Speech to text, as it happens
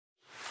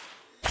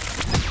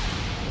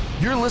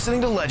You're listening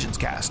to Legends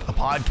Cast, a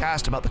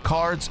podcast about the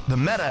cards, the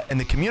meta, and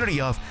the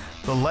community of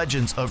the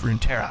Legends of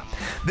Runeterra.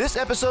 This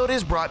episode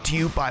is brought to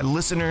you by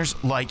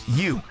listeners like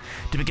you.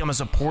 To become a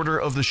supporter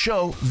of the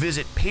show,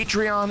 visit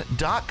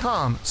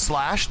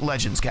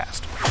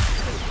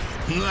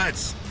patreon.com/legendscast.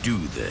 Let's do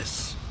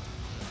this.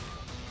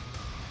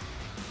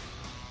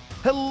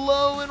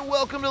 Hello and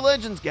welcome to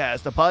Legends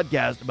Cast, a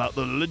podcast about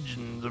the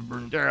Legends of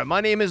Runeterra. My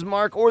name is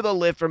Mark, or The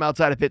Lift, from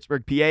outside of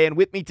Pittsburgh, PA, and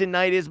with me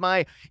tonight is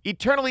my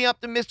eternally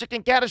optimistic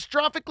and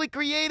catastrophically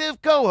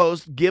creative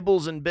co-host,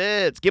 Gibbles and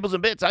Bits. Gibbles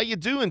and Bits, how you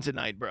doing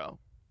tonight, bro?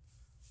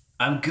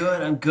 I'm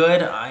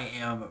good. I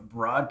am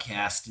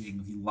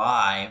broadcasting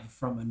live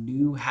from a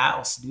new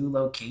house, new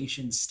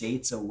location,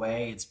 states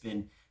away. It's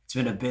been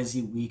a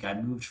busy week. I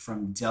moved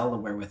from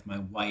Delaware with my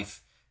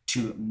wife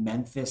to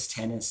Memphis,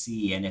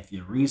 Tennessee. And if the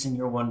reason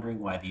you're wondering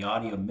why the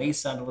audio may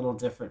sound a little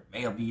different,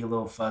 may be a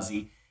little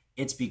fuzzy,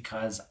 it's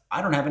because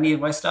I don't have any of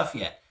my stuff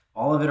yet.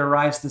 All of it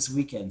arrives this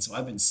weekend. So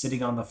I've been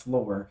sitting on the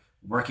floor,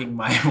 working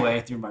my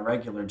way through my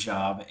regular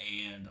job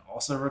and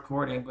also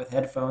recording with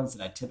headphones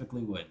that I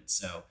typically wouldn't.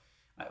 So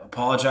I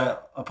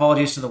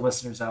apologies to the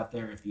listeners out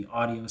there if the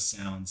audio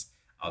sounds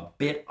a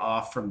bit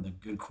off from the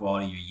good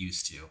quality you're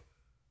used to.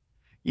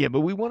 Yeah,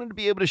 but we wanted to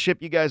be able to ship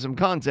you guys some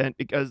content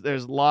because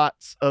there's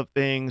lots of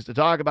things to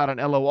talk about on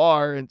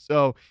LOR. And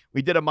so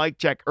we did a mic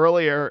check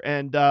earlier,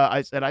 and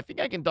I said, I think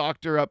I can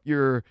doctor up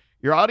your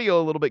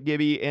audio a little bit,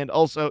 Gibby. And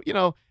also,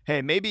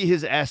 hey, maybe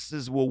his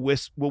S's will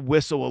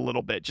whistle a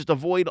little bit. Just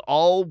avoid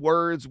all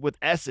words with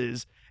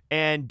S's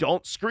and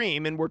don't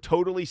scream, and we're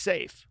totally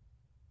safe.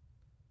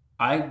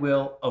 I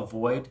will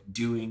avoid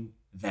doing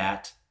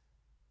that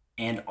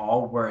and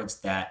all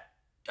words that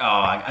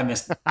I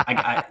missed.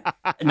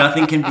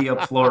 Nothing can be a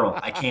plural.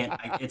 I can't.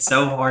 It's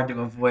so hard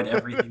to avoid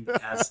everything that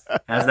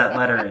has that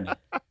letter in it.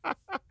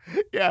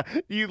 Yeah,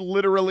 you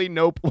literally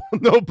no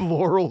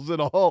plurals at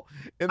all.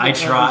 I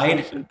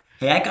tried.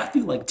 Hey, I got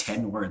through like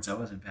 10 words. That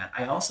wasn't bad.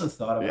 I also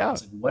thought about. I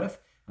was like, what if? I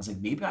was like,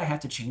 maybe I have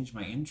to change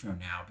my intro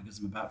now because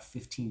I'm about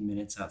 15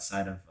 minutes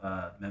outside of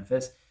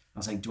Memphis. I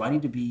was like, do I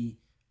need to be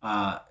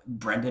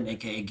Brendan,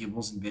 aka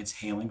Gibbles and Bits,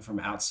 hailing from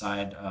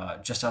outside,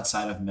 just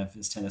outside of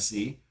Memphis,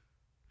 Tennessee?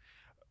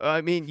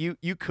 I mean,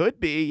 you could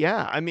be,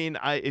 yeah. I mean,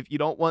 if you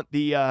don't want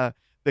the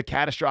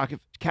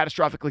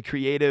catastrophically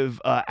creative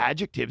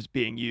adjectives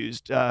being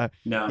used, no,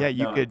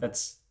 you could.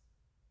 That's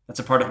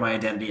a part of my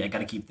identity. I got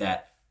to keep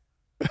that.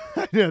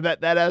 that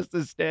has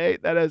to stay.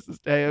 That has to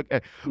stay.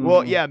 Okay. Mm-hmm.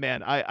 Well, yeah,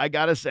 man. I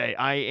gotta say,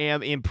 I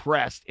am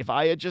impressed. If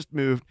I had just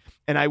moved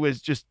and I was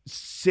just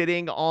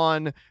sitting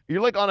on,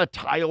 you're like on a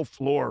tile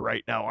floor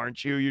right now,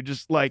 aren't you? You're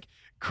just like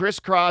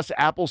crisscross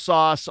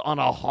applesauce on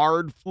a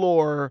hard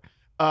floor.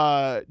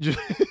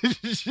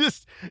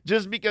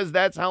 Just because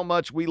that's how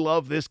much we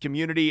love this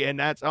community and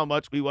that's how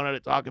much we wanted to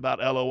talk about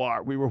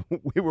LOR. We were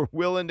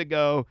willing to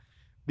go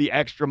the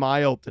extra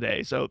mile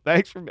today. So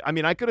thanks for,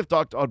 I could have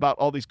talked about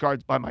all these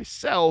cards by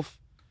myself,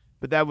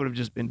 but that would have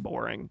just been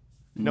boring.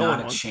 No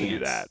one wants to do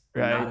that,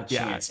 right? Not a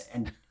chance.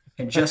 And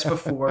just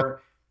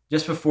before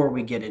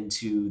we get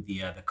into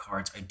the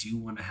cards, I do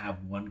want to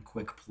have one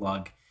quick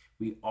plug.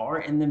 We are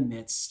in the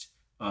midst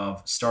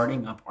of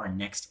starting up our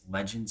next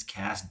Legends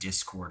Cast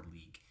Discord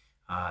League.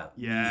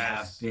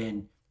 Yes.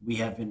 We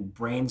have been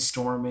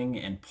brainstorming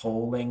and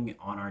polling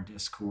on our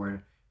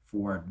Discord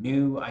for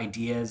new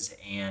ideas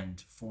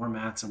and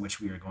formats in which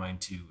we are going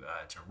to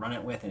run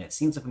it with, and it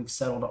seems like we've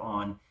settled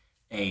on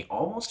a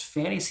almost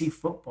fantasy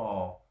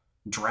football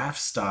draft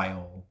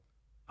style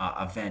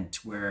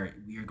event where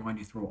we are going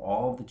to throw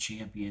all of the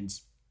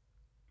champions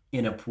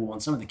in a pool,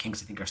 and some of the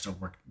kinks I think are still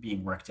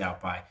being worked out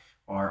by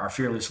our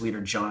fearless leader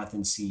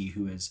Jonathan C,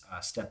 who has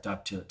stepped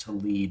up to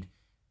lead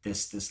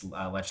this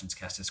Legends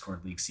Cast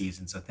Discord League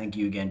season. So thank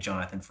you again,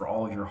 Jonathan, for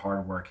all of your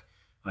hard work.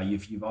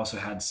 You've also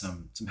had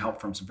some help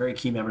from some very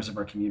key members of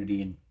our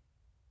community in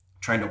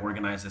trying to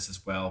organize this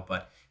as well.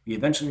 But we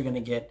eventually are going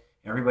to get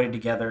everybody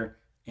together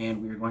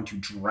and we're going to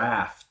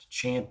draft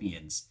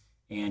champions.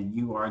 And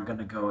you are going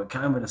to go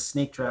kind of in a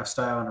snake draft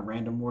style in a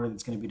random order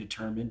that's going to be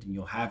determined. And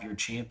you'll have your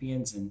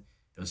champions, and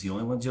those are the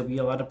only ones you'll be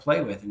allowed to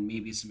play with, and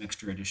maybe some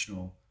extra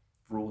additional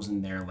rules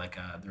in there. Like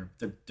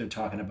they're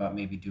talking about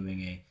maybe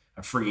doing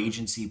a free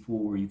agency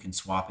pool where you can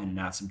swap in and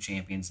out some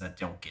champions that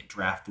don't get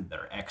drafted that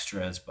are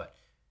extras, but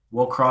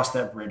we'll cross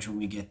that bridge when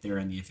we get there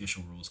and the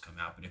official rules come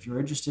out. But if you're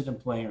interested in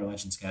playing our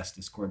Legends Cast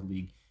Discord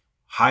League,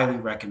 highly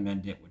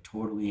recommend it. Would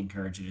totally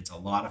encourage it. It's a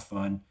lot of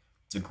fun.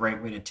 It's a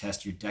great way to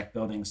test your deck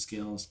building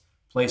skills,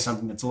 play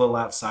something that's a little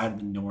outside of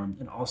the norm,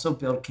 and also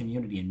build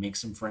community and make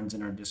some friends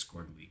in our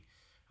Discord league,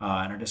 in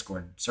our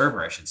Discord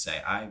server, I should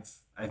say.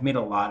 I've made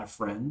a lot of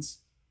friends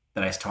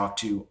that I talk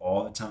to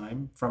all the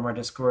time from our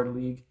Discord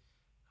league,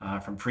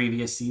 from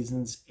previous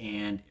seasons,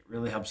 and it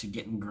really helps you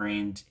get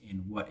ingrained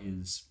in what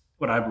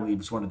I believe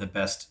is one of the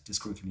best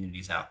Discord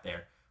communities out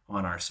there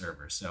on our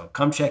server. So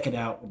come check it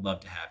out. We'd love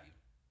to have you.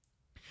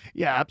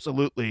 Yeah,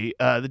 absolutely.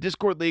 The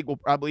Discord League will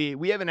probably,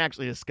 we haven't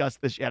actually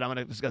discussed this yet. I'm going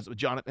to discuss it with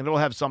Jonathan. It'll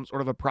have some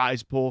sort of a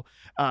prize pool.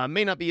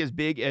 May not be as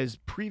big as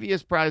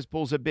previous prize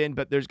pools have been,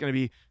 but there's going to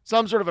be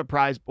some sort of a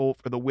prize pool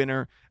for the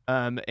winner.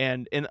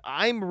 And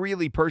I'm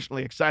really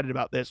personally excited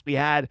about this. We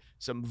had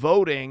some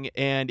voting,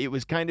 and it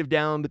was kind of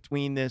down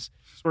between this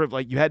sort of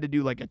like you had to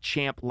do like a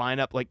champ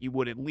lineup like you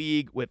would in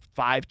League with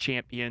 5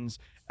 champions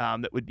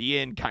that would be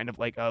in kind of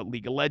like a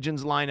League of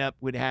Legends lineup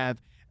would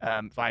have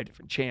 5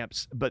 different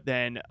champs. But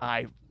then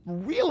I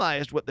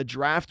realized what the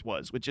draft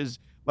was, which is,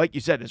 like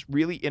you said, this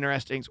really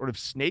interesting sort of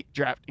snake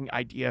drafting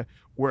idea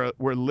where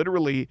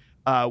literally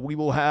we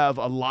will have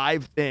a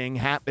live thing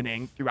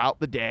happening throughout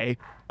the day,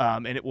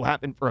 and it will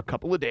happen for a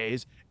couple of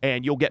days,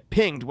 and you'll get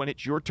pinged when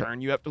it's your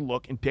turn. You have to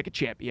look and pick a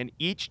champion.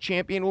 Each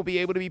champion will be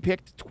able to be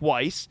picked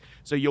twice,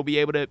 so you'll be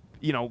able to,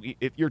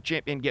 if your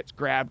champion gets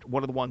grabbed,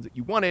 one of the ones that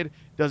you wanted,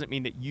 doesn't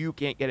mean that you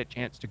can't get a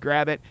chance to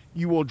grab it.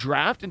 You will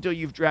draft until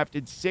you've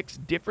drafted 6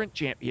 different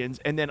champions,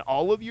 and then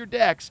all of your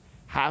decks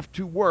have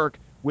to work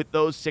with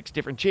those 6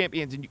 different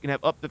champions, and you can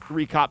have up to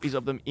 3 copies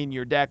of them in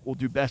your deck. We'll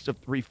do best of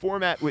 3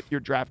 format with your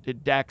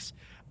drafted decks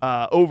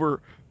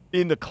over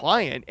in the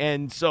client,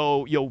 and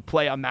so you'll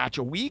play a match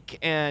a week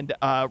and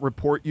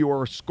report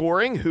your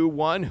scoring, who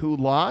won, who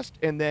lost,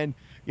 and then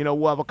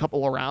we'll have a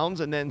couple of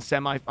rounds, and then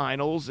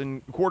semifinals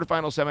and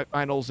quarterfinals,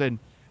 semifinals,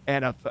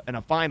 and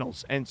a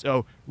finals. And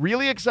so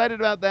really excited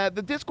about that.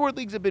 The Discord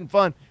leagues have been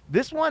fun.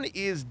 This one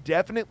is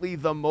definitely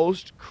the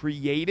most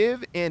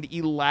creative and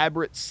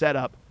elaborate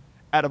setup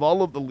out of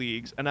all of the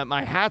leagues. And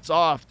my hat's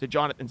off to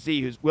Jonathan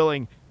C., who's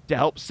willing to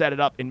help set it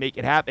up and make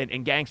it happen,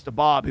 and Gangsta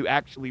Bob, who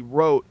actually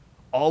wrote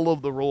all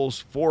of the rules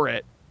for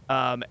it,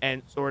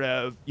 and sort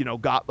of,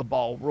 got the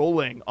ball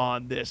rolling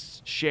on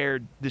this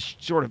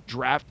sort of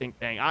drafting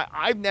thing.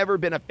 I've never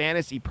been a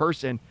fantasy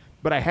person,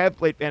 but I have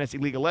played Fantasy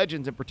League of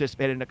Legends and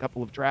participated in a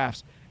couple of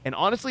drafts. And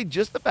honestly,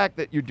 just the fact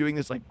that you're doing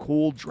this like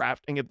cool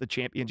drafting of the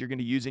champions you're going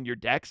to use in your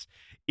decks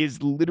is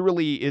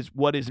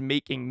what is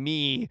making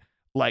me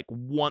like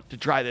want to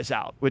try this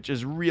out, which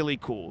is really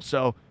cool.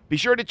 So be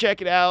sure to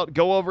check it out.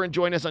 Go over and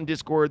join us on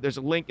Discord. There's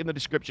a link in the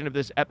description of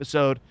this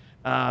episode.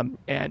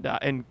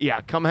 And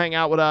yeah, come hang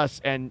out with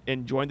us and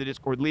join the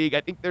Discord League.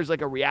 I think there's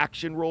like a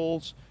reaction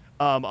rules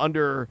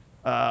under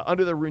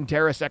the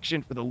Runeterra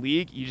section for the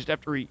league. You just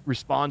have to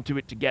respond to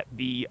it to get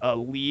the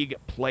league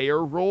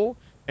player role.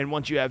 And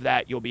once you have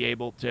that, you'll be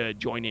able to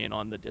join in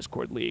on the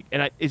Discord League.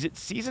 And is it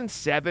season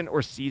 7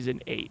 or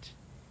season 8?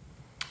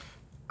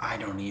 I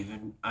don't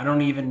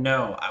even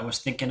know. I was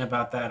thinking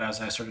about that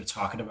as I started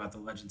talking about the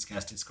Legends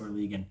Cast Discord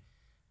League, and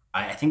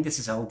I think this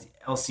is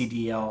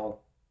LCDL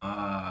 7.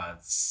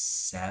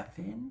 I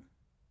think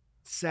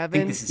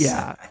 7? this is Yeah.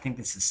 7. I think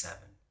this is 7.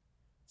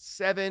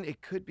 7,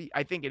 it could be.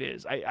 I think it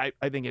is. I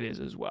think it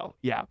is as well.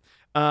 Yeah.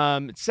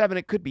 7,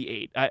 it could be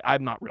 8.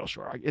 I'm not real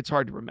sure. It's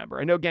hard to remember.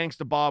 I know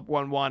Gangsta Bob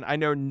won 1. I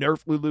know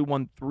Nerf Lulu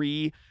won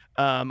 3.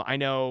 I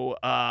know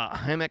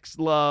Hemex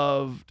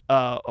loved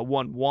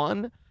won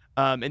 1.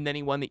 And then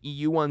he won the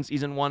EU one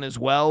season 1 as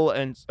well.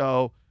 And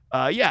so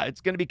yeah,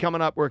 it's going to be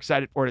coming up. We're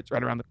excited for it. It's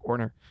right around the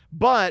corner.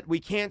 But we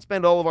can't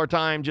spend all of our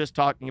time just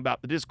talking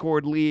about the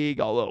Discord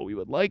League, although we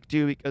would like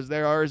to, because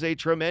there is a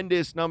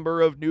tremendous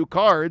number of new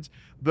cards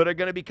that are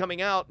going to be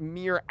coming out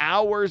mere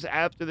hours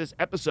after this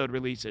episode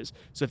releases.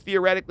 So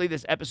theoretically,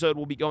 this episode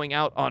will be going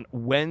out on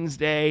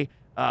Wednesday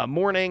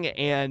morning,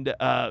 and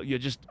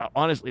just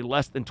honestly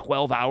less than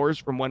 12 hours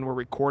from when we're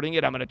recording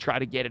it. I'm going to try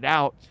to get it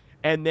out.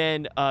 And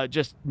then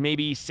just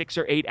maybe 6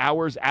 or 8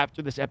 hours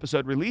after this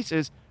episode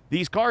releases,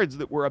 these cards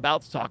that we're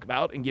about to talk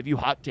about and give you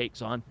hot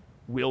takes on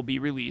will be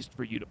released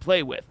for you to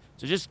play with.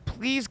 So just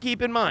please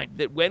keep in mind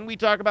that when we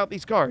talk about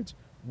these cards,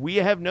 we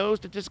have no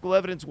statistical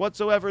evidence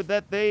whatsoever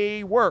that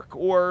they work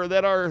or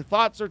that our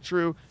thoughts are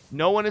true.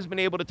 No one has been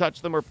able to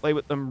touch them or play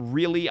with them.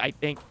 Really, I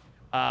think,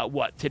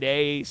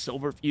 today,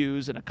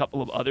 Silverfuse and a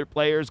couple of other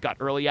players got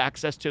early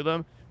access to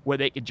them where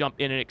they could jump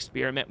in and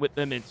experiment with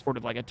them in sort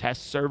of like a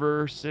test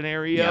server Yeah,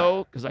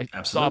 scenario, because I saw a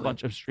absolutely.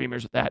 bunch of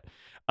streamers with that.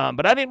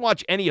 But I didn't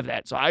watch any of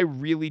that, so I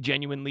really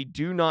genuinely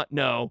do not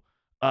know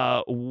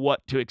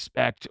what to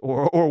expect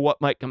or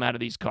what might come out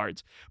of these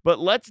cards. But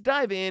let's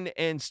dive in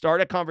and start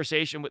a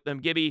conversation with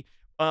them. Gibby,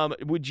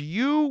 would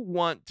you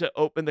want to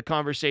open the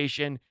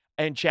conversation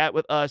and chat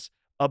with us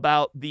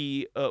about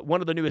the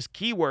one of the newest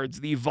keywords,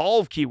 the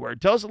Evolve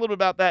keyword? Tell us a little bit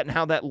about that and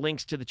how that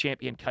links to the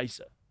champion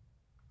Kaisa.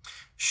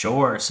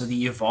 Sure. So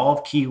the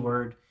evolve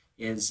keyword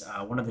is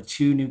one of the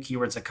 2 new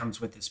keywords that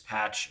comes with this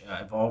patch.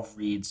 Evolve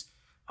reads,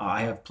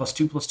 I have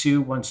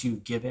 +2/+2 once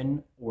you've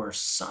given or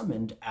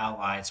summoned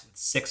allies with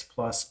 6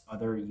 plus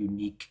other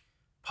unique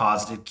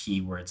positive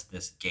keywords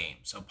this game.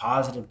 So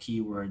positive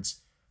keywords,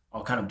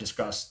 I'll kind of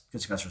discuss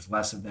because there's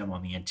less of them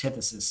on the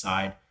antithesis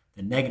side.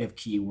 The negative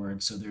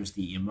keywords, so there's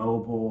the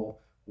immobile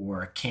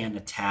or can't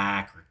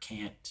attack or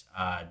can't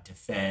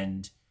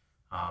defend,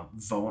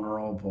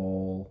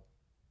 vulnerable.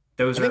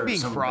 Those I think are being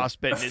some of the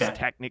frostbitten is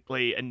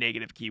technically a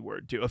negative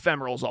keyword too.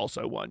 Ephemeral is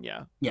also one,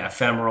 yeah. yeah,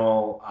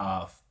 ephemeral.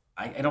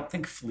 I don't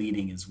think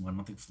fleeting is one. I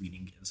don't think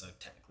fleeting is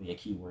technically a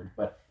keyword,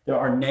 but there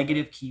are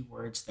negative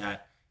keywords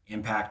that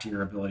impact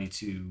your ability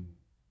to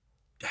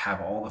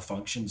have all the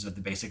functions of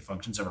the basic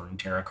functions of a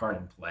Runeterra card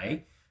in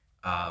play.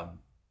 Um,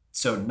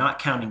 so not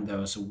counting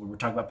those. So when we're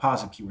talking about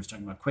positive keywords,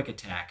 talking about quick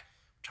attack,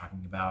 we're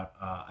talking about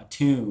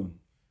attune.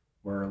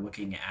 We're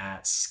looking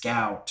at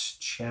scout,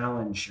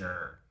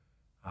 challenger,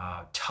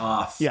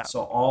 tough. Yeah.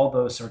 So all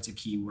those sorts of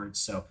keywords.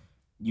 So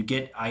you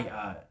get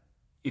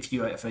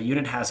if a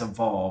unit has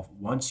evolve,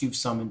 once you've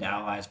summoned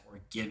allies or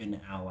given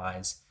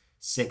allies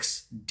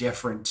six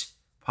different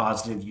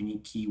positive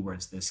unique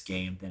keywords this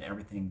game, then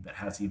everything that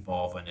has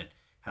evolve in it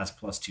has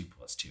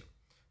 +2/+2.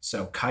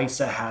 So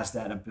Kaisa has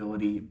that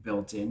ability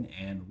built in,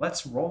 and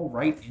let's roll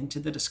right into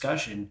the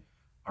discussion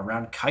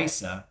around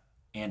Kaisa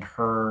and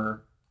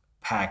her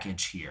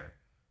package here.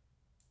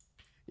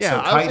 Yeah, So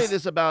I'll say Kaisa,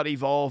 this about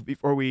Evolve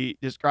before we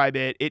describe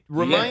it. It yeah,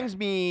 reminds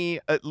me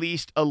at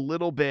least a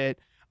little bit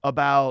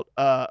about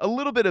a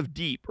little bit of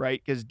Deep, right?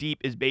 Because Deep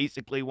is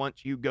basically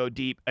once you go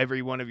deep,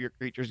 every one of your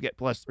creatures get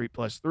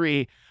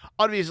 +3/+3.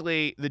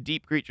 Obviously, the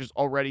deep creatures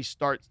already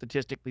start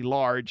statistically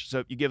large, so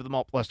if you give them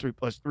all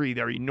 +3/+3,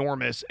 they're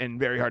enormous and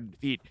very hard to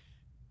defeat.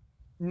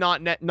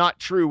 Not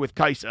true with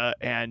Kaisa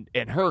and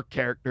her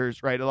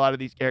characters, right? A lot of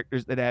these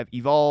characters that have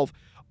evolve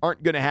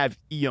aren't going to have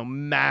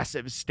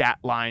massive stat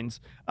lines.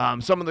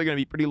 Some of them are going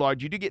to be pretty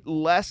large. You do get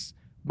less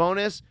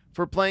bonus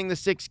for playing the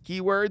 6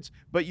 keywords,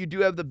 but you do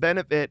have the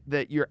benefit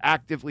that you're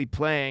actively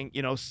playing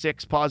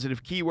 6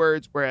 positive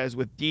keywords, whereas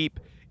with deep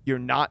you're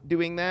not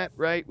doing that,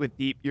 right? With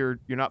deep you're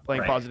not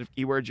playing right. positive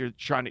keywords, you're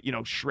trying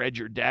to shred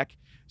your deck.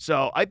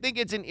 So I think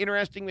it's an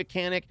interesting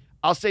mechanic.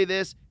 I'll say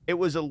this, it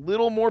was a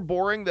little more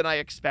boring than I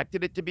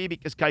expected it to be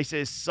because Kaisa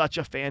is such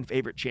a fan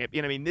favorite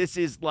champion. I mean, this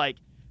is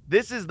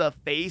the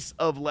face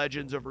of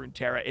Legends of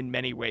Runeterra in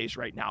many ways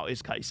right now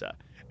is Kaisa.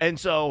 And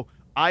so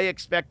I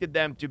expected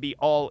them to be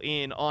all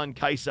in on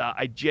Kaisa.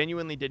 I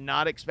genuinely did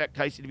not expect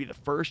Kaisa to be the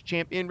first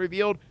champion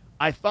revealed.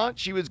 I thought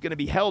she was going to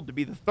be held to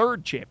be the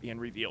third champion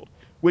revealed,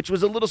 which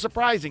was a little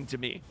surprising to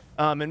me.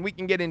 And we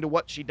can get into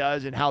what she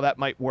does and how that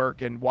might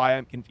work and why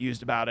I'm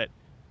confused about it.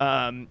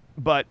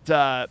 But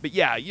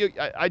yeah,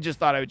 I just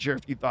thought I would share a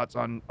few thoughts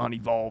on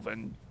Evolve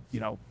and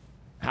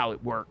how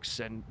it works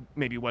and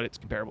maybe what it's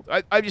comparable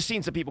to. I've just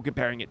seen some people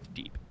comparing it to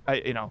Deep.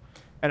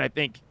 And I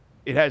think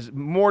it has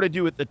more to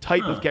do with the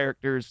type of Huh.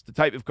 characters, the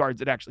type of cards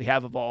that actually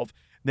have Evolve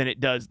than it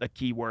does the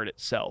keyword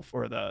itself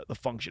or the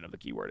function of the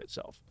keyword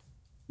itself.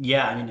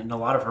 Yeah, I mean, and a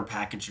lot of her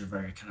packages are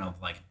very kind of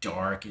like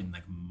dark and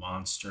like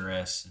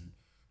monstrous and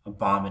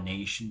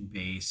abomination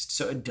based.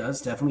 So it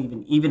does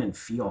definitely even in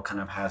feel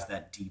kind of has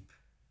that deep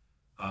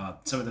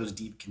some of those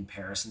deep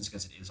comparisons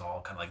because it is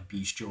all kind of like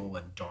bestial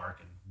and dark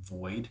and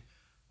void.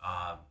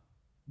 Um,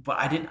 but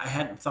I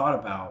hadn't thought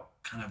about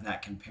kind of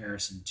that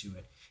comparison to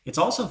it. It's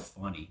also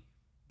funny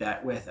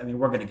that with, I mean,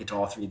 we're going to get to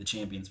all three of the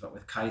champions, but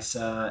with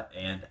Kaisa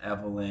and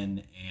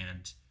Evelyn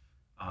and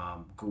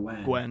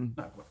Gwen, Gwen.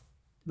 not Gwen,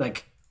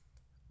 like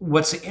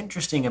what's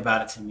interesting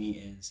about it to me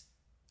is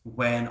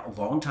when a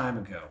long time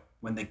ago,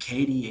 when the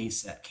KDA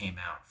set came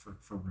out for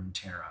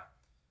Runeterra,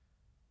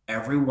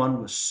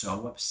 everyone was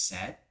so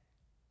upset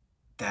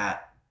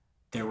that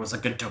there was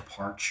like a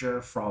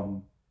departure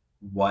from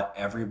what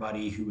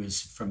everybody who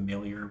is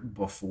familiar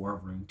before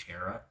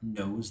Runeterra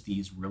knows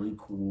these really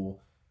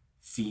cool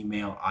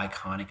female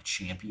iconic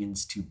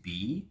champions to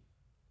be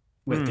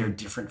with their Hmm.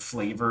 different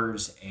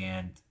flavors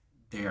and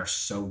they are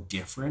so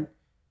different.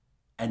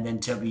 And then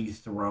to be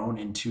thrown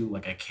into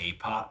like a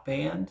K-pop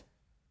band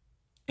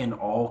and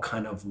all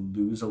kind of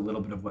lose a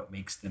little bit of what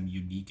makes them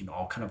unique and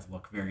all kind of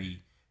look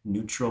very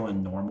neutral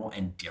and normal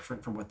and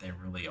different from what they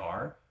really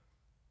are.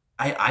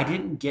 I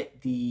didn't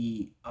get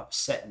the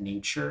upset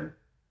nature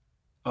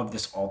of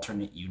this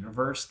alternate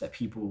universe that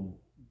people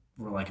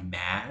were like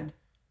mad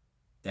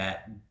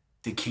that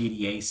the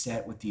KDA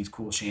set with these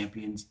cool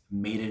champions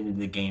made it into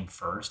the game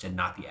first and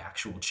not the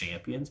actual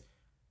champions.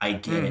 I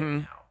get it Mm-hmm.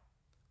 now.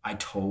 I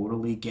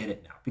totally get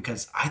it now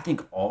because I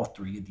think all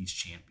three of these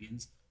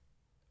champions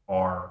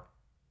are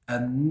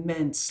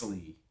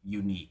immensely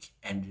unique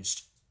and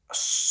just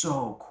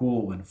so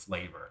cool in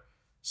flavor.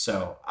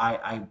 So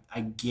I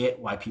get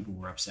why people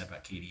were upset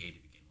about KDA to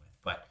begin with,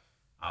 but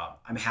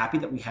I'm happy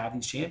that we have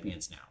these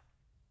champions now.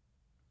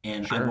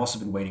 And I've Sure. also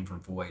been waiting for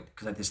Void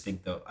because I just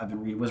think though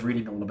was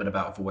reading a little bit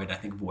about Void. I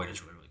think Void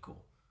is really really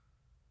cool.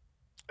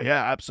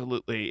 Yeah,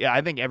 absolutely. Yeah, I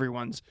think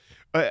everyone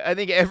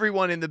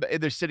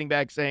they're sitting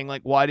back saying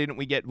like, why didn't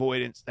we get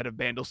Void instead of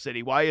Bandle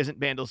City? Why isn't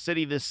Bandle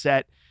City this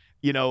set?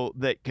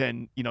 That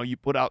can you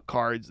put out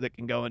cards that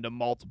can go into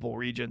multiple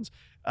regions.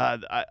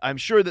 I'm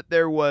sure that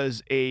there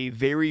was a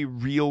very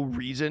real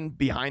reason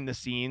behind the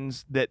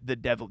scenes that the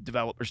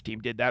developers team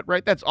did that.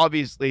 Right? That's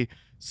obviously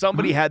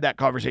somebody Mhm. had that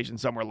conversation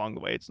somewhere along the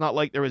way. It's not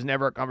like there was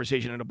never a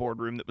conversation in a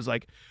boardroom that was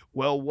like,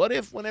 well, what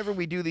if whenever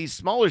we do these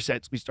smaller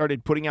sets, we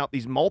started putting out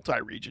these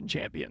multi-region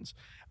champions,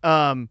 or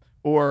And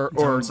or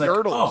someone's like, "Oh,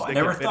 girdles I that can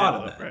never fit thought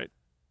into of it, that." right?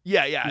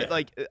 Yeah, yeah. Yeah.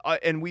 Like,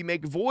 and we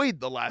make Void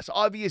the last.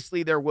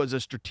 Obviously, there was a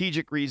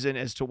strategic reason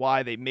as to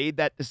why they made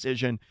that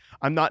decision.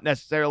 I'm not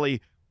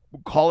necessarily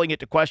calling it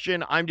to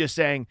question. I'm just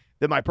saying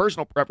that my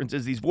personal preference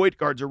is these void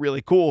cards are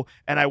really cool,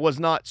 and I was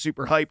not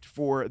super hyped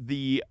for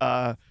the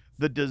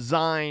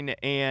design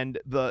and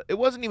it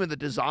wasn't even the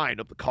design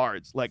of the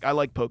cards. Like I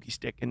like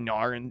Pokestick and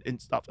Gnar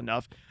and stuff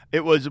enough.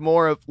 It was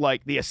more of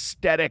like the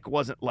aesthetic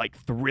wasn't like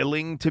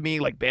thrilling to me.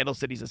 Like Bandle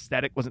City's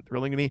aesthetic wasn't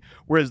thrilling to me.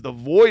 Whereas the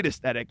Void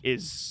aesthetic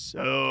is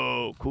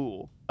so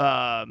cool.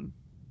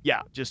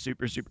 Yeah, just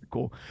super, super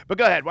cool. But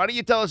go ahead. Why don't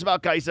you tell us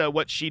about Kai'Sa,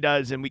 what she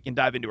does, and we can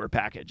dive into her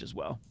package as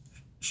well.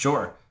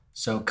 Sure.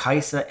 So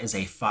Kai'Sa is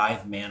a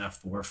 5 mana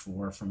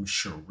 4/4 from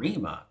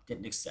Shurima. I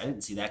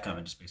didn't see that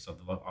coming just based off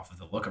of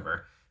the look of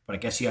her. But I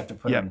guess you have to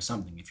put her Yep. in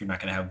something if you're not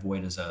going to have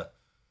Void as a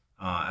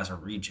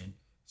region.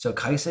 So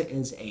Kai'Sa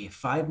is a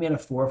 5 mana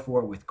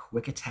 4/4 with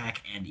quick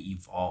attack and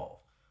evolve.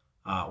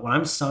 When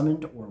I'm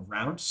summoned or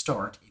round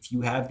start, if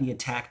you have the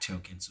attack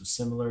token, so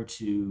similar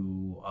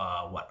to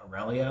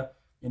Aurelia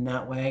in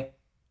that way,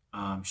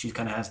 she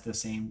kind of has the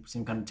same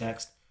kind of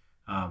text.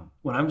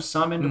 When I'm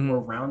summoned Mm-hmm. or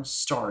round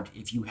start,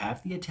 if you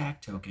have the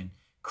attack token,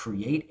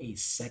 create a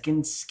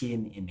second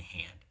skin in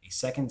hand. A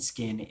second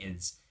skin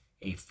is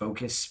a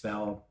focus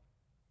spell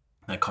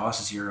that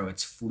costs 0.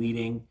 It's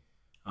fleeting.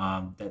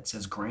 That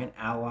says grant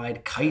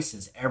allied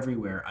Kaisas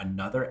everywhere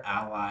another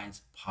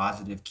ally's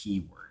positive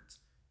keywords.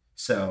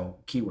 So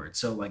keywords.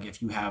 So like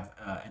if you have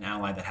an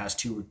ally that has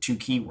two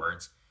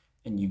keywords,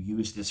 and you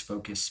use this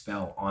focus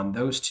spell on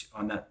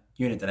on that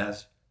unit that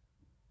has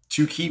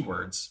two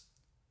keywords,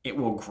 it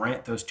will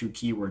grant those two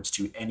keywords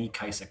to any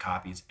Kaisa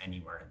copies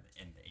anywhere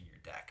in your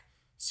deck.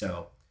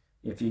 So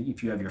if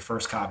you have your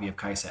first copy of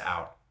Kaisa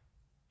out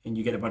and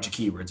you get a bunch of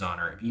keywords on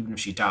her, even if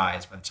she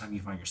dies, by the time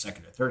you find your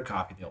second or third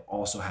copy, they'll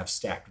also have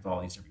stacked with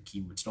all these different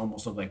keywords. It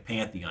almost look like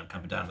Pantheon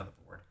coming down to the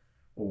board,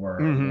 or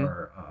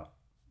Mm-hmm.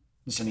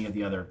 just any of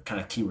the other kind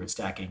of keyword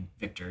stacking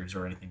victors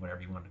or anything,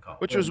 whatever you want to call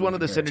it, Which whatever was you want one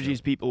to of the compare it to.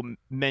 synergies people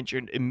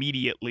mentioned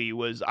immediately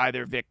was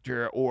either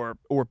Victor or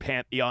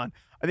Pantheon.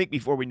 I think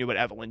before we knew what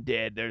Evelyn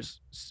did,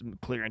 there's some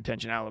clear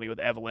intentionality with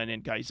Evelyn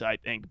and Kai'Sa, I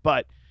think.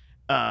 But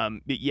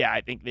yeah,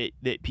 I think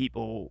that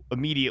people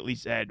immediately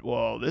said,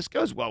 well, this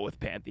goes well with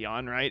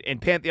Pantheon, right?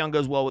 And Pantheon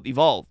goes well with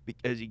Evolve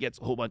because he gets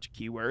a whole bunch of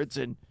keywords,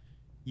 and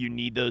you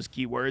need those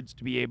keywords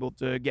to be able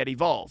to get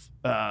Evolve.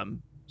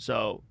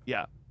 So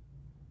yeah,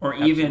 Or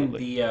even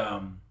absolutely.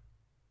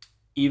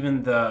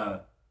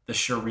 the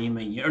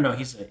Shurima unit. Or no,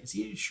 is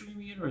he a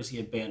Shurima unit or is he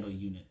a Bandle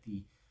unit?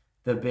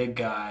 The big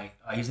guy.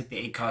 He's like the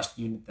 8 cost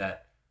unit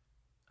that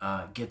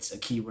gets a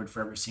keyword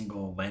for every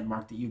single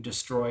landmark that you've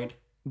destroyed.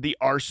 The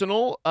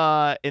Arsenal,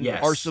 and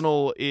Yes.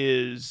 Arsenal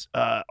is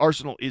a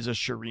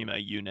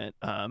Shurima unit.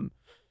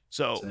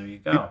 So So there you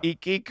go.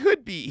 he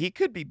could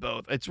be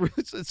both. It's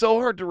so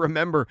hard to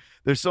remember.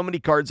 There's so many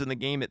cards in the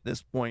game at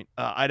this point.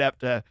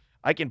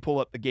 I can pull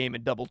up the game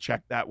and double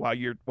check that while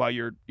you're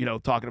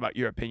talking about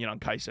your opinion on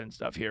Kai'Sa and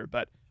stuff here.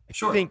 But I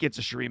Sure. think it's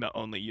a Shurima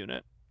only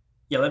unit.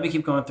 Yeah, let me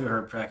keep going through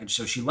her package.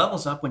 So she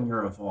levels up when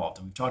you're evolved,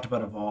 and we've talked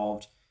about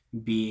evolved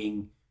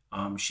being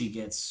she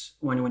gets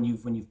when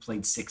you've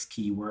played 6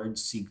 keywords,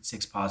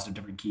 6 positive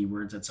different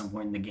keywords at some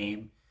point in the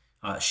game.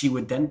 She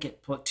would then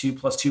get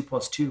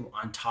 2+2+2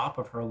 on top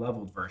of her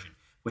leveled version,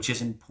 which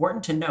is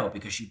important to know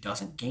because she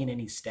doesn't gain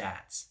any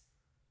stats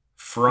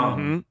from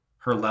Mm-hmm.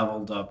 her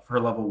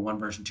level 1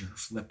 version to her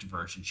flipped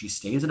version. She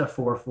stays at a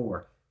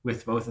 4/4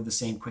 with both of the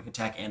same quick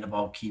attack and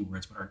evolve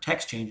keywords, but her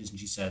text changes and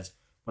she says,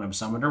 when I'm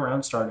summoned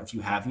around start, if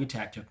you have the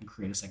attack token,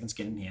 create a second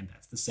skin in hand.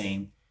 That's the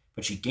same.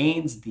 But she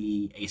gains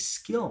a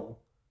skill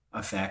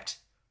effect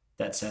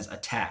that says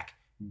attack.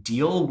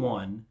 Deal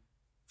 1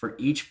 for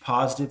each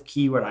positive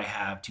keyword I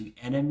have to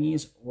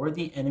enemies or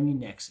the enemy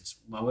nexus,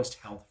 lowest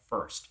health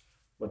first.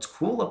 What's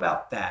cool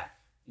about that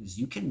is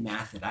you can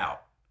math it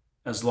out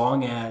as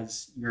long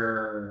as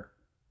your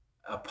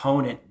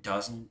opponent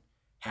doesn't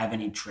have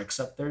any tricks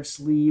up their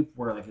sleeve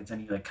where like it's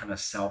any like kind of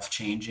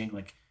self-changing,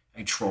 like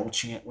a troll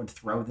chant would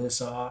throw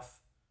this off,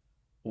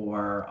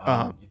 or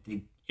Uh-huh.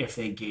 if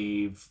they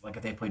gave like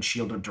if they played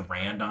Shield of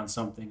Durand on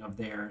something of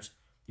theirs.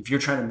 If you're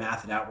trying to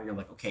math it out where you're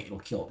like, okay, it'll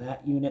kill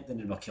that unit,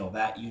 then it'll kill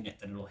that unit,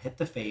 then it'll hit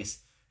the face,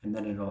 and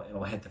then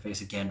it'll hit the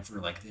face again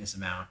for like this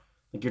amount.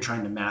 Like you're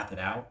trying to math it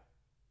out.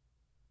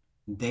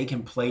 They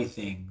can play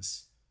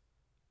things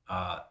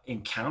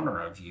in counter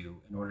of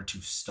you in order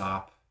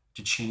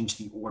to change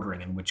the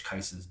ordering in which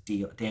Kaisa's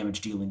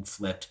damage dealing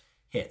flipped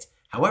hits.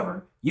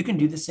 However, you can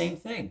do the same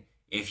thing.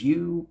 If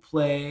you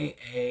play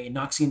a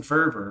Noxian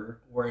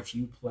Fervor, or if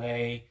you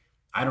play,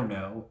 I don't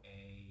know,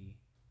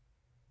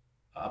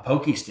 a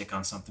Pokey Stick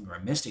on something or a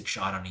Mystic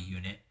Shot on a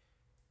unit,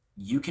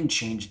 you can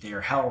change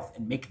their health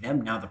and make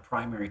them now the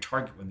primary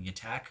target when the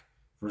attack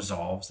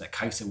resolves that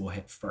Kaisa will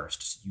hit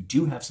first. So you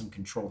do have some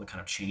control to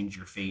kind of change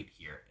your fate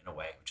here in a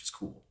way, which is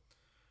cool.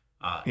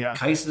 Yeah.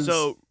 Kaisa's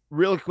So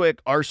real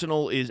quick,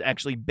 Arsenal is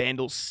actually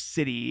Bandle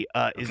City,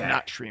 is okay.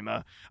 not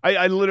Shrima.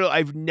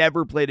 I've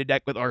never played a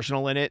deck with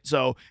Arsenal in it.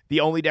 So the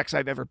only decks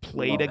I've ever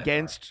played Love that card.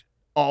 against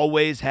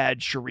always had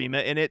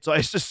Shurima in it, so I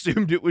just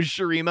assumed it was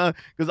Shurima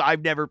because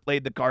I've never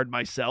played the card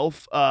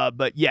myself.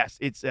 But yes,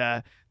 it's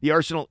the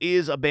Arsenal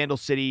is a Bandle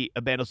City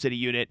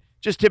unit.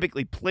 Just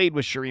typically played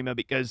with Shurima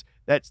because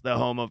that's the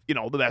home of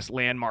the best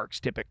landmarks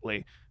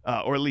typically,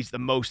 or at least the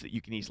most that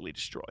you can easily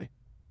destroy.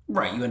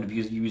 Right, you end up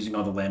using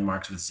all the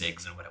landmarks with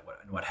Ziggs and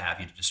what have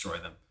you to destroy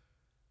them.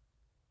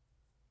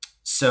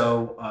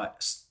 So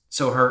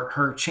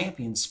her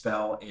champion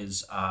spell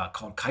is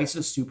called Kaisa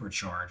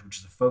Supercharge, which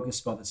is a focus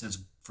spell that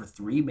says for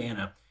 3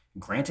 mana,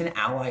 grant an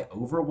ally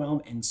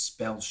Overwhelm and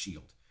Spell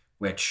Shield.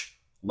 Which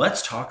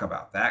let's talk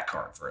about that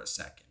card for a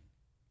second.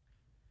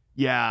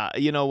 Yeah,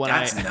 when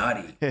That's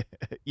nutty.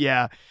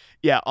 yeah,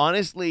 yeah.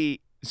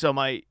 Honestly,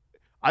 I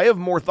have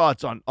more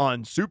thoughts on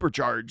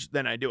Supercharge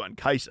than I do on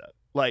Kaisa.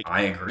 Like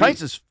I agree.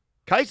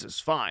 Kaisa's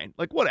fine.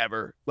 Like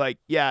whatever. Like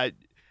yeah,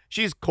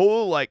 she's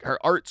cool. Like her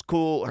art's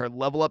cool. Her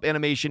level up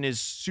animation is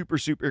super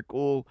super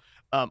cool.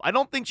 I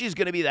don't think she's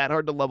going to be that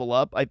hard to level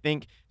up. I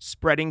think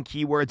spreading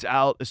keywords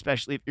out,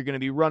 especially if you're going to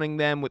be running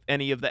them with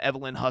any of the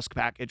Evelyn Husk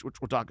package, which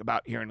we'll talk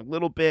about here in a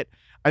little bit,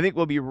 I think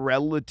will be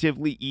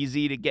relatively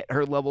easy to get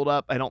her leveled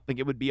up. I don't think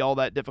it would be all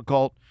that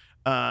difficult.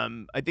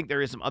 I think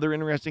there is some other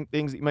interesting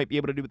things that you might be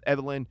able to do with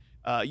Evelyn.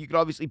 You could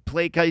obviously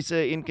play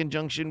Kaisa in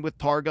conjunction with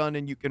Targon,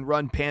 and you can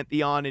run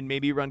Pantheon and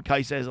maybe run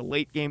Kaisa as a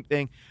late game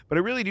thing. But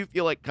I really do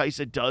feel like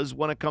Kaisa does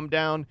want to come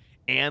down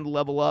and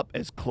level up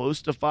as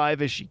close to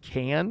 5 as she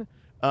can.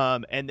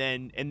 And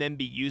then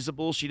be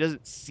usable. She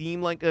doesn't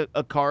seem like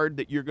a card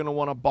that you're gonna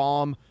want to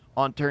bomb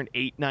on turn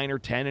 8, 9, or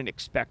 10 and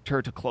expect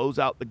her to close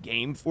out the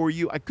game for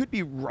you. I could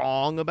be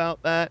wrong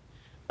about that.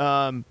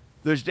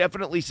 There's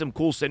definitely some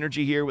cool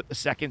synergy here with the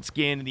second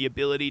skin and the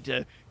ability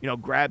to,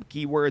 grab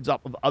keywords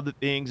off of other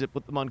things and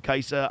put them on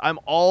Kaisa. I'm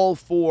all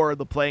for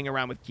the playing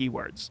around with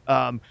keywords.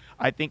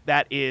 I think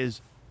that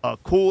is a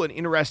cool and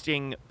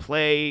interesting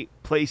play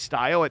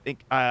style. I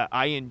think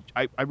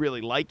I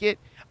really like it.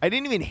 I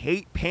didn't even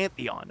hate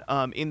Pantheon.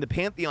 In the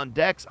Pantheon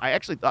decks, I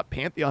actually thought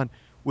Pantheon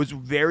was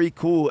very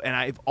cool, and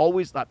I've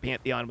always thought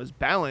Pantheon was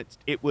balanced.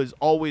 It was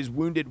always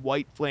Wounded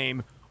White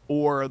Flame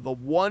or the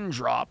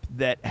 1-drop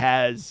that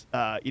has,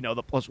 the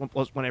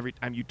 +1/+1 every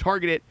time you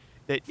target it.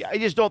 That I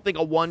just don't think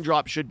a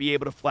 1-drop should be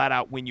able to flat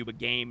out win you a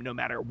game, no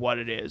matter what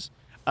it is.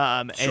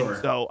 And Sure.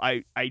 so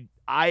I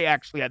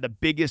actually had the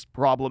biggest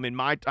problem in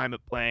my time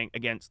of playing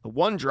against the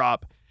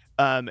 1-drop.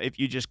 If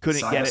you just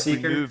couldn't Saga get it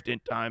Seeker. removed in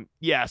time.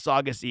 Yeah,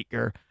 Saga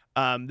Seeker.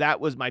 That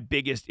was my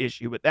biggest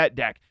issue with that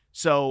deck.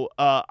 So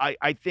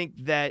I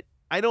think that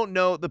I don't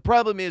know. The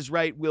problem is,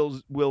 right,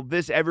 will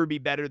this ever be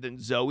better than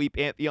Zoe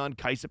Pantheon,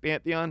 Kaisa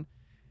Pantheon?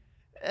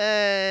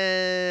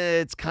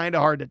 It's kind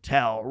of hard to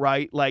tell,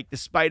 right? Like,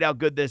 despite how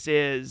good this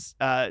is,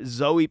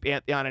 Zoe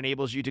Pantheon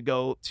enables you to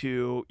go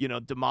to,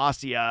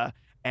 Demacia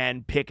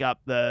and pick up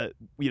the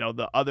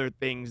other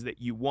things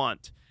that you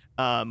want.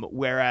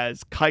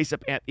 Whereas Kaisa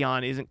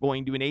Pantheon isn't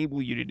going to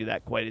enable you to do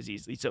that quite as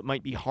easily. So it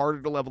might be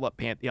harder to level up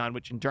Pantheon,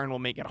 which in turn will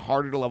make it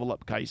harder to level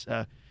up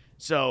Kaisa.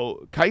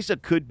 So Kaisa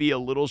could be a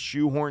little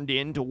shoehorned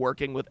into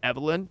working with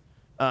Evelyn.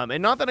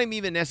 And not that I'm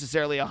even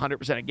necessarily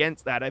 100%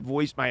 against that. I've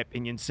voiced my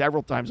opinion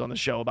several times on the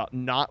show about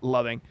not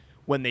loving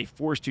when they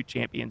force two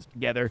champions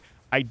together.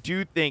 I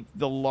do think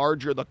the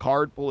larger the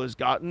card pool has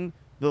gotten,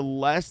 the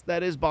less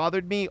that has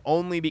bothered me,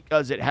 only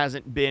because it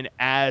hasn't been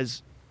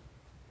as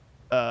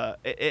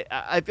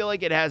I feel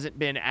like it hasn't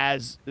been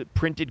as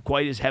printed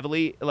quite as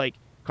heavily. Like,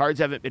 cards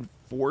haven't been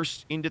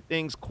forced into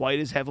things quite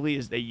as heavily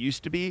as they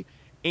used to be.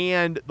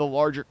 And the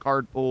larger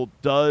card pool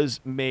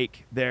does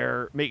make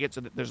it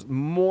so that there's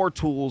more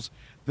tools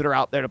that are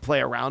out there to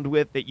play around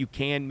with, that you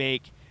can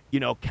make,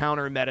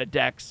 counter meta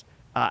decks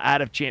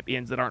out of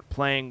champions that aren't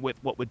playing with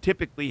what would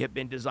typically have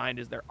been designed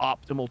as their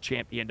optimal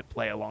champion to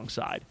play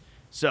alongside.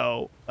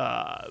 So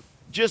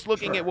just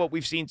looking at Sure. what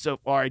we've seen so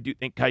far, I do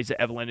think Kaisa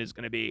Evelyn is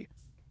going to be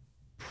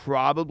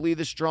probably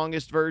the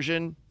strongest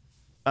version.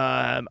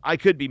 I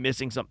could be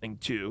missing something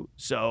too,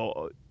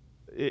 so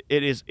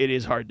it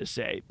is hard to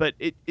say. But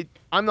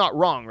I'm not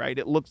wrong, right?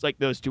 It looks like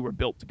those two were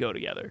built to go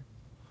together.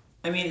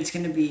 I mean, it's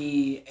going to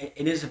be,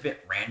 it is a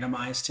bit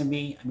randomized to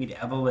me. I mean,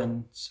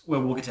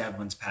 we'll get to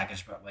Evelyn's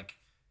package, but like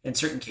in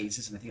certain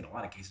cases, and I think in a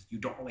lot of cases, you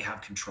don't really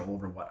have control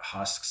over what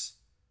husks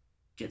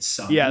get Yeah,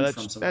 summoned from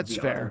that's some of that's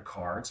the other fair.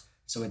 cards.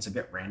 So it's a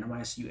bit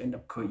randomized.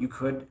 So you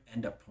could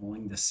end up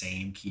pulling the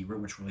same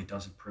keyword, which really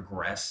doesn't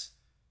progress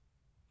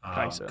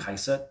Kaisa.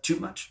 Kaisa too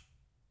much.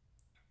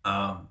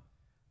 Um,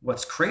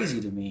 what's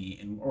crazy to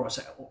me,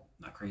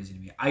 not crazy to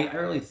me, I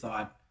really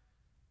thought,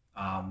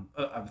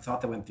 a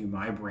thought that went through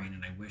my brain,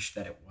 and I wish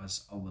that it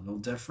was a little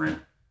different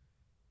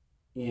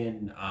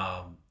in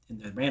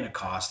the mana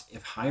cost.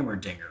 If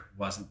Heimerdinger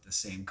wasn't the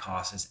same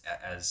cost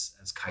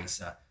as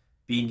Kaisa,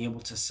 being able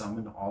to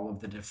summon all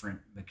of the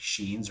different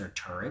machines or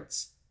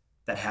turrets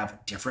that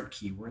have different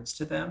keywords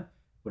to them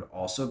would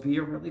also be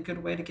a really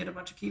good way to get a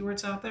bunch of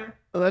keywords out there.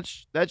 Well,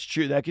 that's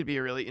true. That could be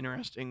a really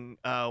interesting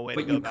way to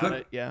But go about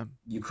it. Yeah.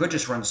 you could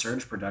just run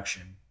surge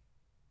production,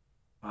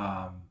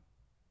 um,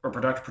 or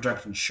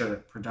production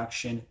surge. Oh my gosh,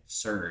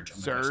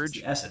 it's Surge.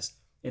 the S's.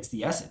 It's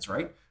the essence,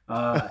 right?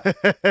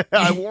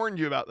 I warned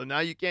you about them. Now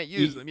you can't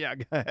use you, them. Yeah,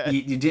 go ahead.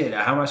 you did.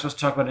 How am I supposed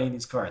to talk about any of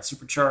these cards?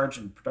 Supercharge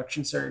and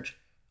Production Surge.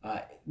 Uh,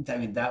 I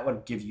mean, that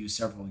would give you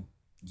several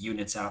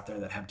units out there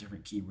that have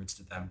different keywords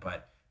to them,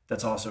 but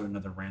that's also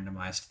another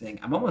randomized thing.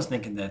 I'm almost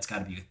thinking that it's got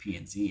to be with P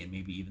and Z and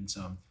maybe even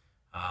some.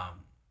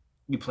 Um,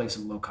 you play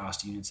some low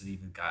cost units that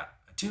even got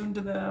attuned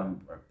to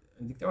them. Or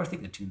I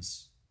think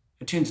attunes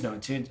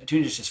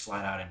is just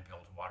flat out and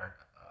build water.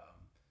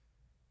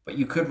 But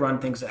you could run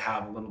things that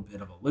have a little bit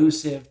of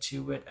elusive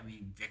to it. I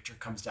mean, Victor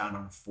comes down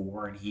on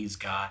 4, and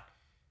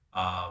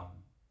um,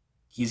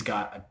 he's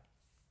got a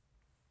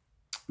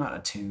not a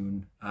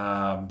tune,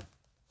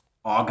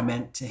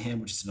 augment to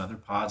him, which is another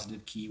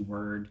positive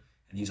keyword,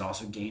 and he's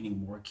also gaining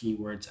more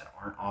keywords that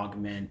aren't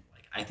augment.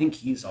 Like I think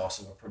he's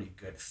also a pretty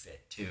good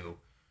fit too,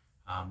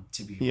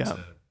 to be able Yeah.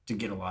 to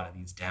get a lot of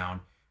these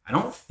down. I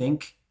don't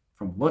think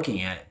from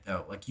looking at it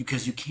though, like you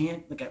because you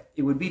can't like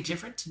it would be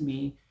different to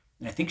me,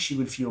 and I think she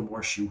would feel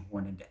more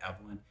shoehorned into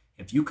Evelyn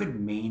if you could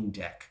main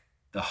deck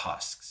the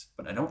husks,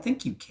 but I don't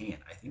think you can.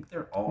 I think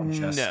they're all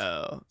just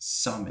No.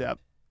 summoned. Yep.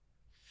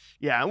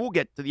 Yeah, and we'll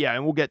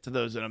get to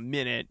those in a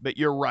minute. But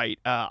you're right.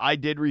 I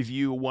did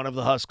review one of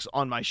the husks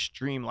on my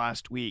stream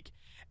last week,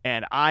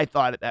 and I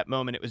thought at that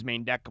moment it was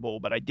main deckable,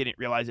 but I didn't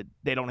realize that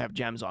they don't have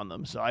gems on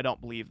them, so I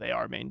don't believe they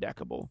are main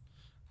deckable.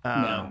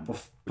 Now, Which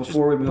is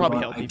before we move probably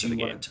on, I healthy for the do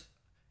game. want to.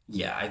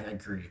 Yeah, I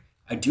agree.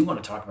 I do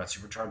want to talk about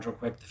Supercharge real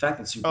quick.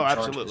 Oh,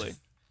 absolutely.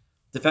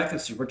 The fact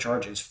that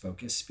Supercharge is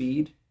focus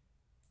speed.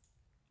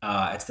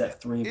 It's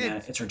that 3 mana.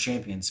 It's It's her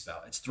champion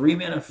spell. It's 3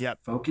 mana Yep.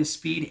 focus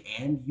speed,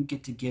 and you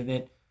get to give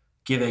a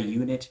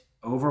unit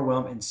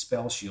overwhelm and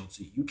spell shield.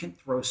 So you can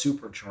throw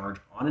Supercharge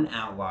on an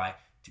ally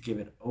to give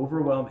it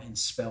overwhelm and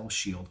spell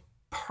shield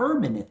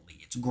permanently.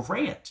 It's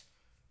grant.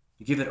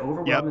 You give it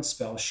overwhelm Yep. and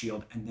spell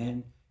shield, and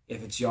then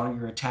if it's on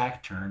your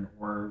attack turn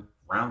or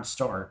round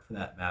start for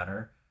that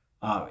matter,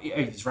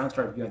 if it's round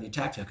start, if you have the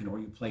attack token or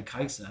you play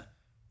Kaisa,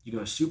 you go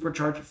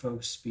supercharge at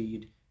focus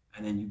speed,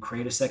 and then you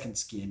create a second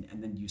skin,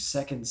 and then you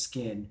second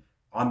skin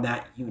on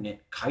that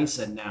unit.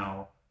 Kaisa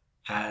now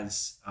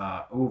has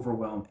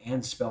overwhelm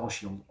and spell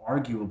shield,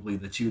 arguably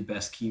the two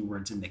best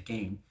keywords in the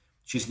game.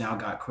 She's now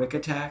got quick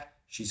attack,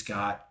 she's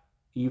got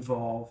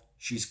evolve,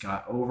 she's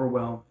got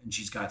overwhelm, and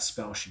she's got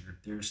spell shield.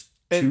 There's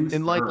two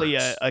And likely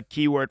thirds. a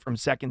keyword from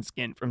second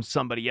skin from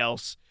somebody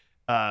else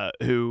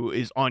who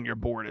is on your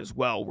board as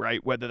well,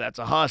 right? Whether that's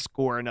a husk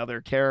or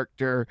another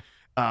character,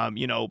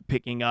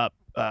 picking up.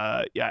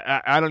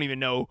 Yeah, I don't even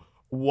know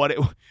what it,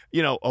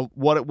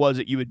 what it was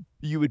that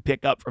you would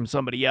pick up from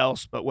somebody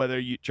else, but whether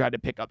you tried to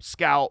pick up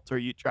scout or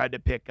you tried to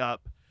pick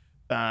up,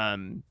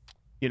 um,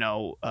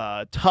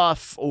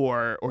 tough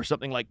or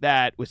something like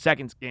that with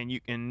second skin, you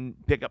can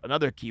pick up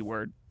another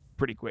keyword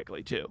pretty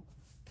quickly too.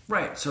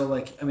 Right. So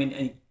like I mean,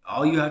 and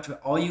all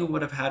you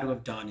would have had to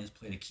have done is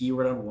played a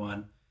keyword on 1,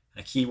 and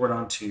a keyword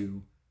on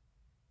 2,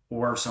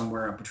 or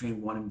somewhere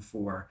between 1 and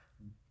 4.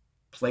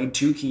 Played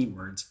 2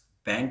 keywords,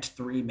 banked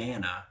 3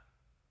 mana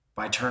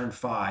by turn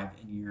 5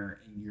 in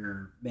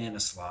your mana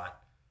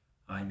slot,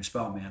 in your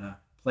spell mana.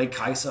 Play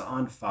Kaisa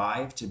on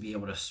 5 to be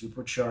able to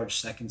supercharge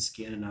second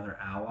skin another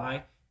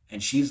ally,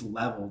 and she's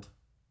leveled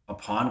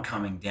upon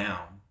coming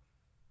down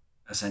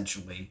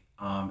essentially.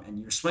 And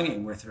you're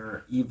swinging with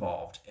her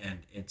evolved, and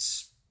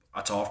it's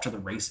off to the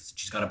races.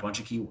 She's got a bunch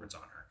of keywords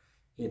on her.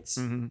 It's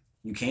Hmm.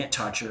 You can't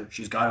touch her.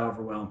 She's got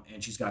overwhelm,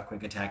 and she's got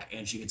quick attack,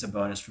 and she gets a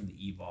bonus from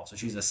the evolve. So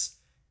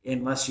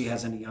unless she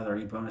has any other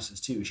bonuses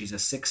too, she's a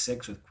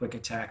 6/6 with quick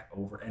attack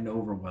and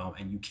overwhelm,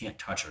 and you can't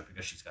touch her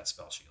because she's got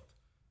spell shield.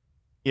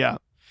 Yeah.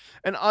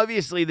 And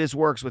obviously this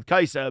works with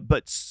Kaisa,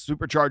 but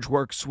Supercharge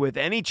works with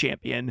any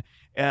champion.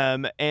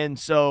 And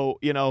so,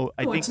 I Oh,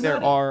 think it's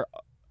nutty.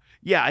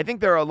 I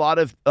think there are a lot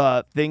of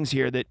things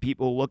here that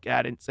people look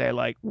at and say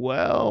like,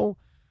 well,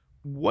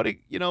 what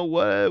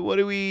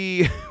do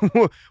we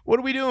what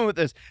are we doing with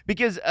this?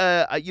 Because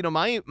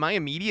my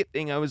immediate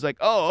thing I was like,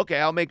 oh, okay,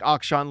 I'll make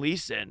Akshan Lee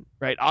Sin,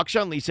 right?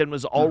 Akshan Lee Sin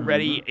was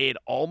already Hmm. an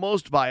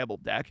almost viable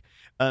deck,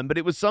 but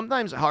it was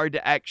sometimes hard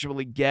to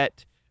actually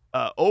get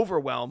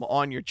overwhelm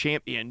on your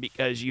champion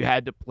because you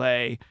had to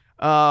play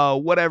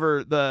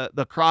whatever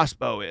the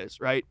crossbow is,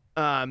 right?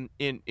 In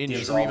The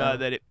Shurima absolver.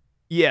 that it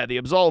yeah,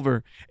 the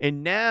absolver.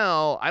 And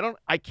now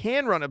I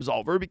can run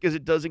absolver because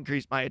it does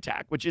increase my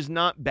attack, which is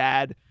not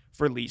bad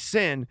for Lee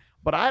Sin,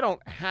 but I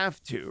don't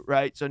have to,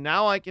 right? So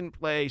now I can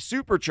play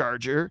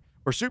supercharger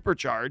or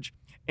supercharge,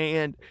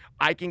 and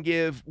I can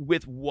give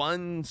with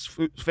one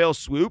fail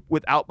swoop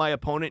without my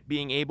opponent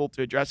being able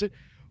to address it.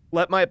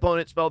 Let my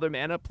opponent spell their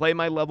mana, play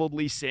my leveled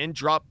Lee Sin,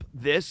 drop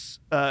this,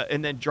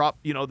 and then drop,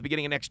 the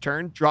beginning of next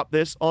turn, drop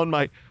this on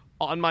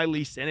my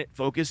Lee Sin at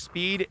focus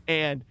speed,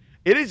 and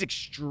it is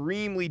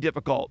extremely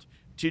difficult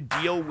to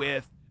deal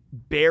with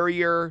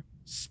barrier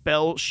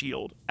spell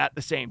shield at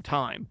the same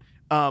time,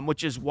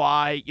 which is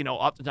why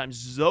oftentimes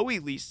Zoe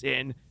Lee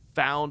Sin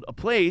found a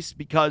place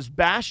because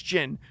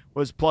Bastion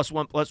was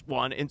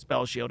 +1/+1 in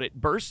spell shield at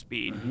burst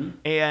speed, Hmm.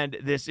 and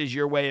this is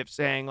your way of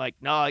saying like,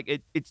 no,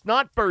 like it's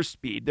not burst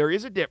speed. There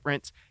is a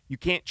difference. You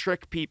can't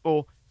trick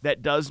people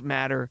that does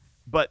matter,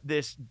 but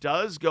this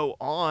does go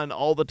on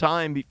all the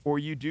time before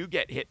you do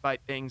get hit by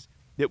things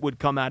that would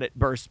come out at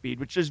burst speed,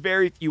 which there's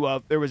very few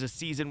of. There was a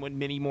season when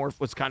Mini Morph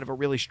was kind of a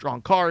really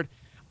strong card.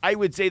 I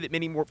would say that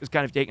Mini Morph is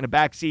kind of taking a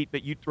backseat,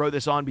 but you throw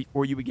this on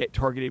before you would get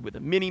targeted with a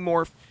Mini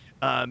Morph.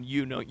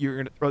 You know, you're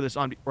going to throw this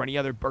on before any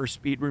other burst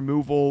speed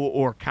removal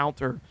or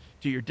counter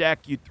to your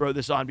deck. You'd throw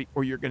this on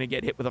before you're going to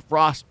get hit with a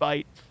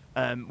Frostbite,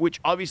 which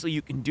obviously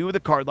you can do with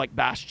a card like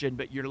Bastion,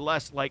 but you're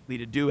less likely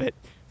to do it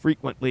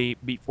frequently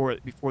before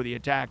the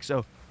attack.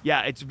 So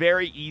yeah, it's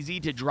very easy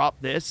to drop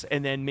this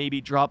and then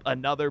maybe drop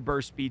another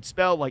burst speed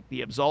spell like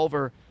the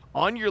Absolver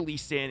on your Lee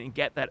Sin and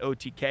get that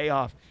OTK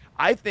off.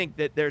 I think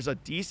that there's a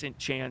decent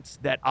chance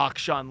that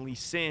Akshan Lee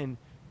Sin,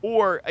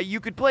 or you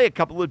could play a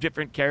couple of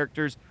different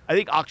characters. I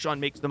think Akshan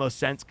makes the most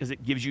sense because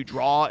it gives you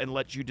draw and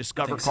lets you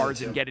discover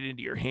cards and get it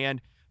into your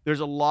hand. There's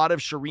a lot of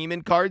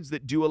Shuriman cards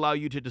that do allow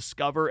you to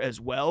discover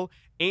as well.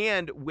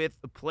 And with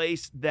the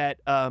place that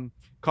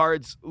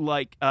cards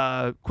like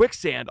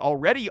Quicksand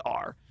already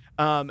are.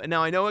 And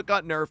now I know it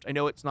got nerfed. I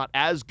know it's not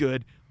as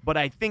good, but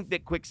I think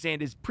that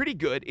Quicksand is pretty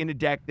good in a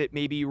deck that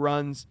maybe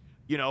runs,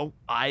 you know,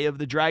 Eye of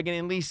the Dragon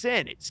and Lee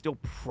Sin. It's still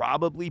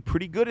probably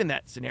pretty good in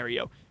that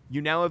scenario.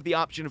 You now have the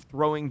option of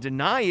throwing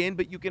Deny in,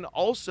 but you can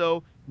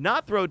also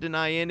not throw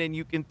Deny in, and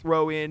you can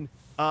throw in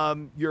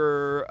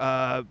your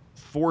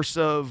Force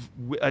of...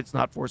 It's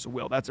not Force of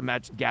Will. That's a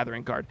Magic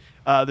Gathering card.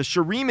 The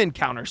Shuriman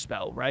counter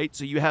spell, right?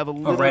 So you have a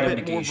little Rite bit of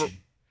Negation. more...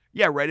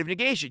 Yeah, Rite of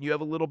Negation. You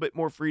have a little bit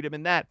more freedom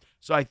in that.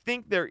 So I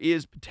think there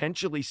is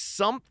potentially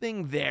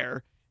something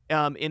there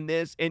in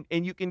this, and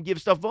you can give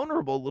stuff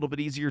vulnerable a little bit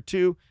easier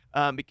too,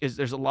 because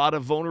there's a lot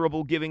of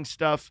vulnerable giving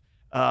stuff.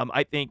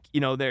 I think,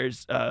 you know,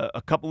 there's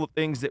a couple of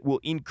things that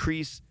will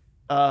increase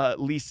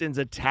Lee Sin's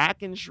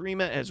attack in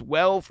Shurima as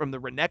well from the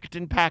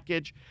Renekton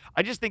package.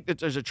 I just think that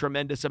there's a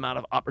tremendous amount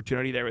of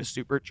opportunity there with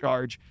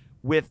Supercharge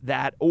with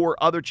that or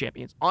other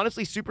champions.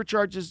 Honestly,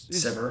 Supercharge is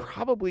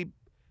probably...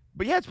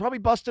 But yeah, it's probably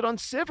busted on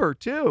Sivir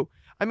too.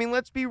 I mean,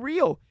 let's be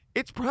real.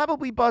 It's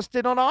probably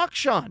busted on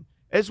Akshan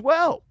as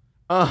well.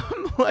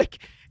 Like,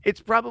 it's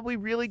probably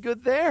really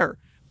good there.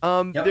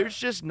 There's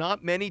just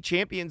not many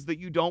champions that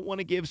you don't want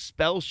to give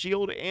Spell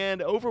Shield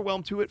and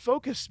Overwhelm to at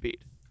focus speed.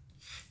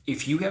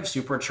 If you have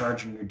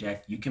Supercharge in your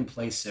deck, you can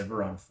play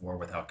Sivir on 4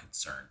 without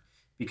concern.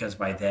 Because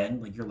by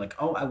then, like, you're like,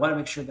 oh, I want to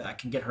make sure that I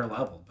can get her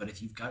leveled. But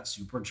if you've got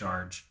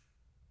Supercharge,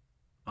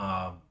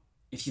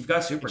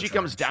 she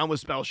comes down with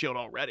Spell Shield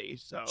already.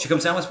 So she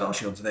comes down with Spell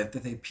Shield. So if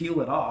they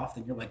peel it off,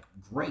 then you're like,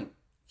 great.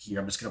 Here,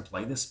 I'm just going to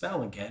play this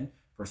spell again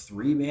for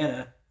 3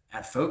 mana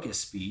at focus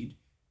speed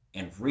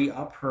and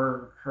re-up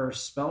her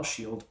Spell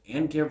Shield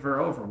and give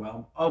her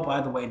Overwhelm. Oh, by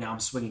the way, now I'm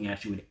swinging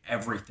at you with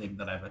everything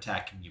that I'm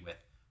attacking you with.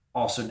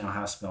 Also now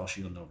have Spell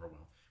Shield and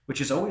Overwhelm,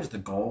 which is always the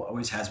goal.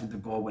 Always has been the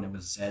goal when it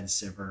was Zed,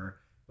 Sivir,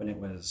 when it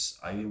was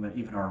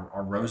even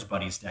our Rose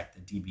Buddies deck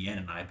that DBN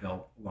and I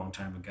built a long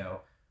time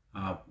ago.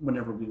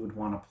 Whenever we would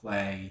want to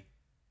play,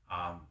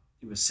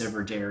 it was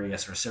Sivir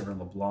Darius or Sivir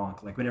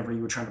LeBlanc. Like whenever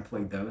you were trying to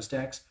play those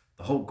decks,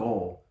 the whole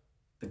goal,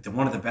 like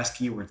one of the best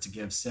keywords to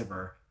give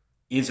Sivir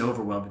is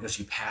Overwhelm because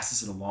she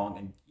passes it along,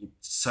 and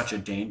it's such a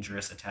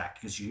dangerous attack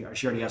because she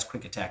already has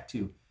Quick Attack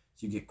too.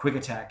 So you get Quick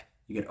Attack,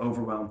 you get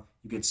Overwhelm,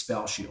 you get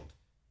Spell Shield,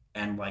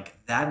 and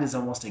like that is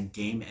almost a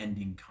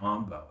game-ending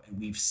combo. And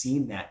we've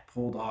seen that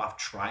pulled off,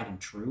 tried and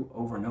true,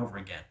 over and over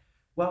again.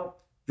 Well,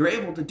 you're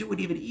able to do it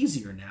even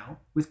easier now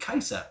with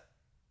Kai'Sa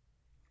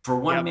for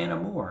 1 mana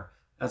more.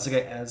 That's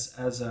like it's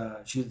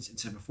a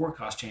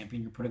 4-cost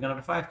champion. You're putting on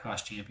a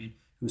 5-cost champion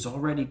who's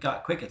already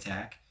got Quick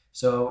Attack.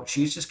 So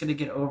she's just going to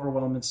get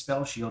Overwhelm and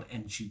Spell Shield,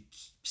 and she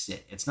keeps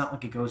it. It's not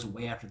like it goes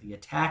away after the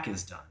attack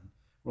is done,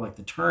 or like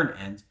the turn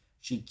ends.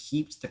 She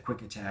keeps the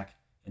Quick Attack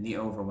and the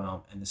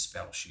Overwhelm and the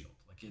Spell Shield.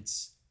 Like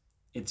it's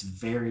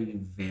very,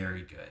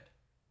 very good.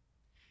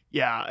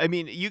 Yeah, I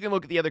mean, you can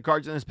look at the other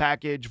cards in this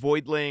package.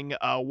 Voidling,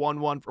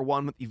 1/1 for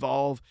 1 with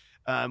Evolve.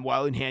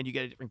 While in hand, you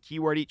get a different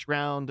keyword each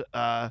round.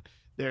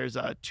 There's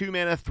a 2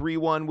 mana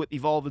 3/1 with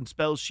Evolve and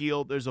Spell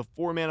Shield. There's a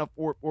 4 mana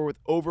 4/4 with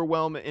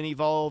Overwhelm and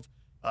Evolve.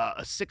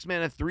 A 6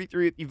 mana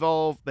 3/3 with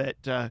Evolve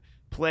that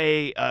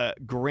play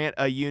grant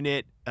a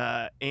unit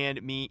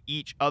and me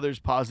each other's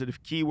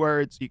positive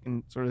keywords. You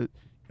can sort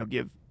of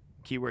give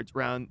keywords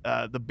around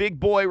the big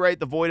boy, right?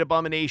 The Void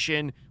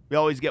Abomination. We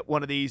always get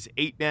one of these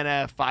 8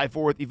 mana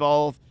 5/4 with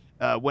Evolve.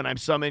 When I'm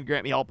summoned,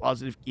 grant me all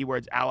positive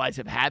keywords allies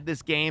have had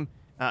this game.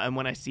 And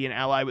when I see an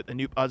ally with a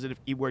new positive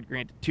keyword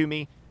granted to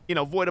me,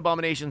 Void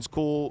Abomination's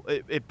cool.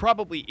 It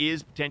probably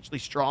is potentially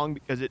strong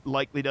because it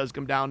likely does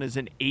come down as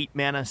an 8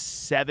 mana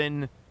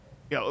 7.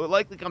 It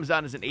likely comes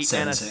down as an 8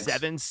 mana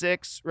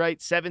 7/6, right?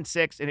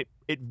 7/6, and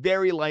it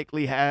very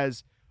likely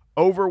has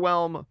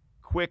Overwhelm,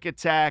 Quick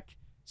Attack,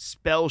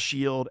 Spell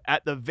Shield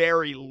at the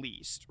very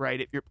least, right?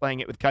 If you're playing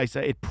it with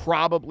Kai'Sa, it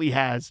probably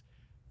has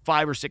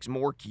 5 or 6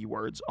 more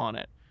keywords on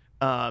it.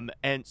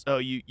 And so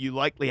you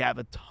likely have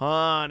a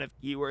ton of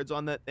keywords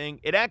on that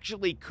thing. It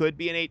actually could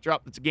be an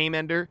 8-drop that's a game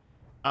ender.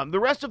 The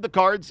rest of the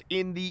cards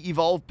in the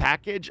Evolve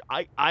package,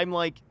 I'm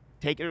like,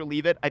 take it or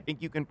leave it. I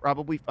think you can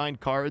probably find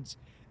cards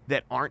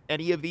that aren't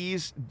any of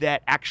these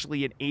that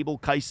actually enable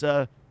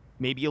Kaisa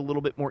maybe a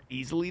little bit more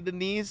easily than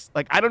these.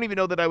 Like, I don't even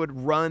know that I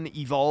would run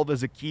Evolve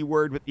as a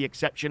keyword with the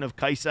exception of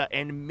Kaisa,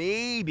 and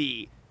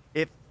maybe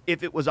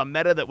if it was a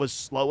meta that was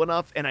slow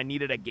enough and I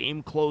needed a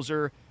game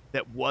closer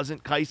that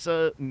wasn't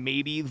Kaisa,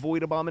 maybe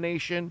Void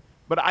Abomination.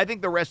 But I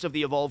think the rest of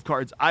the Evolve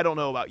cards, I don't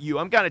know about you.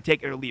 I'm kind of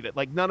take it or leave it.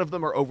 Like, none of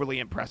them are overly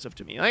impressive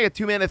to me. I got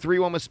 2 mana,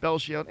 3/1 with Spell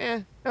Shield.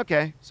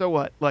 Okay, so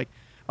what? Like,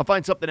 I'll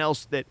find something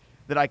else that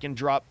I can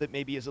drop that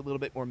maybe is a little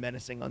bit more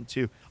menacing on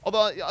 2.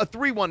 Although a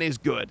 3/1 is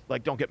good.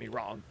 Like, don't get me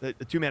wrong. The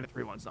 2 mana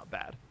 3/1 is not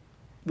bad.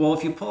 Well,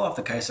 if you pull off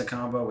the Kaisa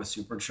combo with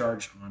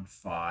Supercharge on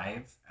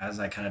 5, as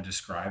I kind of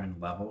described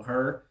and level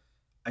her,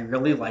 I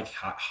really like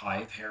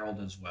Hive Herald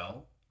as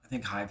well. I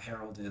think Hive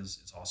Herald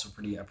is also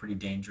a pretty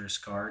dangerous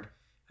card.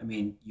 I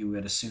mean, you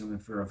would assume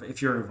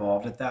if you're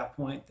evolved at that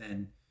point,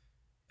 then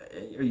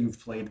or you've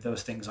played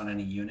those things on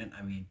any unit.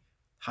 I mean,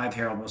 Hive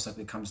Herald most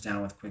likely comes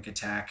down with Quick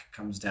Attack,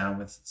 comes down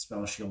with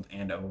Spell Shield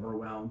and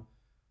Overwhelm,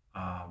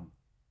 um,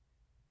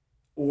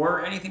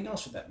 or anything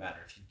else for that matter.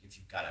 If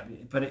you've got it, I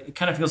mean, but it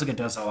kind of feels like it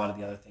does a lot of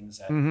the other things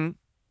that Mm-hmm.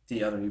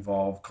 the other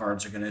evolve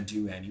cards are going to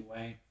do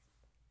anyway,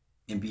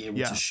 and be able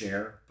to Yeah.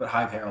 share. But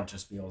Hive Herald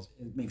just feels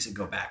it makes it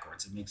go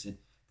backwards. It makes it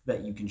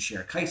that you can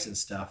share Kai'Sa's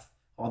stuff,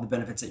 all the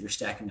benefits that you're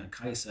stacking on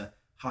Kaisa.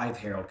 Hive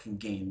Herald can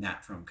gain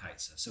that from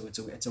Kaisa, so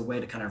it's a way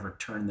to kind of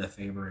return the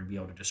favor and be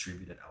able to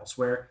distribute it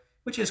elsewhere,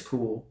 which is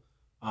cool.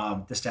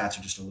 The stats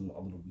are just a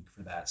little weak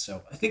for that,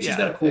 so I think she's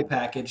got Yeah. a cool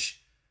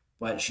package,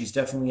 but she's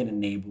definitely an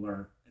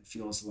enabler. It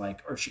feels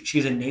like, or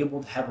she's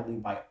enabled heavily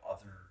by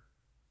other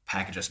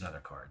packages and other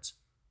cards.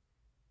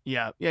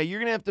 Yeah, you're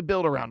gonna have to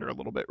build around her a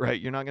little bit, right?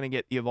 You're not gonna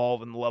get the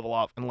evolve and the level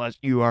off unless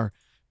you are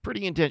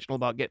pretty intentional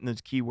about getting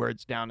those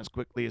keywords down as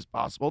quickly as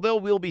possible. There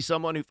will be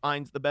someone who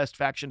finds the best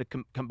faction to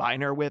combine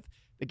her with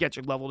that gets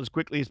her leveled as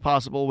quickly as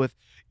possible with,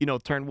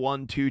 turn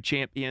 1, 2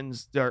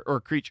 champions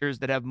or creatures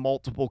that have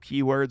multiple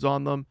keywords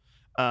on them.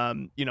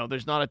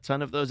 There's not a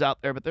ton of those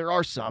out there, but there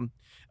are some.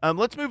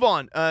 Let's move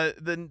on.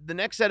 The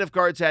next set of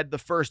cards had the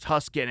first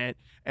husk in it,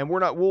 and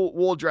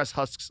we'll address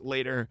husks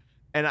later.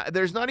 And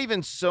there's not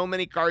even so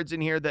many cards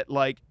in here that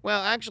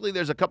actually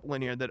there's a couple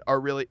in here that are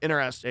really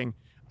interesting.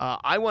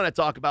 I want to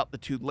talk about the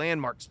 2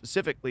 landmarks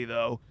specifically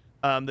though,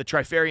 the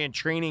Trifarian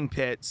Training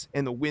Pits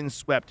and the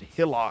Windswept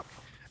Hillock.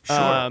 Sure.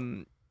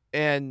 Um,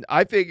 and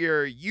I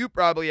figure you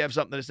probably have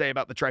something to say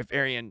about the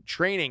Trifarian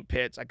Training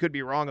Pits. I could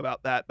be wrong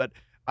about that, but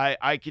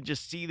I could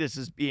just see this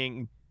as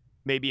being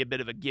maybe a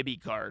bit of a Gibby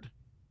card.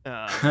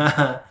 Um,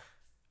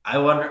 I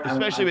wonder.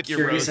 especially I'm with your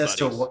curious Rose as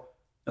to buddies. what.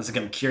 I was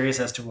like, I'm curious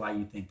as to why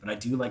you think, but I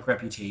do like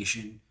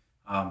Reputation.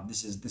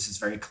 This is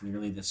very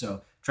clearly this.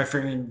 So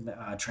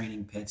Trifarian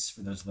Training Pits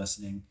for those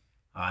listening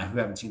who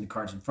haven't seen the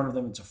cards in front of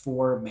them. It's a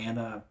 4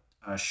 mana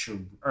or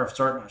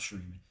sorry, not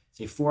Shuriman.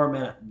 It's a 4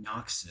 mana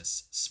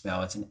Noxus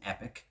spell. It's an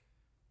epic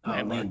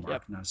Landmark, yep.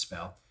 landmark, not a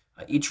spell.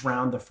 Each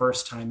round, the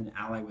first time an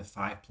ally with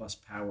 5+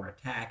 power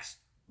attacks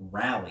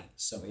rally.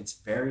 So it's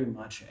very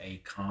much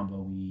a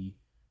combo-y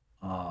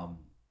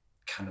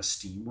kind of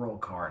steamroll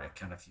card. It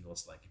kind of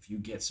feels like if you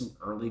get some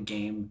early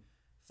game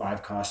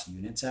 5 cost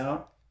units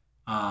out,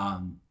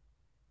 um,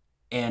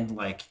 and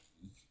like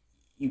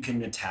you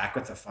can attack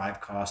with a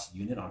 5 cost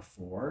unit on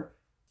 4.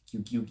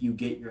 You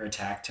get your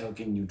attack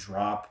token. You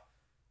drop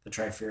the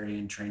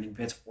Trifarian Training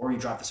Pits, or you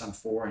drop this on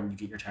 4 and you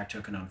get your attack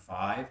token on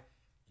 5,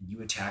 and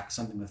you attack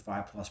something with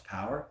 5+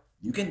 power.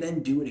 You can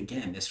then do it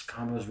again. This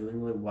combos really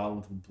really well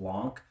with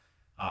Blanc.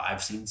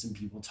 I've seen some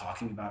people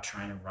talking about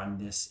trying to run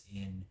this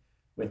in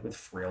with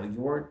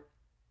Freljord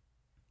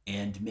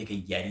and make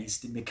a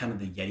make kind of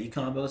the Yeti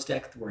combos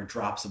deck where it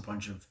drops a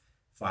bunch of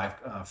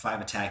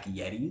 5 attack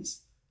Yetis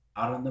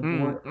out on the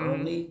board Mm-hmm.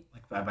 early,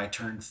 like by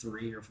turn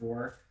 3 or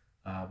 4,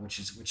 which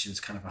is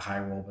kind of a high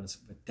roll,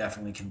 but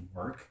definitely can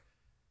work.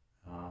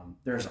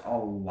 There's a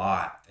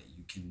lot that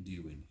you can do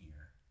in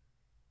here.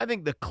 I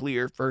think the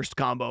clear first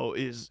combo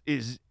is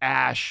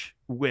Ash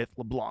with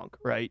LeBlanc,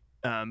 right?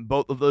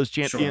 Both of those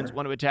champions Sure.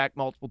 want to attack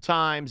multiple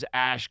times.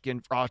 Ash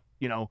can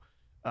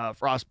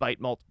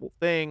frostbite multiple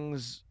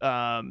things.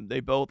 They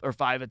both are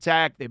 5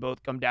 attack. They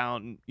both come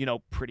down,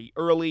 pretty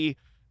early.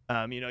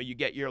 You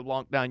get your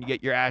LeBlanc down, you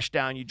get your Ash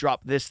down, you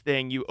drop this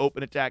thing, you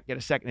open attack, get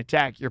a second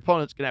attack. Your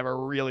opponent's gonna have a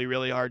really,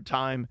 really hard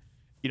time,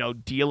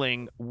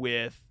 dealing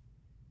with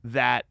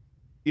that,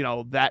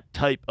 that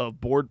type of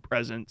board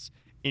presence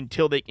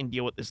until they can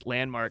deal with this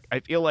landmark. I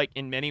feel like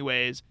in many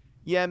ways,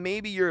 yeah,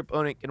 maybe your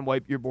opponent can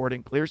wipe your board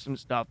and clear some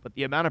stuff, but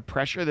the amount of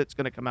pressure that's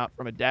going to come out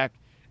from a deck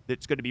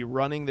that's going to be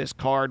running this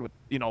card with,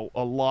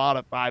 a lot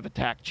of 5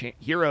 attack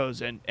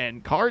heroes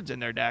and cards in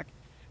their deck,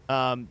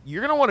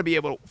 you're going to want to be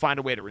able to find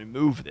a way to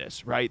remove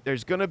this, right?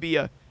 There's going to be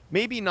a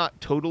maybe not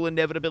total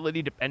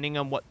inevitability depending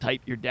on what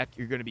type your deck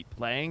you're going to be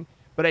playing,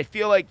 but I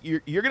feel like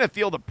you're going to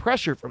feel the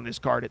pressure from this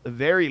card at the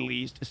very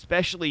least,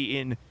 especially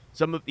in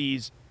some of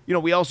these.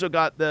 We also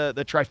got the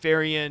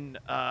Trifarian,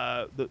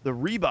 the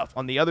rebuff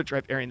on the other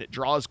Trifarian that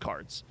draws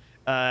cards,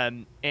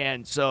 and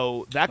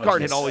so that Oh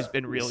card had yes, always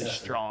been really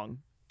Recession. strong.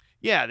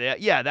 Yeah,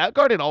 that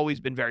card had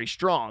always been very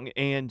strong,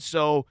 and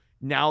so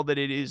now that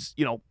it is,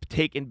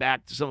 taken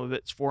back to some of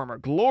its former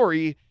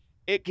glory,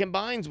 it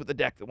combines with a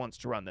deck that wants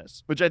to run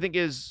this, which I think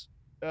is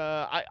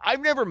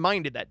I've never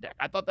minded that deck.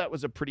 I thought that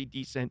was a pretty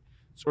decent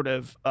sort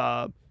of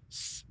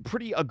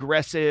pretty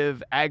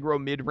aggressive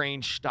aggro mid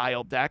range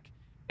style deck,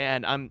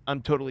 and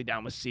I'm totally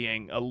down with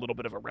seeing a little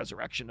bit of a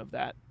resurrection of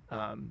that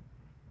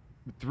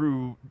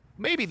through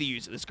maybe the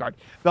use of this card.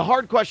 The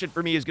hard question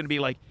for me is going to be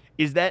like,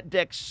 is that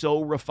deck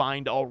so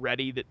refined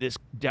already that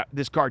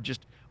this card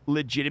just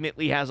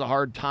legitimately has a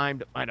hard time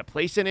to find a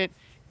place in it?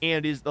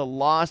 And is the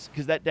loss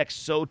because that deck's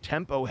so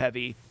tempo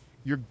heavy,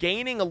 you're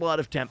gaining a lot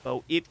of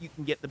tempo if you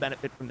can get the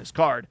benefit from this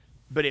card.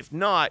 But if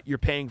not, you're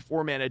paying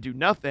 4 mana to do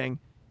nothing.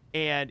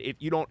 And if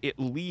you don't at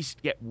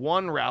least get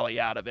one rally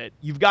out of it,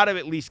 you've got to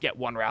at least get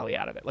one rally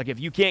out of it. Like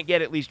if you can't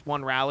get at least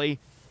one rally,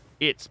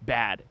 it's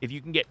bad. If you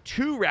can get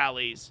 2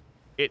 rallies,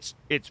 it's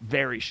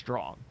very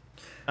strong.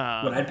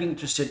 What I'd be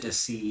interested to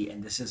see,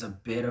 and this is a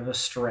bit of a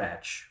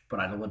stretch, but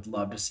I would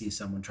love to see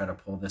someone try to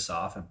pull this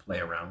off and play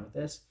around with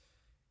this.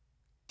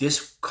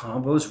 This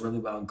combos really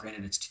well. And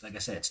granted, it's like I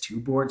said, it's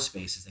 2 board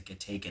spaces that get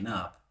taken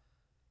up,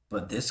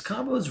 but this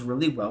combos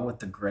really well with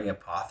the Gray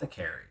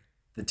Apothecary,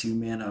 the 2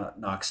 mana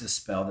Noxus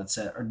spell that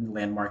said, or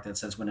landmark that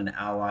says when an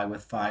ally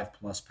with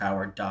 5+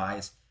 power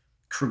dies,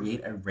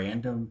 create a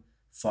random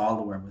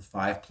follower with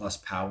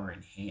 5+ power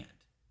in hand.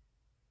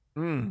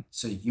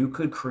 So you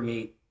could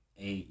create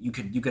you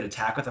could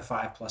attack with a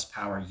 5+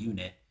 power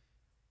unit.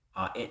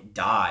 It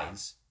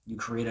dies. You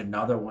create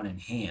another one in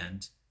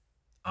hand.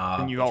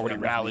 And you If you already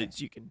have enough mana, rallied,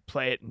 so you can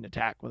play it and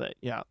attack with it.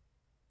 Yeah.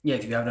 yeah,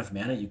 if you have enough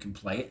mana, you can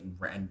play it and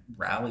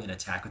rally and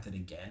attack with it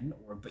again.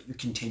 But you're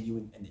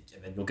continuing, and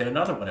then you'll get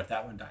another one if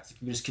that one dies.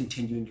 Like you're just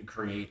continuing to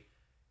create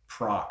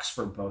procs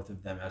for both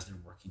of them as they're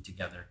working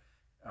together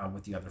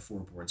with the other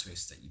 4 board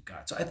spaces that you've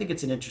got. So I think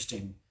it's an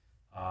interesting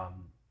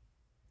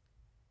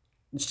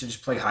just to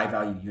just play high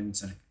value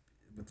units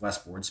with less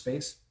board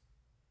space.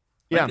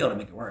 Might Yeah. be able to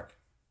make it work.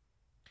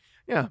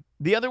 Yeah.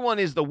 The other one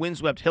is the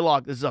Windswept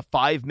Hillock. This is a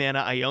 5 mana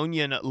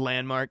Ionian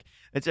landmark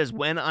that says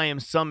when I am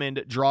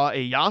summoned, draw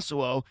a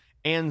Yasuo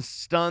and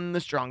stun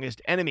the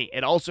strongest enemy.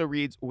 It also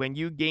reads when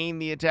you gain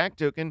the attack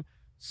token,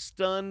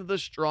 stun the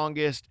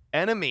strongest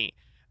enemy.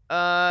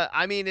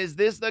 I mean, is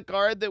this the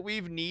card that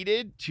we've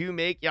needed to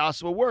make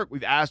Yasuo work?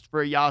 We've asked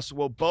for a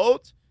Yasuo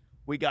boat.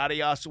 We got a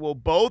Yasuo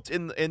boat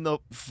in the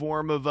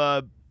form of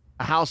a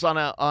house on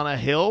a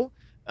hill.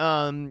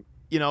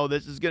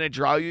 This is going to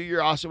draw you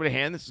your Yasuo to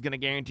hand. This is going to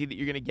guarantee that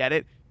you're going to get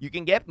it. You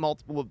can get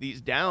multiple of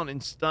these down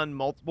and stun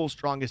multiple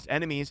strongest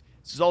enemies.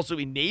 This is also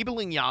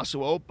enabling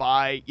Yasuo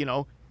by,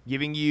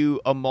 giving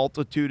you a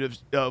multitude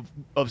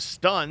of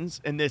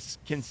stuns, and this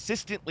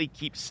consistently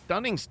keeps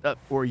stunning stuff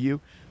for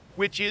you,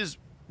 which is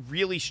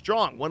really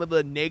strong. One of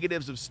the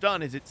negatives of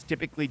stun is it's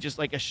typically just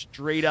like a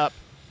straight up,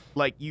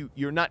 like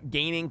you're not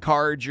gaining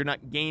cards, you're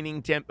not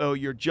gaining tempo,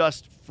 you're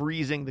just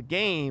freezing the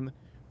game.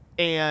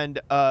 And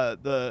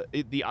the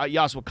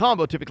Yasuo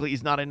combo typically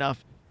is not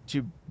enough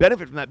to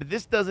benefit from that. But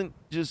this doesn't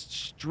just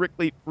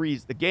strictly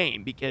freeze the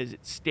game because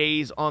it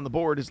stays on the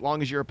board as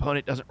long as your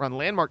opponent doesn't run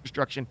landmark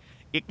destruction.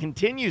 It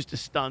continues to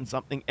stun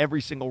something every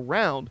single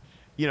round.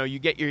 You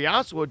get your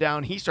Yasuo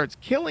down, he starts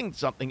killing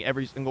something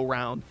every single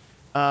round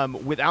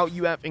without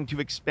you having to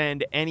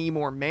expend any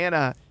more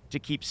mana to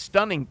keep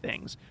stunning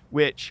things,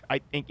 which I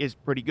think is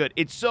pretty good.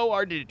 It's so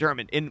hard to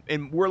determine,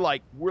 and we're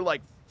like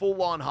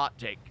full-on hot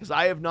take because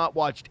I have not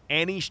watched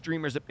any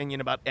streamer's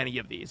opinion about any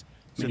of these.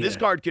 So this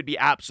card could be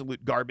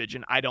absolute garbage,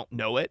 and I don't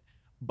know it,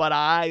 but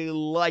I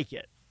like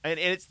it. And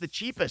it's the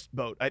cheapest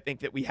boat, I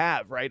think, that we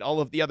have, right?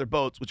 All of the other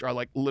boats, which are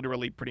like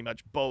literally pretty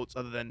much boats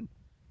other than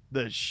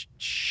the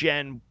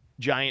Shen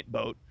giant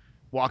boat,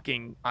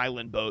 walking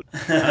island boat,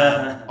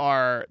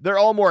 they're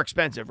all more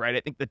expensive, right?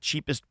 I think the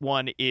cheapest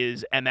one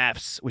is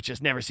MF's, which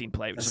has never seen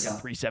play, which is like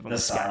a 3/7 the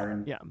with scout.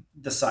 Siren. Yeah.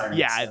 The Siren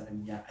Yeah.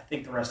 7. Yeah, I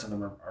think the rest of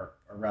them are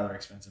rather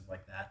expensive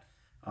like that.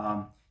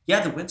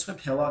 Yeah, the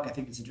Windswept Hillock, I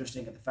think it's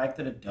interesting. And the fact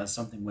that it does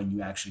something when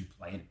you actually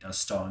play it, it does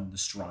stun the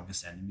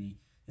strongest enemy.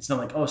 It's not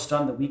like,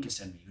 stun the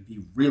weakest enemy. It would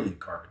be really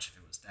garbage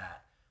if it was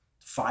that.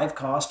 5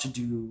 cost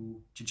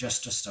to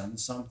stun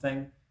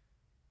something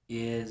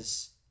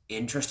is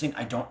interesting.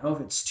 I don't know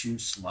if it's too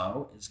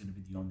slow is going to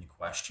be the only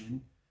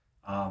question.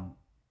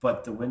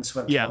 But the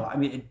Windswept Hillock, I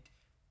mean,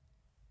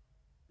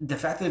 the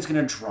fact that it's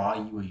going to draw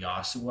you a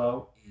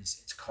Yasuo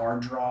is it's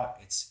card draw,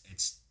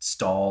 it's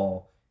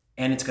stall,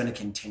 and it's going to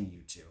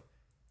continue to.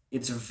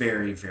 It's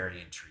very,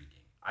 very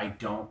intriguing. I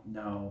don't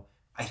know.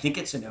 I think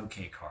it's an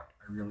okay card.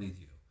 I really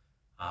do.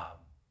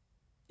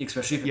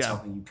 Especially if it's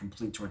helping you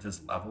complete towards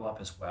this level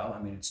up as well.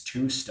 I mean, it's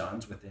 2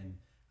 stuns within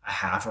a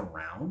half a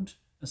round,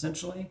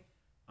 essentially.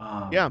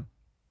 It's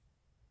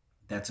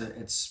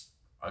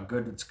a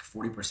good. It's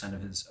 40%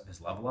 of his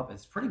level up.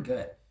 It's pretty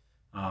good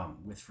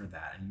for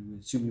that. And you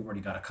assume you've already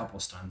got a couple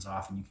stuns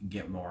off, and you can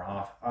get more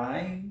off.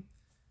 I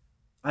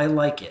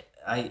like it.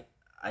 I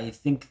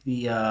think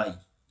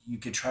you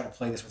could try to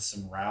play this with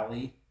some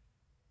rally,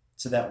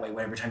 so that way,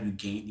 every time you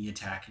gain the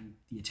attack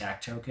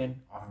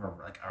token off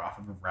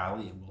of a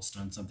rally, it will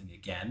stun something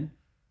again.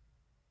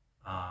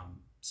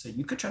 So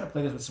you could try to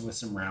play this with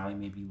some rally,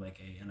 maybe like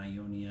an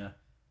Ionia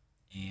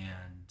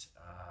and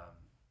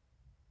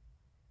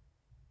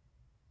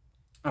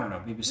I don't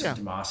know, maybe some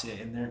Yeah. Demacia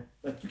in there.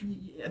 Like you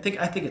can,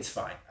 I think it's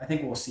fine. I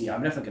think we'll see.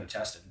 I'm definitely going to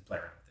test it and play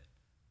around with it.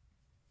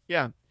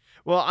 Yeah.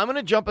 Well, I'm going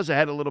to jump us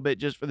ahead a little bit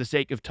just for the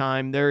sake of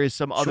time. There is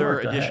some Sure,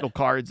 other go additional ahead.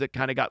 cards that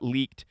kind of got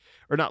leaked,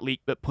 or not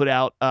leaked, but put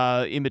out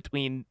in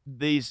between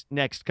these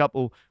next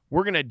couple.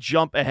 We're going to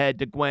jump ahead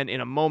to Gwen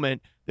in a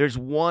moment. There's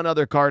one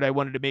other card I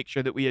wanted to make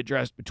sure that we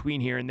addressed between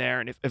here and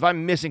there. And if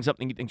I'm missing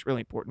something you think's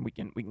really important, we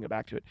can go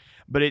back to it.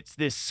 But it's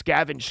this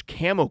Scavenged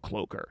Camo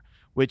Cloaker,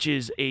 which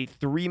is a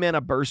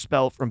 3-mana burst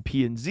spell from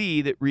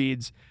P&Z that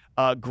reads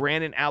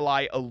grant an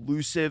ally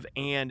elusive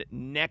and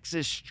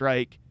Nexus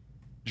Strike,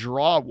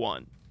 draw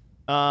one.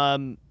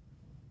 Um,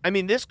 I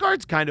mean, this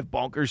card's kind of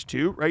bonkers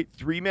too, right?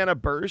 3-mana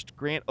burst,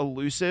 grant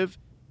elusive,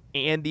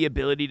 and the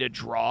ability to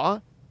draw.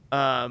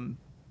 Um,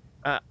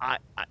 am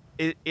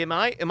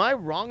I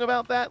wrong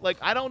about that? Like,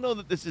 I don't know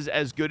that this is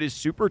as good as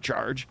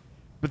Supercharge,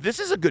 but this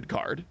is a good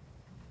card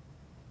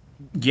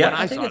when Yeah,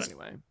 I I think saw it it's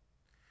anyway.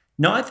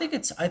 no, I think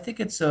it's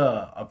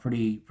a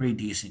pretty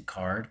decent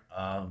card.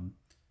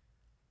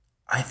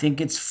 I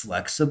think it's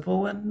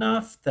flexible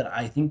enough that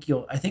I think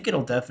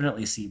it'll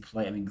definitely see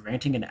play. I mean,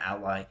 granting an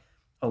ally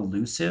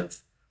elusive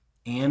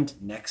and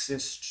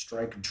Nexus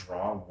Strike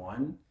draw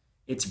one,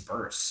 it's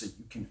burst, so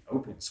you can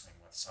open swing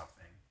with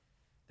something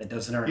that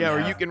doesn't already Yeah, or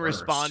you have can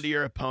respond burst. to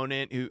your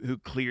opponent who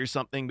clears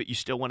something, but you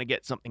still want to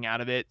get something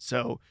out of it.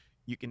 So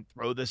you can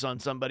throw this on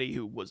somebody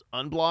who was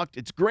unblocked.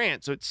 It's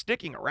Grant, so it's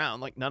sticking around.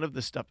 Like none of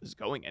this stuff is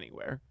going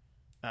anywhere.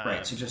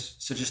 Right. So Um,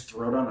 just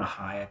throw it on a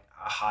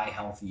high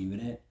health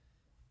unit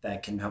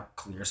that can help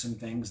clear some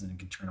things, and then it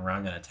can turn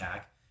around and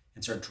attack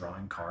and start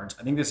drawing cards.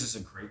 I think this is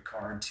a great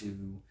card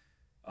to,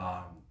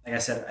 like I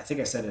said, I think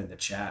I said it in the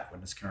chat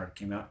when this card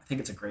came out. I think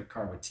it's a great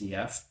card with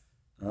TF.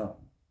 Um,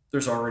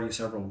 there's already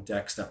several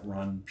decks that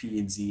run P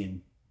and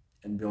Z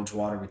and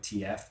Bilgewater with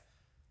TF.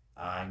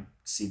 I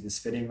see this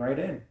fitting right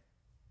in.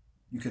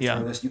 You could yeah,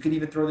 throw this. You could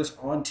even throw this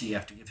on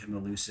TF to give him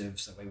elusive.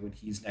 So that way, when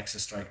he's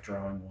Nexus Strike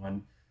drawing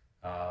one,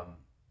 um,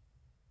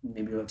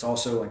 maybe it's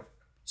also like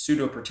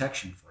pseudo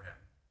protection for him.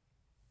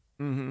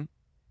 mm-hmm.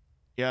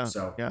 Yeah,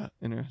 So yeah.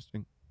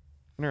 Interesting.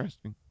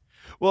 Interesting.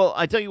 Well,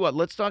 I tell you what.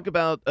 Let's talk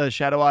about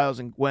Shadow Isles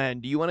and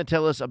Gwen. Do you want to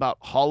tell us about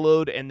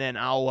Hollowed, and then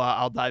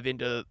I'll dive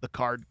into the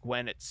card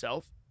Gwen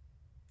itself.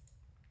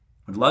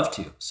 would love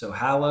to. So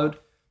hallowed,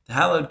 the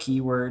hallowed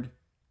keyword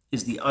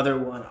is the other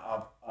one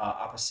of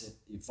opposite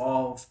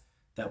evolve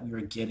that we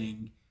were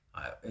getting.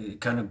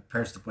 It kind of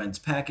pairs the Gwen's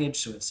package.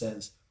 So it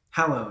says,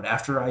 hallowed,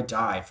 after I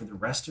die for the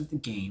rest of the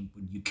game,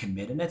 when you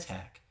commit an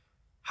attack,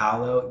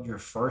 hallow your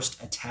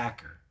first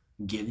attacker,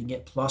 giving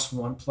it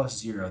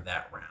 +1/+0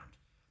 that round.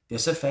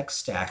 This affects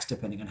stacks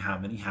depending on how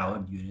many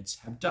hallowed units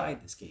have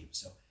died this game.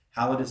 So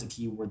hallowed is a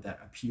keyword that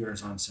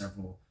appears on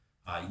several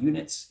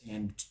units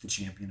and the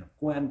champion of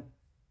Gwen.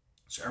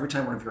 So every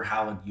time one of your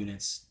hallowed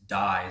units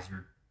dies,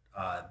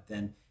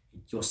 then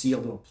you'll see a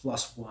little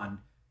 +1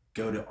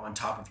 go to on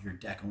top of your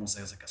deck, almost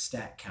as like a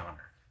stat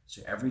counter.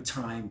 So every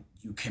time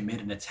you commit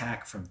an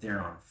attack from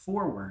there on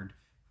forward,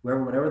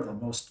 whatever the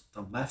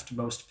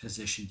leftmost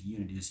positioned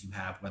unit is you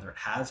have, whether it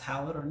has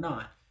hallowed or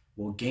not,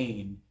 will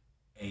gain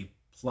a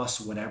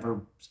plus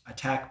whatever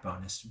attack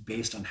bonus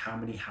based on how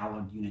many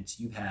hallowed units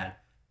you've had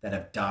that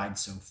have died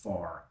so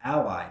far,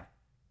 allied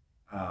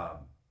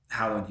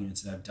hallowed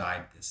units that have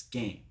died this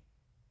game.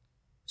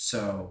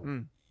 So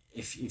Mm.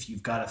 if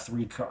you've got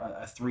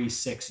a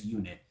 3/6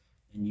 unit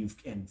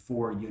and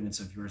 4 units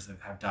of yours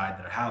that have died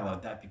that are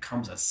hallowed, that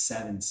becomes a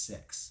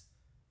 7/6.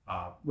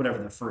 Whatever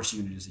the first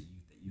unit is that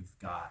you've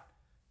got,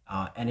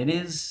 and it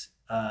is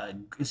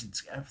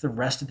it's for the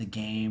rest of the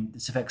game.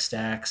 This affects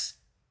stacks.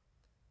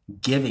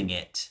 Giving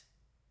it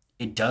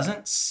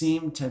doesn't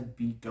seem to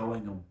be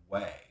going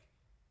away.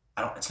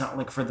 I don't. It's not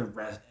like for the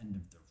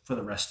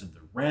rest of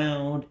the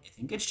round. I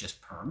think it's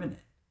just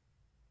permanent.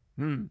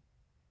 Hmm.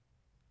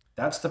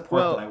 That's the part that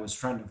Well, I was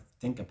trying to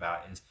think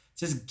about is it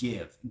says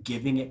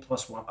giving it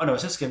 +1. Oh no, it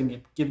says giving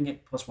it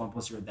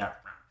 +1/+0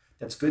 that round.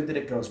 That's good that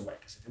it goes away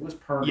because if it was yeah.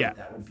 permanent,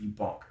 that would be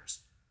bonkers.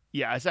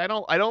 Yeah,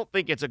 so I don't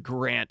think it's a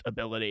grant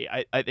ability.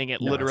 I think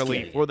it No, it's literally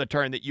getting for it. the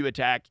turn that you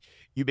attack,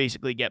 you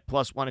basically get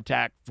 +1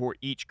 attack for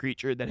each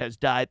creature that has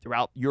died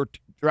throughout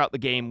the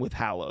game with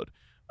Hallowed,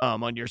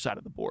 on your side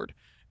of the board,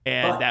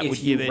 and But that would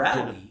if you give it to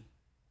the rally,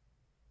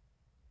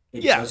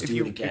 it yeah. does If do it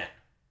you again.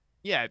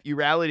 yeah, if you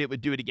rallied, it would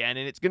do it again,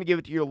 and it's going to give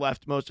it to your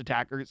leftmost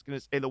attacker. It's going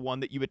to say the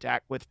one that you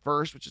attack with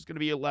first, which is going to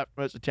be your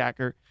leftmost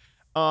attacker.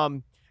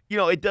 Um,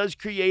 it does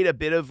create a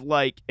bit of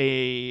like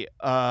it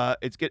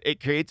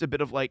creates a bit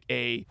of like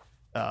a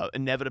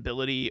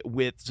inevitability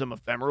with some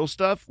ephemeral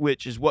stuff,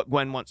 which is what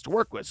Gwen wants to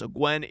work with. So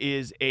Gwen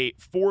is a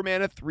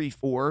 4-mana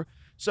 3/4.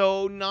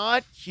 So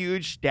not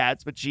huge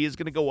stats, but she is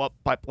going to go up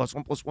by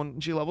 +1/+1 when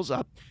she levels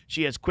up.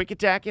 She has quick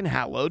attack and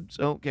hallowed.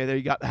 So okay, there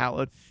you got the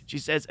hallowed. She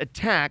says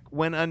attack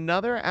when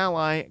another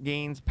ally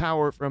gains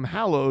power from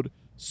hallowed,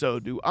 so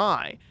do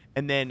I.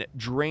 And then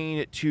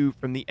drain 2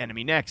 from the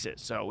enemy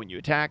nexus. So when you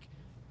attack,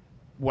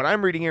 what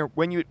I'm reading here,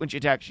 when she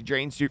attacks, she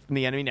drains 2 from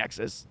the enemy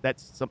nexus.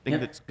 That's something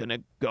Yep. that's gonna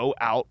go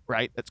out,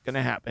 right? That's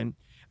gonna happen.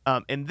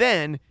 And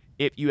then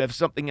if you have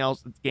something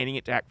else that's gaining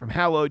attack from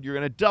Hallowed, you're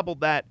gonna double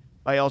that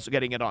by also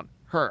getting it on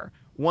her.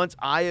 Once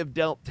I have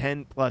dealt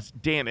 10 plus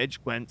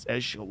damage, Gwen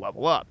says she'll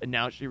level up, and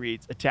now she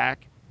reads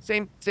attack.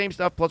 Same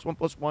stuff.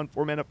 +1/+1,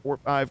 4 mana,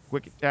 4/5,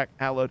 quick attack,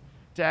 Hallowed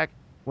attack.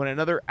 When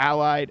another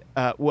allied,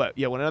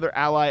 when another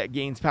ally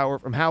gains power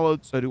from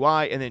Hallowed, so do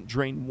I, and then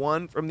drain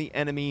 1 from the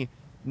enemy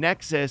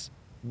Nexus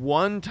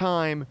 1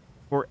 time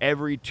for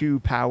every 2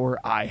 power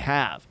I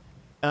have.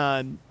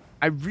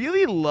 I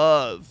really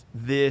love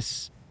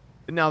this.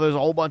 Now, there's a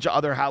whole bunch of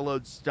other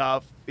Hallowed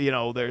stuff.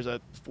 There's a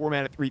 4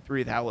 mana 3/3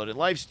 with Hallowed and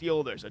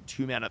Lifesteal. There's a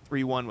 2 mana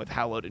 3/1 with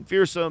Hallowed and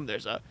Fearsome.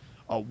 There's a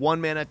 1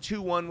 mana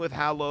 2/1 with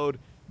Hallowed.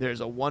 There's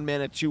a 1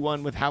 mana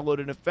 2/1 with Hallowed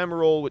and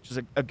Ephemeral, which is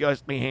a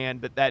ghostly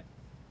hand, but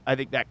I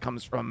think that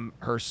comes from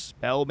her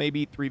spell,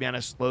 maybe 3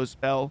 mana slow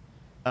spell.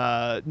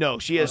 No,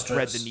 she has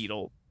Thread the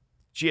Needle.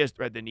 She has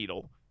Thread the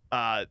Needle.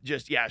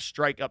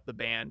 Strike up the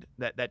band.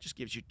 That just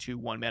gives you 2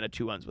 1 mana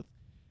 2/1s with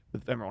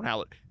Ephemeral and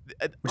Hallowed.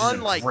 Which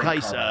Unlike is a great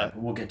Kai'Sa, card,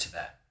 but we'll get to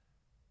that.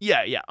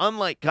 Yeah.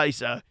 Unlike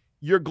Kai'Sa,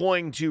 you're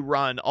going to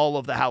run all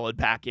of the Hallowed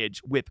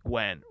package with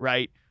Gwen,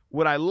 right?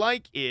 What I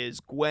like is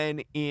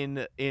Gwen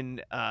in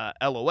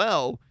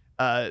LOL.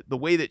 The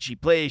way that she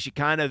plays, she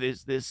kind of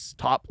is this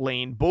top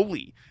lane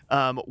bully,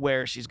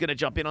 where she's going to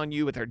jump in on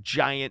you with her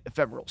giant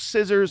ephemeral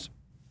scissors.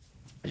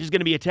 She's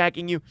going to be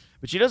attacking you,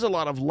 but she does a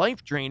lot of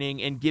life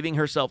draining and giving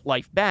herself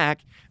life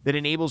back that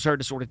enables her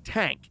to sort of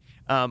tank.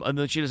 And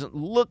then she doesn't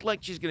look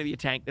like she's going to be a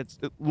tank. That's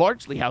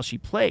largely how she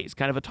plays,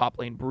 kind of a top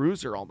lane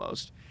bruiser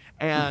almost.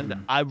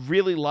 And I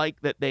really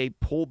like that they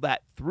pulled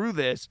that through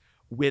this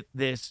with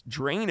this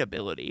drain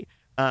ability.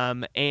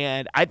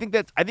 And I think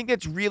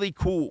that's really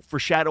cool for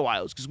Shadow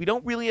Isles, because we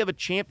don't really have a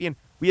champion.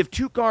 We have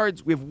 2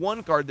 cards. We have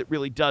 1 card that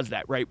really does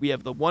that, right? We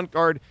have the 1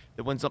 card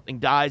that when something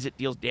dies, it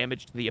deals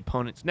damage to the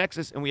opponent's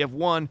Nexus. And we have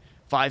 1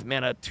 5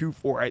 mana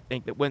 2/4, I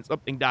think, that when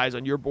something dies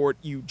on your board,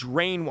 you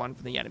drain 1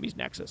 from the enemy's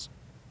Nexus.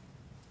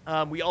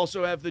 We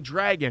also have the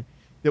Dragon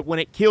that when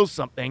it kills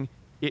something,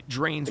 it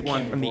drains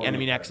 1 from the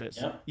enemy Nexus.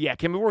 Yep. Yeah,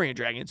 Cambrian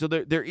Dragon. So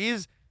there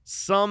is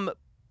some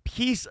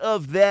piece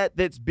of that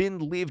that's been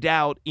lived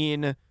out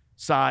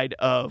inside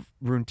of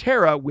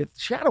Runeterra with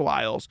Shadow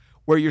Isles,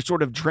 where you're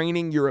sort of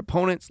draining your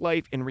opponent's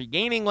life and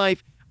regaining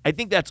life. I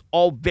think that's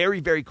all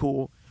very, very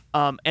cool.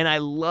 And I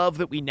love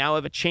that we now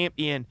have a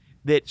champion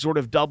that sort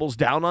of doubles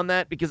down on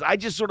that, because I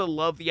just sort of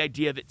love the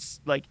idea that,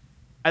 like,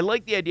 I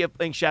like the idea of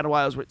playing Shadow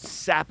Isles where it's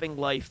sapping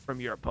life from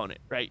your opponent,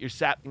 right? You're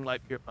sapping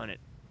life from your opponent.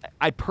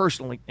 I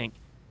personally think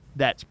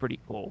that's pretty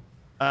cool.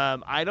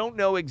 I don't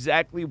know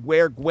exactly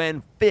where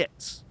Gwen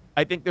fits.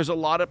 I think there's a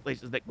lot of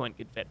places that Gwen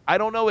could fit. I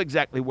don't know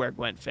exactly where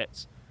Gwen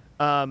fits.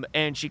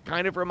 And she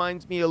kind of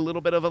reminds me a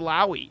little bit of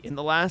Alawi in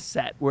the last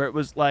set, where it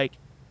was like,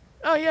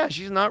 oh yeah,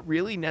 she's not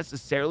really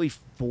necessarily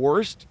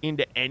forced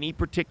into any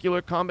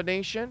particular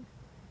combination.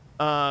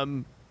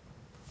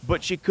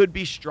 But she could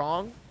be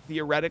strong,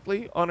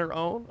 theoretically, on her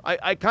own.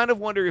 I kind of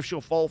wonder if she'll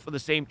fall for the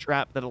same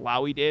trap that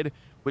Alawi did,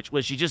 which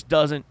was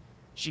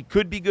she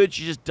could be good,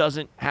 she just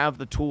doesn't have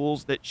the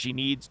tools that she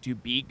needs to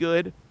be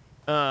good,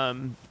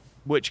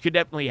 which could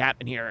definitely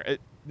happen here.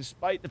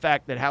 Despite the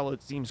fact that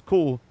Hallowed seems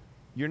cool,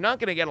 you're not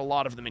going to get a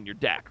lot of them in your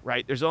deck,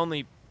 right? There's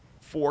only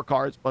 4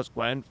 cards plus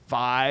Gwen,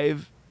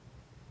 5,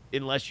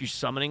 unless you're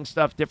summoning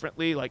stuff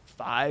differently, like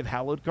 5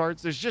 Hallowed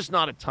cards. There's just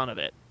not a ton of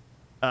it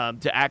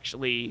to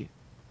actually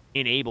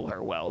enable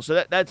her well.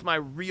 So that's my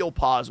real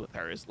pause with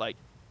her, is like,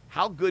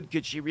 how good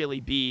could she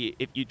really be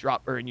if you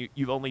drop her and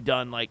you've only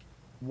done like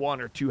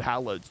 1 or 2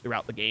 Halloweds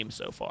throughout the game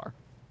so far?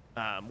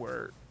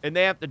 And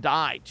they have to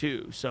die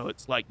too, so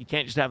it's like you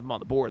can't just have them on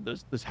the board.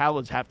 Those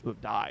Halloweds have to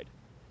have died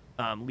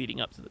leading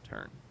up to the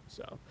turn.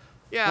 So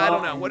yeah, well, I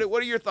don't know.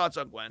 What are your thoughts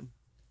on Gwen?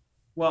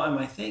 Well, and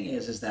my thing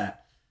is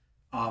that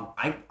what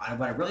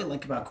I really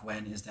like about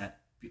Gwen is that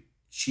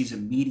she's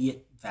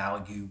immediate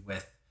value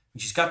with.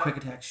 She's got quick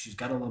attacks. She's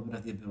got a little bit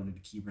of the ability to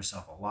keep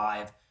herself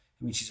alive.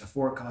 I mean, she's a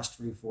 4-cost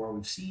 3/4.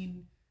 We've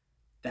seen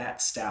that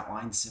stat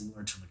line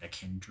similar to like a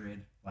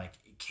Kindred. Like,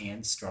 it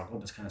can struggle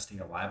to kind of stay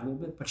alive a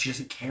little bit, but she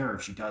doesn't care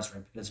if she does,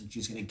 right? Because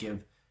she's going to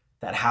give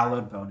that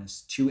Hallowed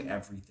bonus to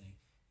everything.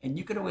 And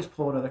you could always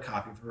pull another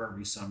copy of her or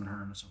resummon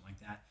her or something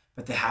like that.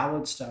 But the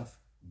Hallowed stuff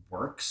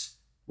works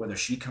whether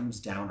she comes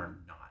down or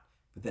not.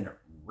 But then it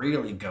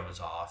really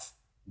goes off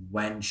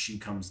when she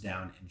comes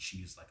down and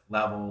she's like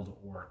leveled,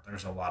 or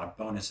there's a lot of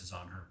bonuses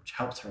on her, which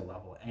helps her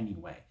level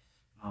anyway.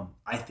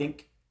 I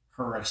think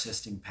her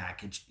assisting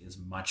package is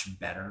much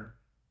better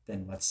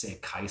than, let's say,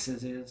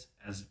 Kai'Sa's is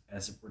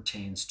as it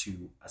pertains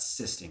to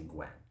assisting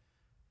Gwen.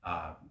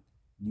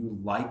 You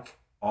like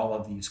all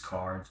of these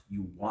cards.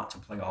 You want to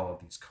play all of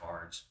these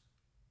cards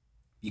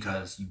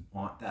because you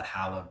want that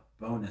Hallowed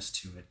bonus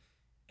to it.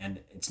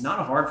 And it's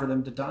not hard for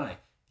them to die.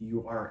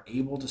 You are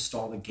able to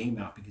stall the game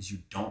out because you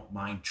don't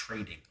mind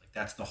trading. Like,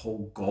 that's the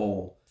whole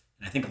goal.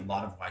 And I think a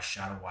lot of why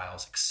Shadow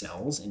Isles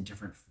excels in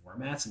different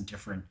formats and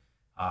different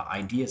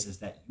ideas is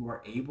that you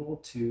are able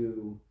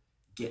to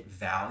get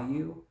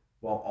value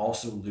while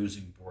also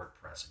losing board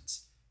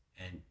presence.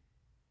 And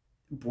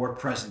board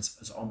presence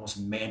is almost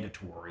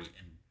mandatory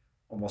in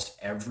almost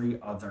every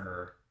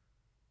other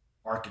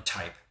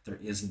archetype there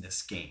is in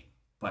this game.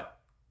 But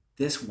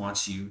this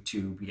wants you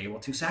to be able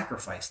to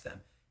sacrifice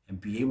them and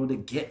be able to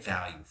get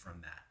value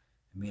from that.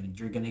 I mean,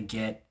 you're going to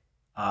get,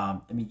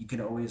 you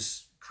can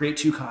always create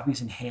two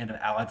copies in hand of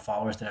allied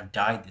followers that have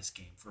died this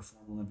game for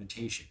formal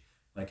invitation.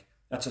 Like,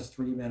 that's a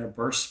 3 mana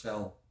burst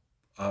spell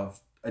of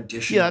Yeah, that's a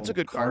additional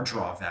good card. card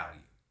draw value.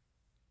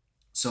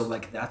 So,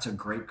 like, that's a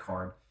great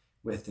card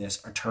with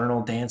this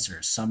Eternal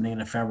Dancers, summoning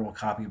an ephemeral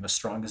copy of a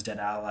strongest dead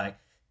ally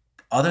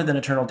other than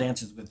Eternal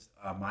Dances with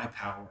my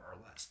power or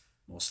less.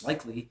 Most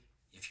likely,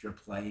 if you're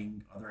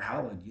playing other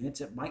Hallowed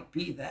units, it might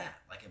be that.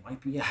 Like, it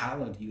might be a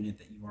Hallowed unit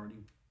that you've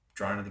already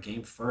drawn into the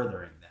game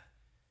furthering that.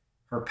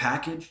 Her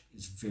package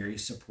is very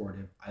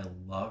supportive. I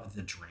love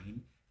the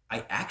drain.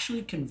 I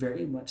actually can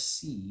very much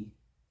see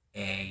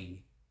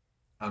a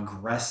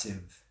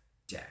aggressive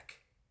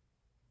deck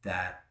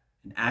that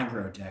an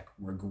aggro deck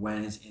where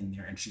Gwen is in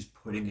there and she's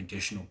putting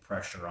additional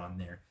pressure on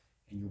there,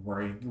 and you're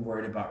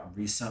worried about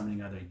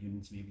resummoning other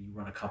units. Maybe you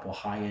run a couple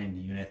high end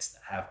units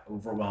that have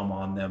overwhelm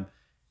on them.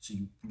 So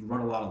you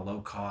run a lot of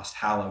low cost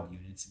hallowed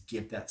units,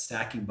 get that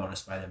stacking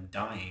bonus by them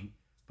dying,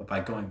 but by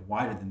going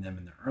wider than them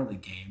in the early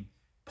game,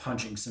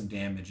 punching some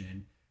damage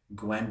in.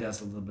 Gwen does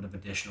a little bit of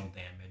additional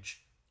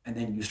damage. And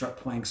then you start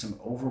playing some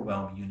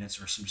overwhelm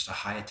units or some just a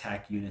high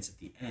attack units at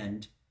the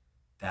end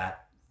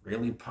that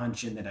really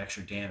punch in that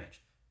extra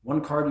damage.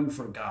 One card you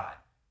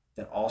forgot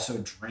that also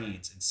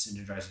drains and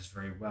synergizes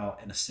very well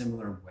in a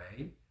similar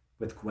way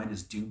with Gwen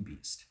is Doom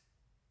Beast.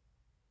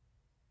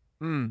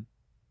 Hmm.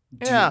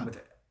 Doom Yeah.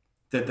 with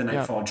the Yeah.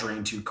 Nightfall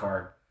Drain 2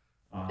 card,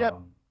 Yep.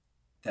 um,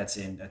 that's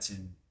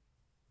in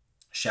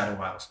Shadow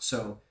Isles.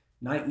 So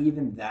not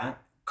even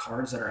that,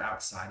 cards that are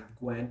outside of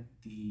Gwen.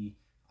 The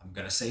I'm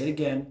gonna say it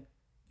again.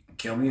 You can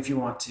kill me if you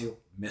want to.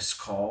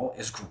 Miscall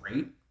is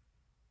great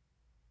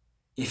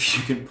if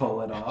you can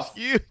pull it off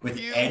You with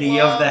you any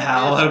of the love this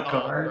Hallow call,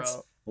 cards.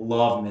 bro.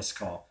 Love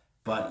Miscall,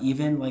 but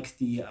even like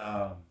the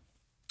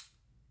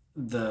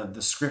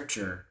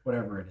scripture,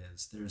 whatever it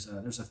is, there's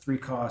a 3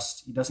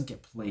 cost. He doesn't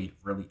get played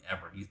really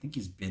ever. Do you think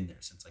he's been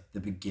there since like the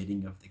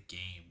beginning of the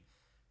game?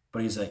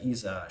 But he's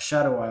a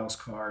Shadow Isles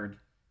card.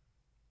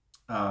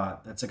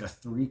 That's like a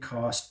 3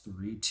 cost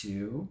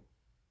 3/2.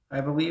 I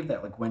believe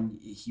that like when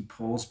he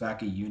pulls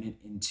back a unit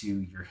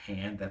into your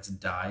hand that's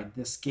died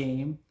this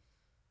game,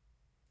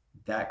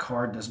 that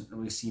card doesn't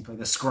really seem like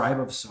the Scribe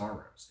of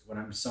Sorrows. When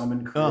I'm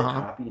summoned, create a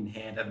Uh-huh. copy in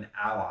hand of an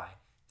ally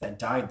that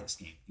died this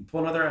game. You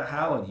pull another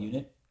Hallowed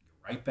unit,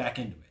 you're right back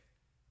into it.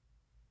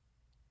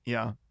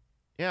 Yeah. And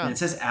Yeah. it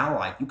says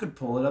ally. You could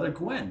pull another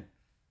Gwen.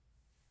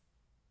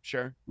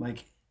 Sure.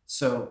 Like,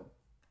 so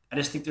I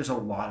just think there's a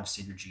lot of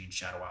synergy in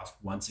Shadow Isles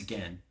once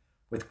again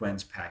with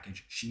Gwen's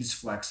package. She's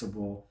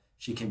flexible.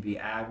 She can be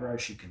aggro.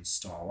 She can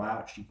stall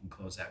out. She can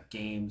close out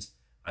games.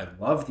 I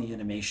love the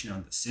animation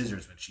on the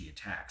scissors when she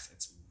attacks.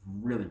 It's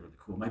really, really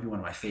cool. It might be one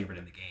of my favorite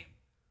in the game.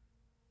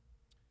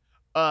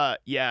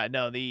 Yeah,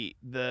 no, the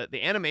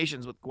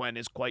animations with Gwen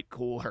is quite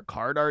cool. Her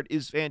card art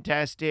is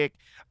fantastic.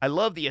 I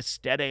love the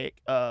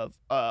aesthetic of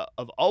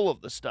all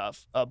of the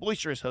stuff.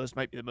 Boisterous Host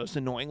might be the most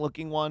annoying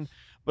looking one,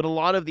 but a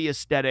lot of the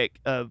aesthetic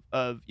of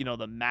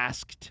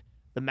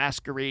the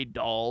masquerade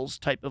dolls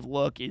type of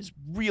look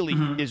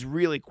Mm-hmm. is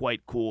really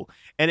quite cool.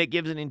 And it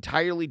gives an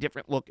entirely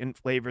different look and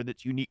flavor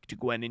that's unique to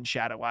Gwen in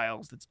Shadow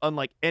Isles. That's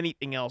unlike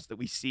anything else that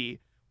we see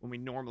when we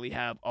normally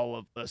have all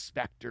of the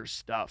Spectre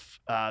stuff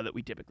that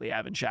we typically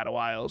have in Shadow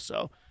Isles.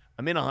 So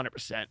I'm in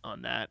 100%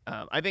 on that.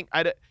 I think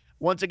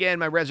once again,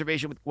 my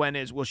reservation with Gwen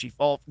is will she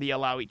fall for the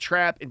Alawi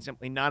trap and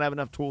simply not have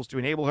enough tools to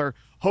enable her?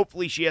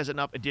 Hopefully, she has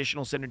enough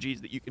additional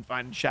synergies that you can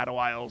find in Shadow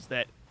Isles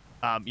that,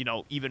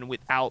 even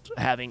without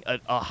having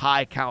a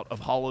high count of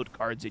hollowed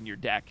cards in your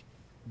deck,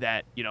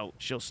 that,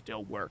 she'll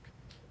still work.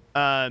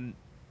 Um,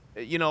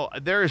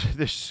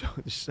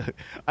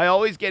 I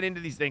always get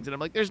into these things and I'm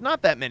like, there's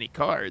not that many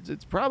cards.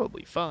 It's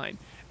probably fine.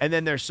 And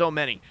then there's so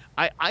many.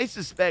 I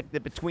suspect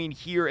that between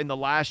here and the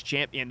last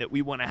champion that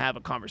we want to have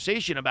a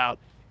conversation about,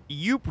 do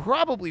you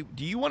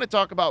want to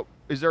talk about,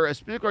 is there a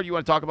specific card you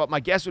want to talk about? My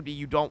guess would be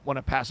you don't want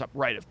to pass up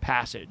Rite of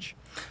Passage,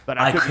 but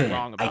I I could be couldn't.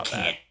 wrong I about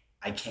that. can't.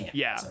 I can't.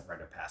 Yeah. It's a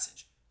rite of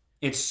passage.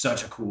 It's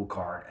such a cool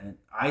card, and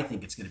I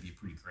think it's going to be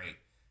pretty great.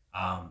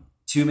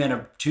 2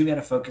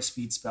 mana focus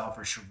speed spell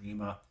for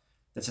Shurima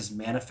that says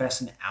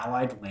manifest an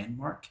allied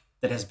landmark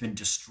that has been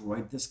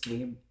destroyed this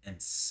game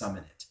and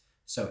summon it.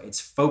 So it's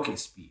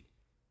focus speed.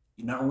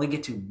 You not only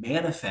get to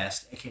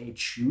manifest, aka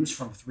choose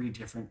from 3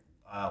 different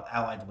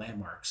allied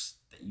landmarks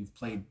that you've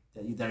played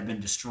that have been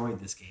destroyed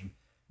this game.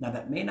 Now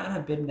that may not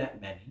have been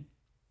that many,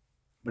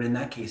 but in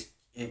that case,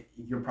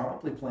 you're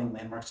probably playing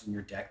landmarks in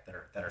your deck that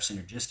are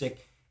synergistic,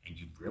 and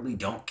you really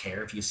don't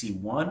care if you see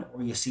one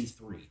or you see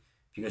 3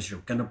 because you're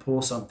going to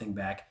pull something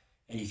back.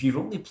 And if you've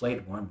only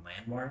played one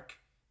landmark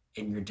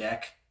in your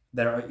deck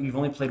you've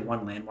only played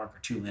one landmark or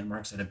 2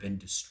 landmarks that have been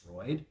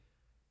destroyed,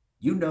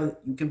 you know that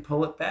you can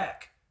pull it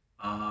back.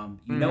 You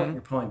know what Mm-hmm.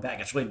 you're pulling back.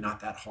 It's really not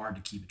that hard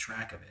to keep a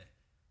track of it.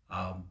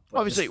 But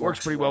Obviously, this it works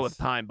works pretty well with with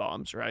time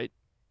bombs, right?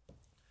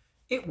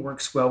 it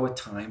works well with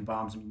time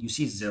bombs. I mean, you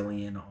see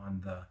Zillion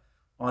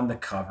on the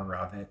cover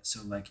of it,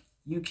 so like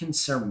you can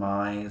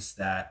surmise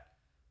that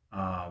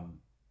um,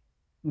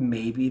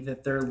 maybe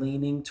that they're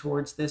leaning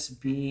towards this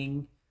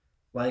being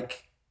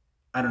like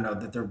I don't know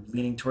that they're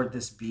leaning toward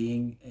this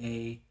being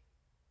a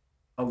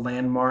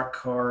landmark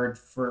card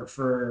for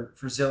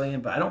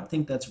Zillion, but I don't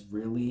think that's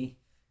really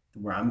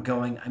where I'm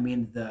going. I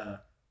mean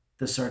the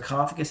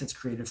sarcophagus that's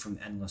created from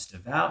Endless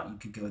Devout, you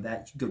could go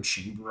that. You could go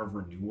Chamber of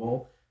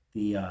Renewal,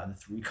 the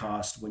 3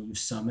 cost when you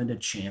summoned a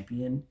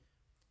champion,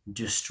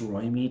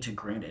 destroy me to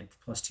grant it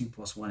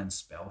 +2/+1 and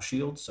spell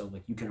shield. So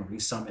like you can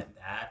resummon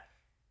that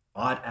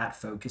odd at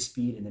focus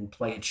speed and then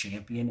play a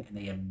champion and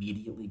they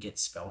immediately get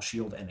spell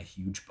shield and a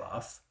huge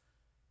buff.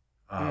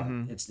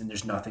 Mm-hmm. It's and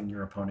there's nothing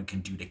your opponent can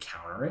do to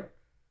counter it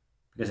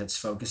because it's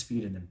focus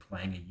speed and then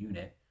playing a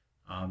unit.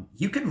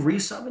 You could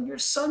resummon your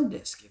Sun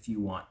Disk if you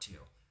want to.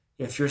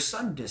 If your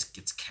Sun Disk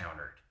gets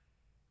countered,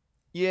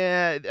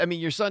 Yeah, I mean,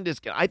 your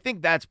Sundisk, I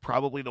think that's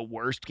probably the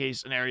worst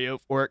case scenario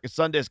for it because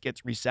Sundisk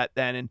gets reset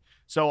then. And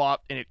so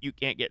often, if you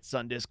can't get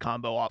Sundisk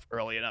combo off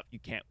early enough, you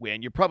can't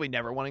win. You're probably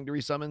never wanting to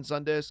resummon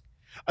Sundisk.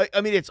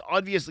 I mean, it's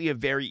obviously a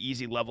very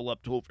easy level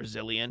up tool for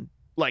Zillion,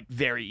 like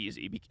very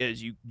easy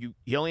because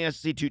he only has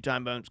to see 2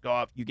 time bones go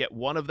off. You get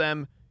one of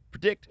them,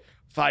 predict,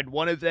 find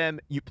one of them,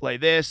 you play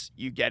this,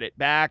 you get it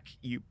back,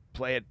 you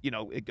play it,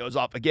 it goes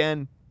off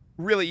again.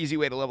 Really easy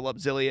way to level up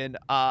Zillion.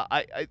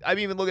 I'm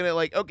even looking at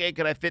like, okay,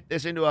 could I fit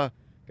this into can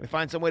I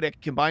find some way to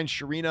combine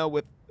Sharina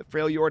with the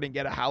Freljord and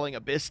get a Howling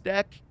Abyss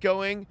deck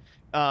going?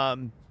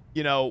 I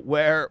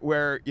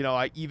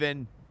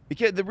even,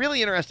 because the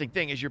really interesting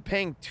thing is you're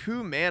paying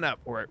 2 mana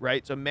for it,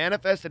 right? So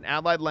manifest an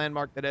allied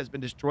landmark that has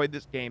been destroyed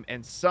this game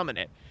and summon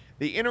it.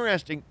 The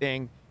interesting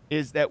thing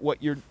is that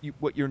what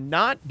you're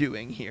not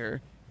doing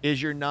here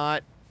is you're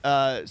not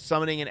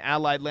summoning an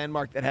allied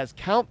landmark that has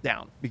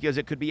countdown because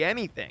it could be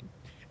anything.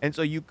 And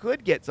so you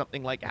could get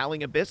something like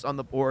Howling Abyss on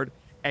the board,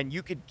 and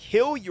you could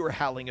kill your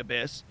Howling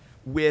Abyss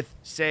with,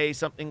 say,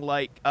 something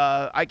like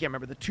I can't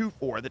remember the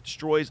 2/4 that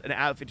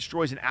if it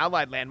destroys an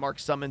allied landmark,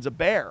 summons a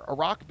bear, a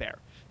rock bear.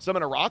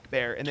 Summon a rock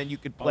bear, and then you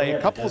could oh play a yeah,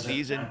 it couple of does it.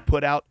 these Yeah, and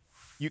put out.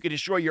 You could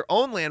destroy your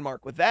own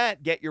landmark with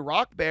that, get your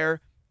rock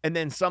bear, and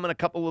then summon a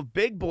couple of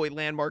big boy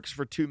landmarks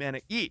for 2 mana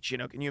each.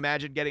 Can you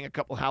imagine getting a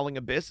couple Howling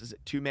Abysses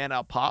at 2 mana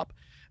a pop?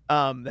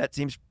 That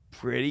seems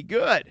pretty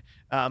good.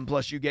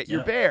 Plus, you get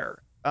your yeah,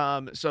 bear.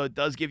 So it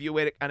does give you a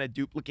way to kind of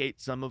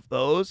duplicate some of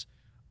those.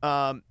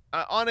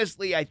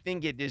 Honestly, I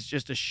think it is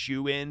just a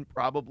shoe in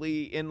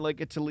probably in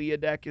like a Talia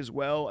deck as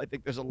well. I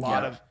think there's a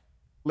lot yeah. of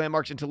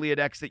landmarks in Talia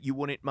decks that you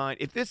wouldn't mind.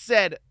 If this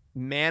said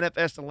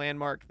manifest a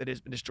landmark that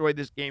has been destroyed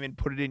this game and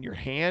put it in your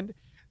hand,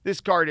 this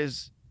card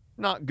is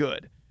not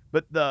good.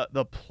 But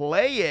the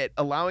play it,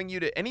 allowing you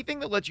to anything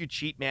that lets you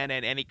cheat mana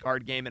in any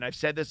card game, and I've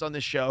said this on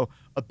the show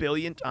a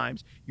billion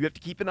times, you have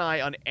to keep an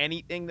eye on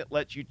anything that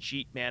lets you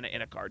cheat mana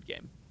in a card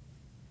game.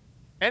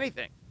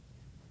 Anything.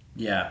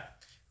 Yeah.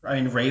 I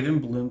mean, Raven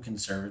Bloom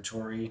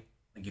Conservatory,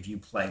 like if you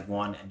play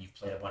one and you've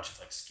played a bunch of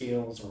like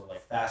scales or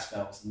like fast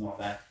spells and all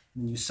that,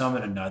 and you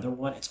summon another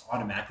one, it's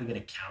automatically going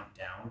to count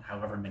down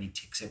however many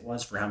ticks it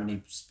was for how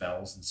many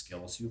spells and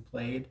skills you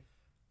played.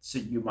 So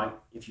you might,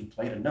 if you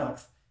played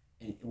enough,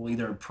 it will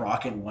either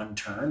proc in one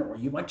turn or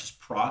you might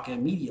just proc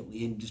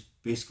immediately and just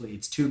basically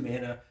it's 2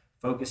 mana,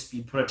 focus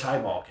speed, put a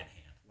tie bulk in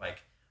hand.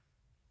 Like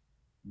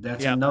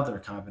that's Yeah. another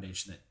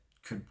combination that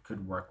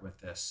could work with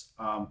this.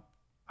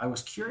 I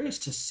was curious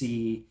to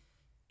see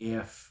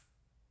if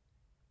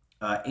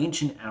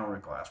ancient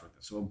hourglass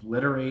worked. So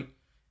obliterate.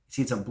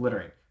 See, it's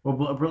obliterate. Well,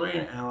 obliterate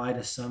an ally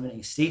to summon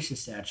a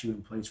stasis statue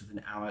in place with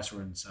an ally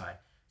stored inside.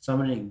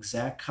 Summon an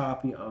exact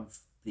copy of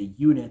the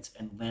units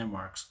and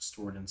landmarks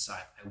stored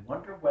inside. I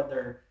wonder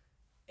whether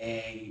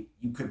a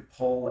you could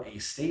pull a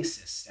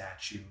stasis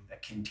statue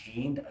that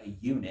contained a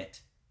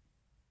unit,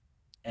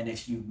 and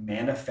if you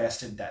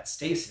manifested that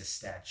stasis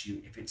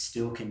statue, if it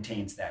still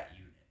contains that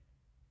unit.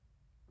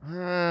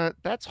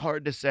 That's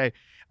hard to say.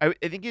 I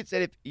think it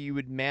said if you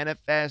would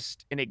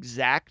manifest an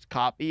exact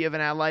copy of an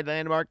allied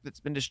landmark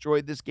that's been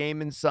destroyed this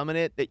game and summon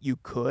it, that you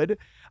could.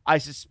 I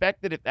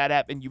suspect that if that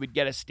happened, you would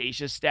get a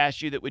stasis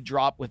statue that would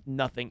drop with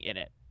nothing in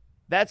it.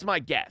 That's my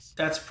guess.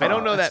 I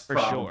don't know that for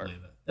sure.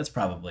 That's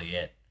probably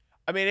it.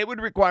 I mean, it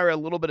would require a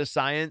little bit of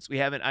science. I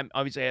haven't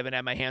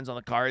had my hands on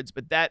the cards,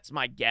 but that's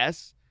my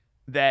guess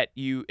that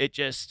you would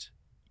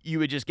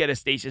just get a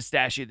stasis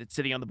statue that's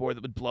sitting on the board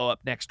that would blow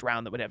up next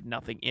round that would have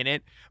nothing in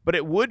it. But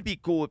it would be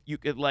cool if you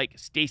could like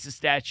stasis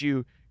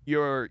statue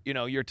your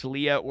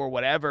Talia or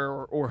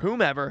whatever or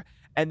whomever,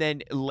 and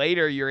then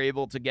later you're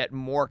able to get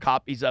more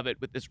copies of it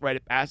with this rite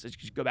of passage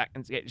because you go back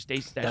and get your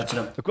stasis That's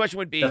statue. what I'm. The question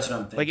would be That's what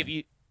I'm like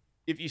thinking.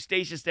 if you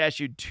stasis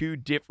statued 2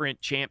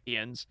 different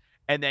champions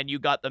and then you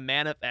got the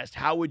manifest,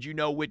 how would you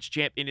know which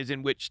champion is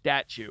in which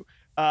statue? You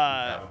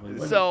probably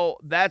wouldn't. So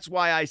that's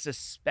why I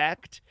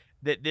suspect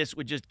that this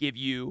would just give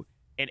you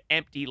an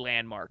empty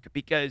landmark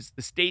because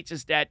the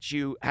stasis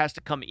statue has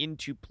to come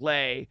into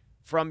play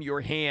from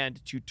your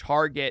hand to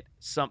target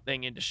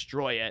something and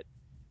destroy it.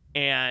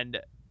 And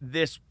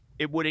this,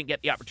 it wouldn't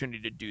get the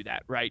opportunity to do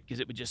that, right? Because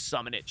it would just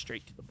summon it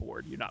straight to the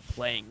board. You're not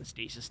playing the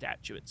stasis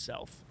statue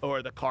itself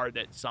or the card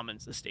that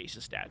summons the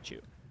stasis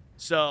statue.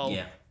 So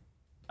Yeah.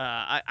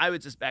 I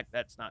would suspect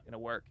that's not going to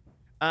work.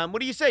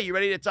 What do you say? You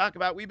ready to talk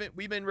about?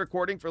 We've been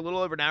recording for a little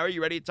over an hour.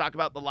 You ready to talk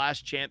about the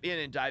last champion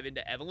and dive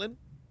into Evelynn?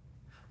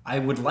 I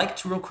would like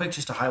to real quick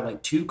just to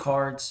highlight two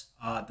cards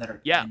that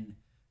are Yeah,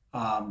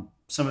 in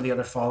some of the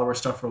other follower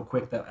stuff real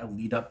quick that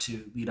lead up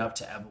to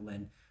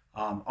Evelynn.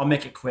 I'll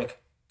make it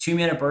quick. 2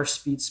 mana burst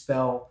speed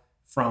spell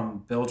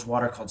from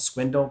Bilgewater called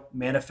Swindle.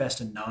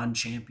 Manifest a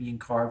non-champion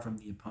card from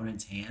the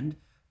opponent's hand.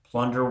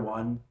 Plunder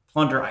one.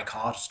 Plunder I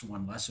cost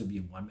one less. It would be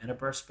a 1 mana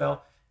burst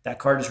spell. That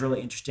card is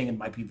really interesting and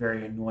might be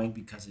very annoying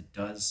because it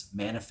does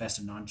manifest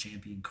a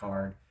non-champion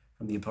card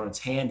from the opponent's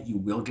hand. You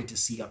will get to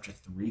see up to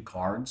 3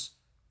 cards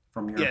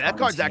from your yeah, that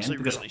opponent's card's hand actually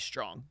really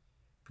strong.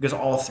 because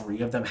all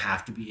 3 of them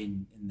have to be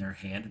in their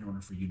hand in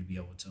order for you to be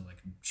able to like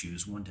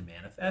choose one to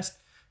manifest.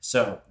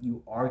 So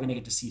you are going to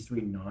get to see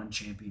 3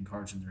 non-champion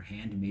cards in their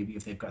hand, and maybe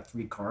if they've got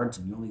 3 cards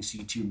and you only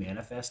see 2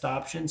 manifest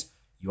options,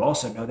 you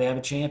also know they have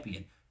a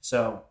champion.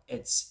 So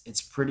it's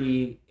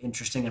pretty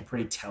interesting and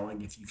pretty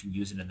telling if you can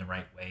use it in the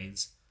right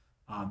ways.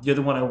 The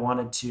other one I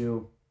wanted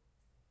to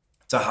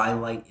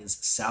highlight is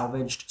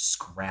Salvaged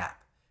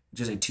Scrap,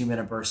 which is a 2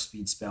 mana burst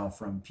speed spell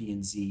from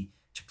PNZ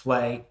to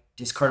play.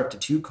 Discard up to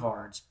 2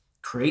 cards,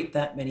 create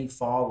that many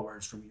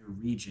followers from your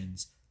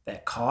regions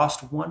that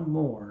cost 1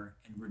 more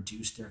and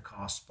reduce their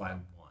cost by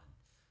 1.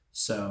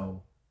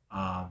 So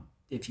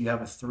if you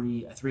have a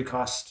three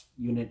cost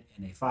unit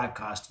and a 5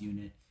 cost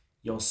unit,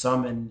 you'll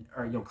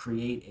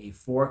create a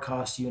 4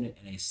 cost unit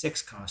and a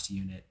 6 cost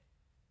unit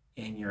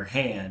in your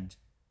hand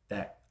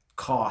that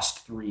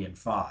cost 3 and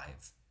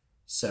 5.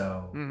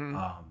 So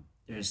Mm-hmm.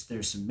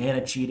 there's some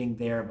mana cheating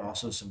there, but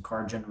also some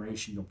card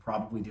generation. You'll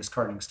probably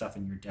discarding stuff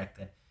in your deck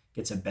that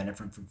gets a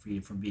benefit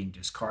from being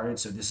discarded.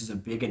 So this is a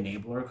big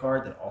enabler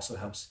card that also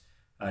helps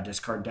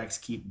discard decks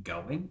keep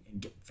going and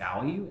get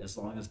value as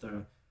long as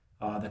the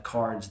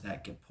cards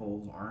that get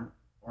pulled aren't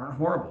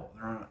horrible.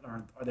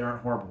 They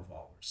aren't horrible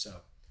followers. So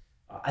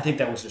I think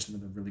that was just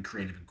another really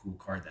creative and cool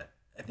card that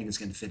I think is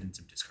going to fit in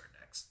some discard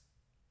decks.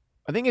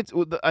 I think it's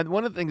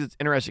one of the things that's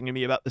interesting to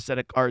me about the set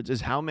of cards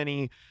is how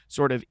many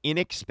sort of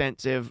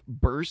inexpensive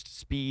burst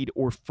speed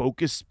or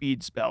focus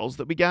speed spells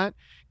that we got.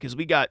 Because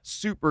we got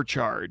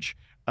Supercharge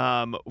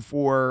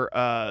for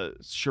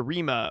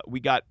Shurima.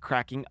 We got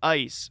Cracking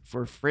Ice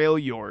for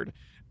Freljord.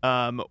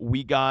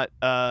 We got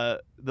the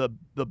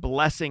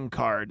Blessing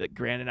card that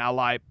grant an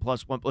ally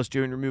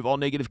 +1/+2 and remove all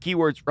negative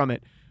keywords from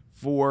it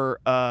for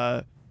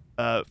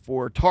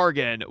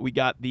Targon. We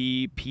got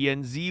the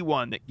PNZ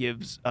one that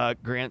gives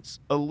grants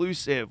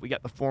elusive. We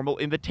got the Formal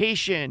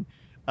Invitation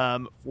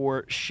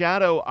for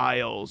Shadow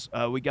Isles.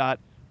 We got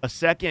a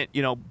second,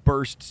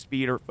 burst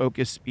speed or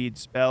focus speed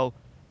spell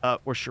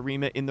for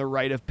Shurima in the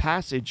Rite of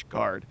Passage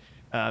card.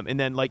 And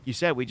then, like you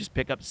said, we just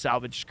pick up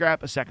Salvage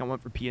Scrap, a second one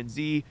for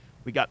PNZ.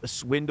 We got the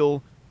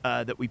Swindle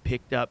that we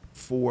picked up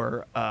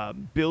for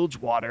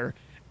Bilgewater.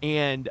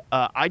 And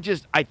I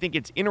think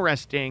it's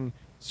interesting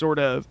sort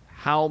of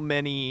how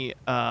many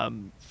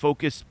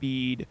focus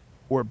speed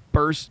or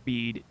burst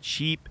speed,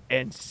 cheap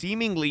and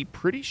seemingly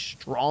pretty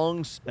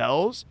strong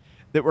spells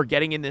that we're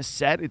getting in this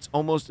set. It's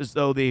almost as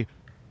though they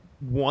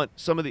want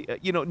some of the,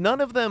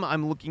 none of them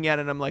I'm looking at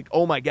and I'm like,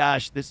 oh my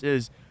gosh, this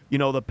is,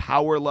 the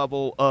power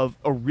level of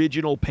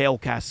original Pale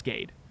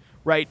Cascade,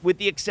 right? With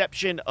the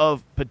exception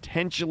of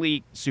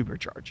potentially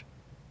Supercharge.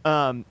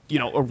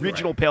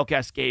 Original Right. Pale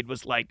Cascade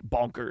was like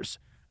bonkers.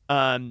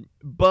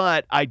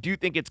 But I do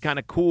think it's kind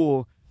of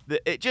cool.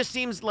 It just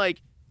seems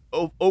like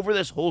over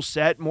this whole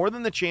set, more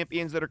than the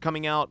champions that are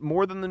coming out,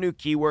 more than the new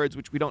keywords,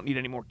 which we don't need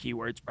any more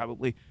keywords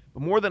probably,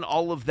 but more than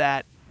all of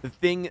that, the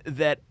thing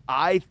that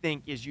I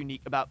think is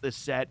unique about this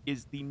set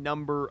is the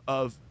number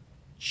of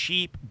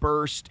cheap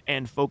burst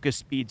and focus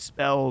speed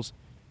spells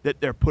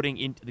that they're putting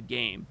into the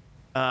game.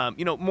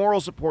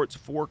 Moral Support's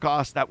 4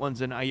 cost. That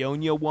one's an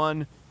Ionia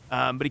one,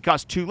 but he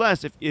costs 2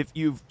 less if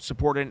you've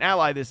supported an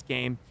ally this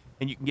game.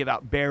 And you can give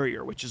out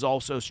Barrier, which is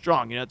also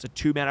strong. It's a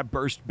 2 mana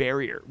burst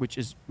barrier, which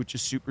is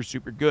super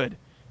super good.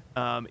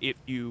 If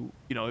you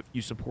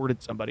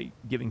supported somebody,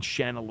 giving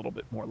Shen a little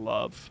bit more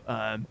love.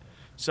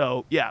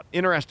 So yeah,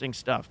 interesting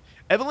stuff.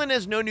 Evelynn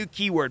has no new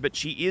keyword, but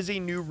she is a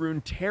new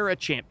Runeterra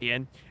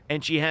champion,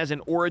 and she has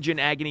an Origin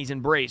Agony's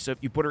Embrace. So if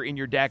you put her in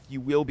your deck,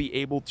 you will be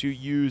able to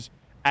use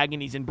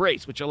Agony's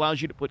Embrace, which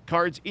allows you to put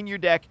cards in your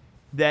deck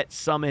that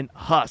summon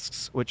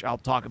husks, which I'll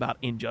talk about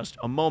in just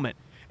a moment.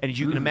 And as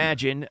you can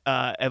imagine,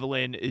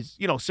 Evelynn is,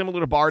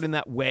 similar to Bard in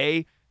that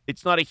way.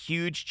 It's not a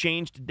huge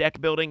change to deck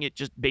building. It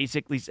just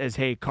basically says,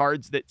 hey,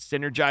 cards that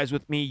synergize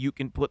with me, you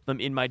can put them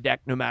in my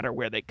deck no matter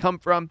where they come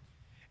from.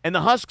 And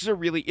the husks are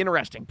really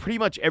interesting. Pretty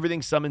much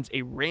everything summons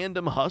a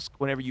random husk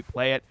whenever you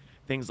play it.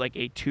 Things like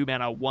a 2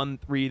 mana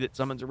 1/3 that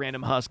summons a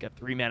random husk, a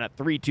 3 mana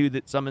 3/2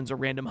 that summons a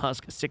random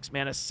husk, a 6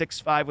 mana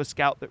 6/5 with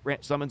Scout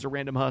that summons a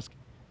random husk.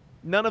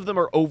 None of them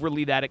are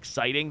overly that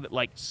exciting that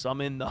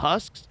summon the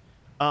husks.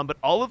 But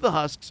all of the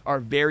husks are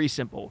very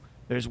simple.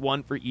 There's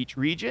one for each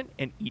region,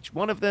 and each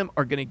one of them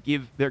they're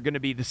going to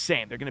be the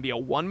same. They're going to be a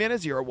 1-mana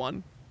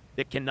 0/1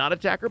 that cannot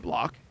attack or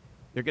block.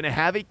 They're going to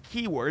have a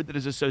keyword that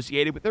is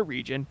associated with their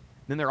region.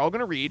 And then they're all going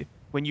to read,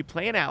 when you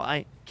play an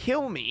ally,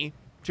 kill me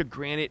to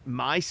grant it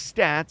my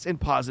stats and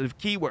positive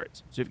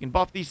keywords. So if you can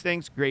buff these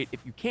things, great.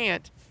 If you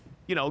can't,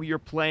 you're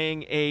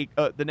playing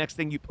the next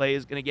thing you play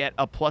is going to get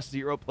a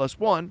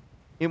 +0/+1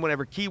 in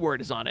whatever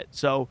keyword is on it.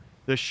 So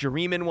the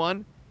Shuriman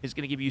one is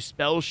going to give you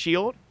Spell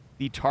Shield.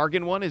 The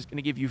Targon one is going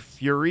to give you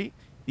Fury.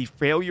 The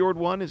Failured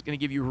one is going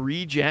to give you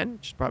Regen,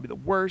 which is probably the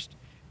worst.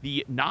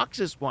 The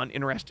Noxus one,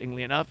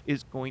 interestingly enough,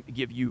 is going to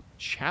give you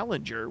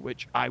Challenger,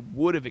 which I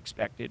would have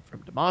expected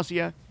from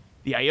Demacia.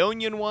 The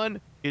Ionian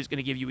one is going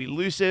to give you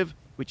Elusive,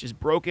 which is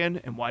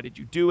broken, and why did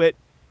you do it?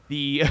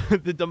 The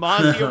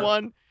Demacia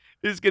one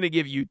is going to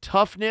give you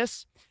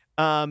Toughness,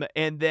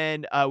 and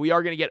then we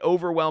are going to get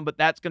Overwhelm, but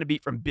that's going to be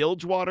from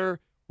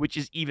Bilgewater, which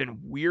is even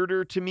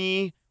weirder to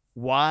me.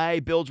 Why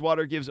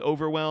Bilgewater gives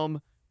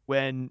Overwhelm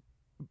and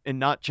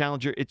not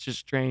Challenger? It's just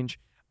strange.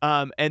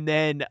 And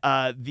then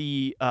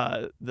the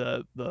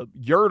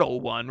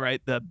Yurtle one,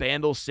 right? The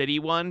Bandle City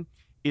one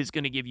is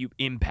going to give you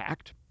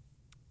Impact.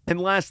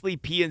 And lastly,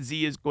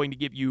 PNZ is going to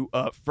give you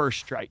First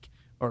Strike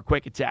or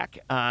Quick Attack.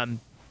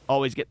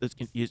 Always get those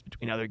confused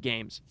between other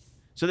games.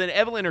 So then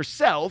Evelynn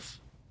herself,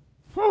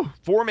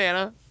 4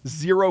 mana,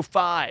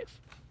 0/5.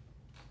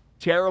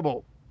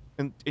 Terrible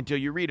until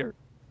you read her.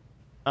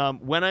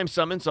 When I'm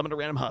summoned, summon a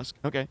random husk.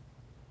 Okay.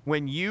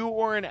 When you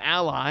or an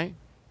ally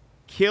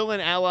kill an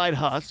allied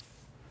husk,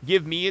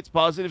 give me its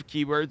positive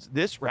keywords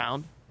this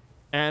round,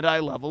 and I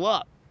level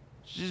up.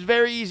 She's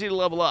very easy to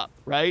level up,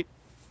 right?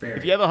 Very.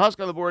 If you have a husk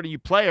on the board and you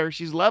play her,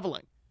 she's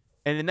leveling.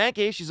 And in that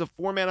case, she's a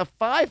 4 mana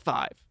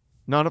 5/5,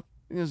 not a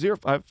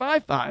 0/5,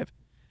 5/5.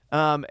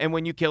 And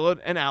when you kill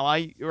an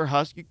ally or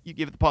husk, you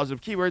give it the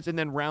positive keywords, and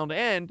then round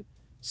end,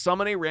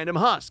 summon a random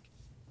husk.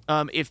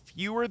 If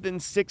fewer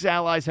than 6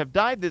 allies have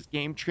died this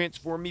game,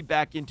 transform me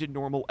back into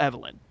normal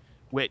Evelynn,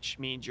 which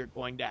means you're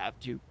going to have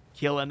to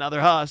kill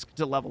another husk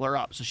to level her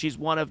up. So she's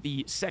one of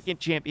the second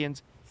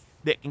champions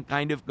that can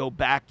kind of go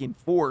back and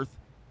forth,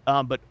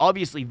 but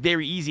obviously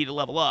very easy to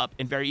level up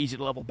and very easy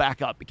to level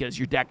back up because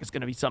your deck is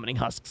going to be summoning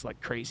husks like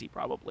crazy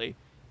probably,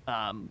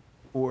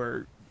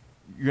 or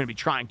you're going to be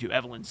trying to.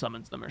 Evelynn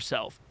summons them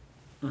herself.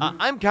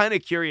 I'm kind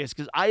of curious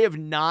because I have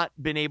not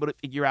been able to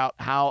figure out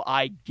how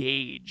I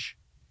gauge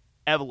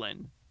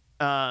Evelynn.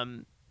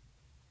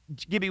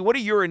 Gibby, what are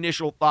your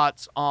initial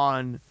thoughts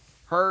on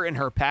her and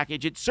her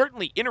package? It's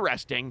certainly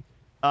interesting.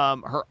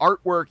 Her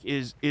artwork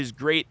is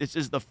great. This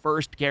is the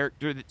first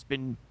character that's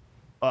been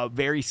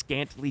very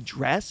scantily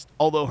dressed,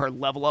 although her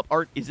level up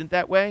art isn't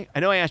that way. I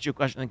know I asked you a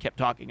question and kept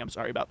talking. I'm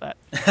sorry about that.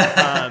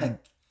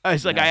 I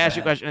was like, I asked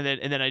you a question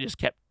and then I just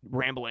kept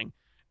rambling.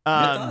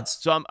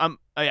 So I'm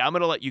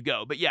gonna let you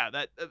go. But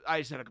yeah, I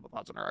just had a couple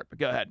thoughts on her art. But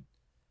go ahead.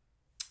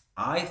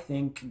 I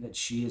think that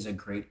she is a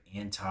great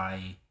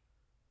I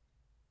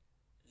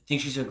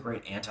think she's a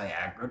great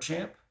anti-aggro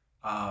champ.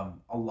 A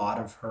lot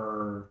of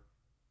her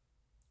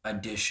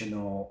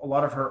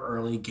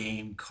early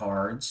game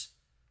cards.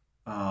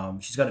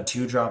 She's got a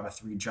 2-drop, a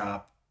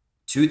 3-drop,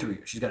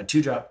 2/3. She's got a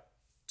 2-drop,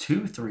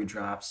 2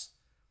 3-drops,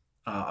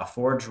 a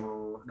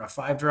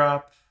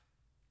 5-drop,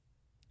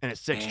 And a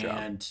 6-drop.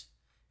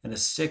 And a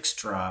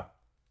 6-drop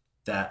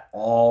that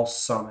all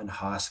summon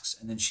husks,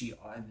 and then she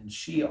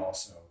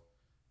also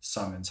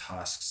summons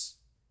husks.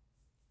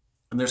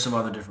 And there's some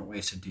other different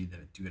ways to do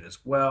it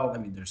as well. I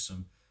mean, there's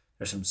some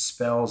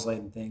spells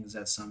and things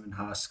that summon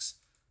husks.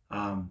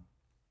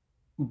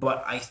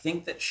 But I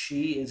think that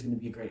she is going to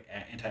be a great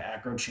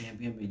anti-aggro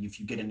champion. But if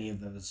you get any of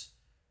those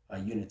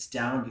units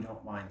down, you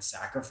don't mind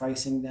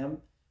sacrificing them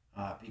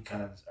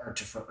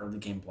for early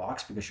game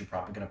blocks because you're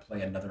probably going to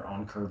play another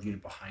on-curve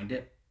unit behind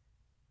it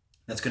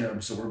that's going to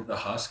absorb the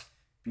husk,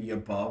 be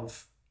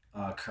above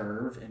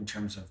curve in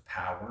terms of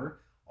power,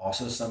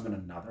 also summon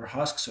another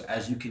husk. So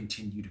as you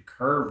continue to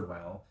curve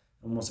well,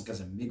 almost like as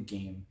a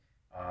mid-game,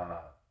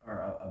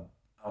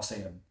 I'll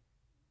say a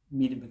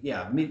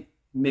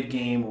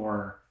mid-game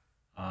or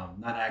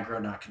not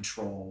aggro, not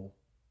control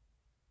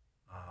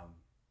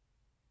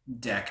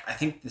deck, I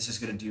think this is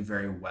going to do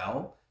very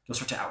well. You'll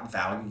start to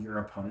outvalue your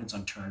opponents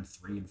on turn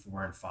 3 and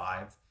 4 and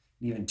 5,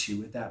 and even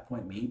 2 at that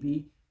point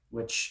maybe,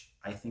 which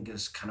I think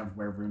is kind of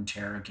where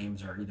Runeterra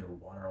games are either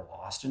won or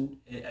lost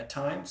at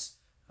times.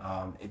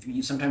 If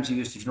you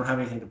don't have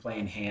anything to play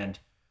in hand,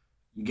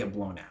 you get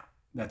blown out.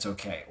 That's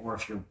okay. Or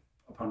if your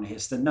opponent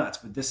hits the nuts.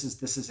 But this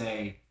is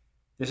a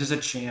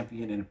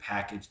champion in a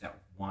package that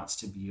wants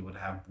to be able to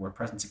have board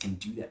presence. It can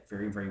do that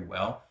very, very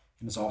well.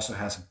 And it also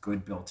has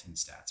good built-in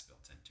stats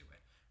built into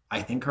it.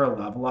 I think her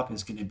level up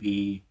is going to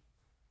be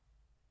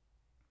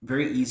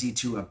very easy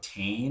to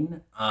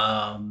obtain.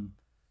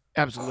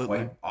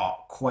 Absolutely.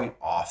 Quite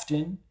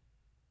often.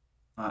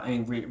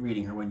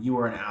 Reading her, when you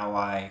are an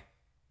ally,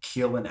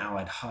 kill an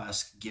allied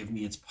husk, give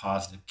me its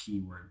positive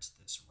keywords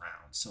this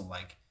round. So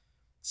like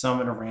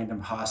summon a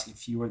random husk. If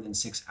fewer than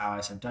 6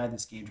 allies have died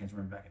this game,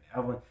 transform back into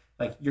Evelynn.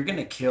 Like you're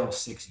gonna kill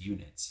 6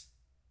 units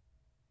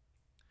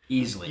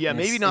easily. Yeah, And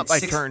maybe not it's by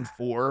six. turn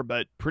 4,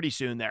 but pretty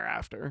soon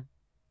thereafter.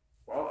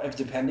 Well, if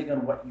depending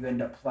on what you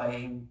end up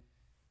playing,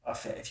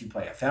 if you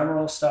play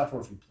ephemeral stuff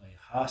or if you play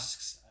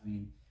husks, I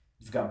mean,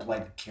 you've got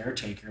blighted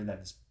caretaker that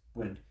is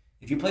would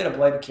if you played a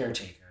blighted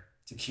caretaker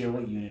to kill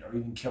a unit or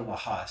even kill a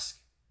husk,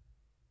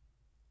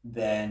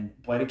 then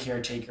blighted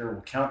caretaker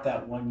will count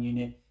that one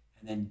unit,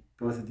 and then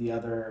both of the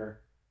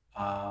other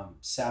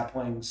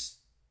saplings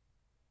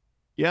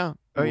Yeah.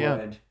 Oh yeah.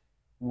 would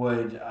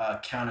would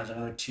count as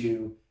another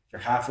two.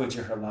 You're halfway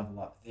to her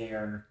level up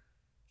there.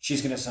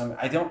 She's gonna summon.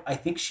 I don't. I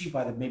think she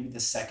by the maybe the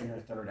second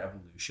or third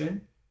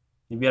evolution,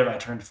 maybe by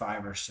turn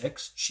 5 or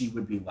 6, she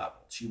would be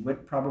leveled. She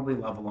would probably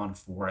level on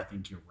 4. I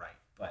think you're right,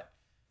 but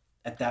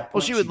at that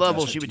Well, point, she she would does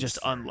level, her she would two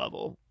just third.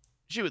 unlevel.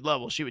 She would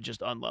level, she would just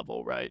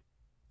unlevel, right?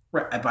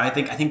 Right, but I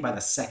think by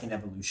the second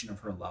evolution of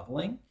her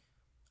leveling,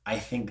 I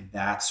think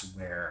that's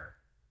where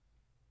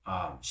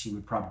she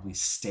would probably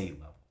stay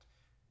leveled.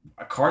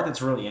 A card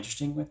that's really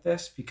interesting with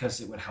this because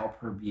it would help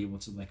her be able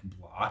to like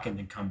block and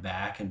then come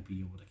back and be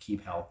able to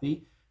keep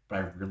healthy, but I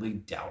really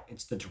doubt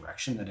it's the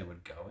direction that it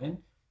would go in,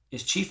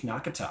 is Chief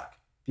Nakatak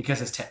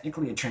because it's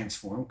technically a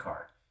transform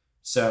card.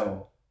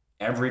 So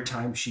every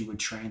time she would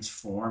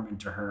transform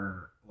into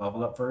her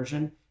level up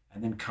version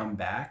and then come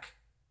back,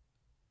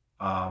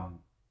 um,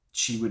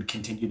 she would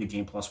continue to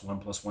gain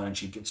 +1/+1 and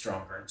she'd get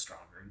stronger and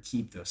stronger and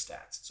keep those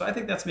stats. So I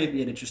think that's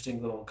maybe an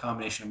interesting little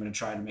combination I'm going to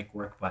try to make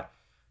work. But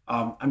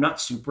I'm not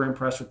super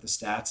impressed with the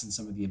stats and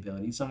some of the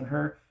abilities on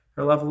her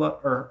level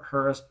up or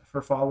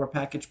her follower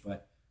package,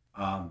 but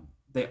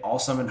they all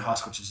summon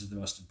Husk, which is the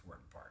most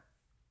important part.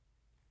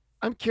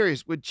 I'm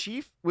curious, would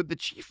the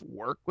chief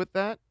work with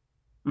that?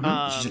 She's a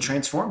Um,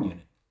 transform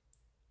unit.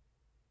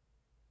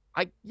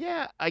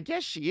 I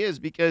guess she is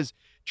because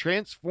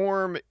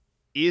transform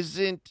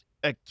isn't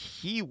a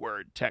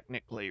keyword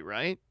technically,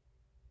 right?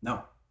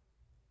 No,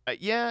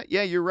 Yeah,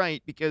 you're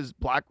right because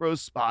Black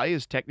Rose Spy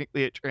is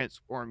technically a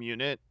transform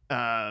unit.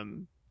 As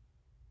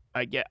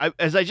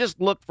I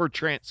just look for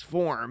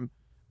transform,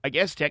 I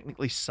guess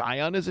technically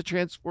Scion is a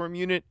transform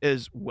unit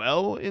as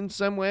well in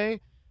some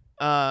way.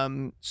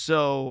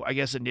 So I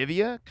guess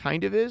Anivia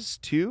kind of is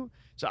too.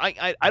 So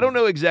I don't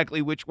know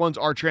exactly which ones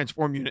are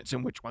transform units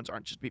and which ones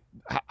aren't. Just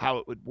how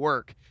it would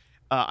work.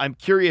 I'm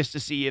curious to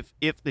see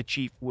if the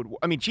chief would.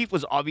 I mean, chief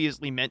was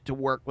obviously meant to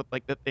work with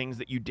like the things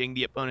that you ding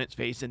the opponent's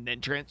face and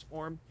then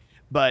transform.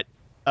 But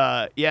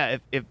yeah,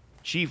 if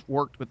chief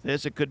worked with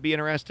this, it could be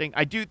interesting.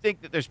 I do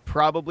think that there's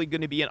probably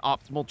going to be an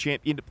optimal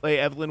champion to play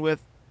Evelyn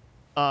with.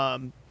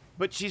 Um,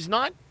 but she's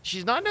not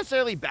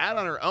necessarily bad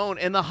on her own,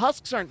 and the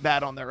husks aren't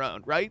bad on their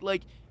own, right?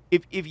 Like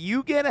if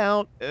you get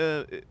out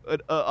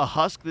a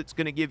husk that's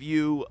going to give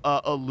you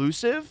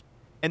elusive,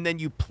 and then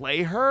you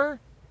play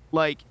her,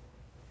 like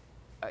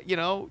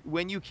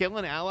when you kill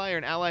an ally or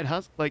an allied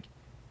husk, like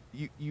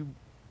you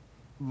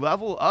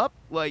level up,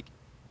 like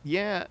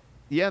yeah,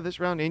 this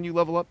round and you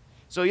level up.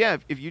 So yeah,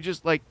 if you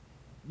just like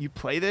you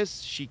play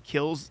this, she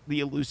kills the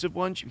elusive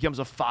one. She becomes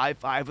a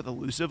 5/5 with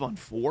elusive on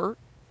 4,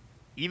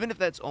 even if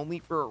that's only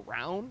for a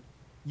round,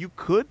 you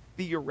could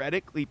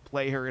theoretically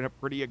play her in a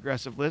pretty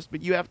aggressive list,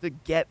 but you have to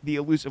get the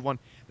elusive one.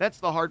 That's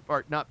the hard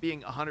part, not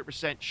being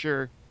 100%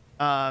 sure,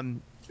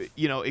 um,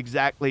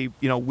 exactly,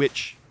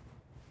 which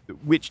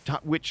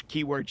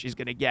keyword she's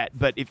going to get.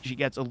 But if she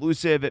gets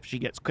elusive, if she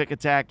gets quick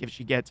attack, if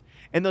she gets,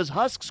 and those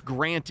husks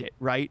grant it,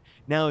 right?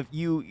 Now, if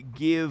you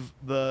give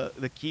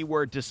the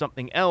keyword to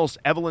something else,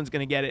 Evelyn's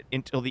going to get it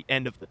until the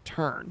end of the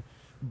turn.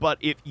 But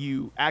if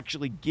you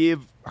actually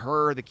give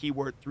her the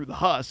keyword through the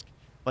husk,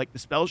 like the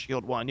spell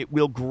shield one, it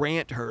will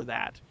grant her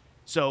that.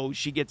 So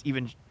she gets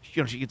even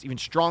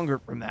stronger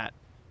from that.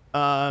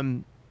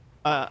 Um,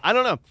 I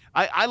don't know.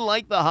 I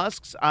like the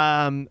husks.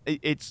 I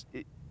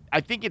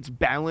think it's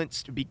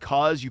balanced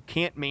because you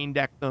can't main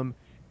deck them,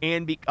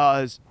 and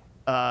because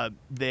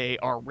they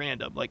are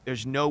random. Like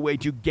there's no way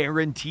to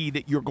guarantee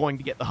that you're going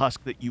to get the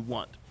husk that you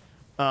want.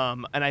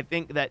 And I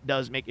think that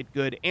does make it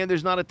good. And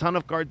there's not a ton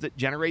of cards that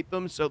generate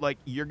them, so like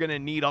you're gonna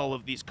need all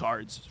of these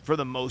cards for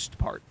the most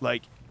part.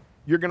 Like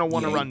you're gonna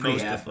want Yeah, to you run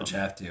pretty most of much them.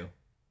 have to.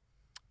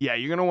 Yeah,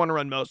 you're gonna want to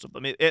run most of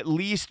them. At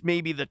least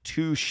maybe the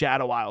 2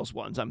 Shadow Isles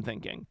ones. I'm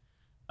thinking.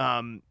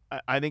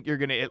 I think you're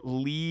gonna at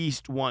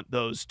least want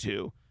those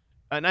two.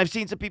 And I've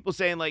seen some people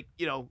saying like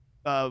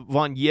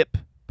Von Yip,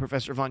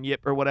 Professor Von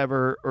Yip or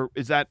whatever, or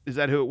is that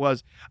who it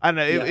was? I don't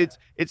know. Yeah,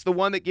 It's the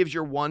one that gives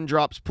your 1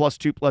 drops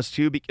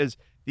 +2/+2 because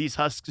these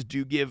husks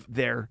do give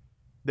their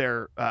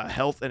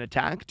health and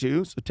attack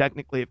too. So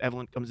technically, if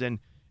Evelyn comes in,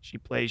 she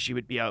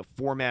would be a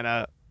 4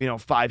 mana,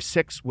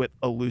 5/6 with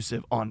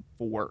elusive on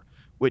 4,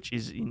 which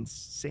is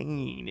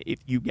insane if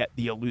you get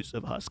the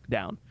elusive husk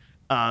down.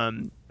 all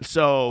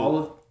So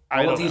of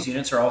I all of don't these know.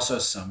 units are also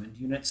summoned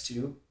units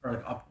too.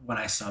 Or like when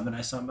I summon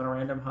a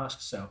random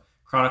husk. So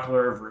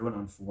Chronicler of Ruin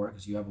on 4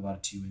 because you have a lot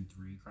of 2 and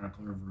 3.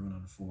 Chronicler of Ruin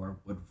on 4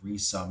 would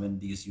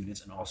resummon these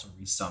units and also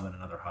resummon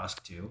another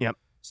husk too. Yep.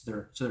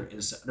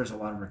 There's a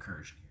lot of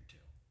recursion here too.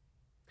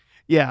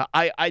 Yeah,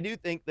 I do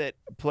think that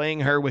playing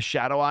her with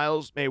Shadow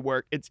Isles may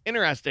work. It's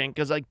interesting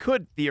because I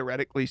could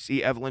theoretically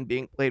see Evelyn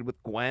being played with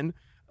Gwen.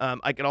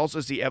 I could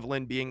also see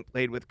Evelyn being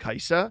played with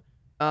Kaisa,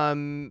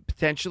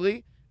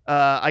 potentially.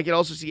 I could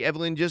also see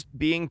Evelyn just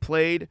being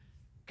played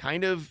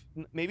kind of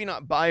maybe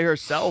not by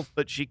herself,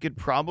 but she could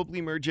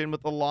probably merge in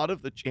with a lot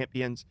of the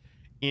champions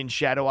in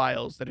Shadow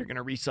Isles that are going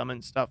to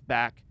resummon stuff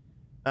back.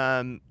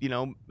 I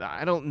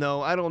don't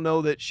know. I don't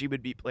know that she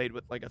would be played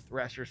with like a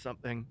Thresh or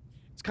something.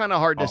 It's kind of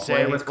hard to I'll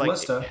play say. with Like,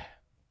 Callista.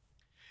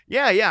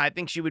 yeah, I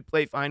think she would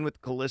play fine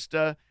with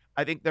Callista.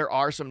 I think there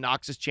are some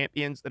Noxus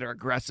champions that are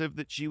aggressive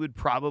that she would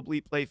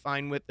probably play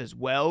fine with as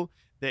well.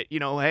 That,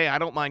 hey, I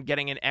don't mind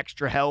getting an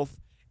extra health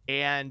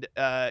and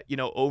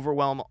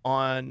overwhelm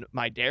on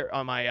my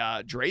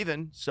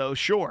Draven. So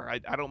sure,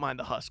 I don't mind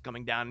the Husk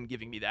coming down and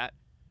giving me that.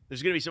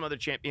 There's going to be some other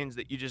champions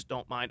that you just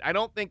don't mind. I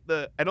don't think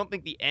the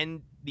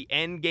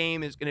end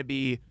game is going to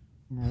be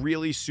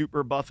really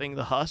super buffing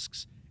the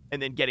Husks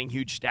and then getting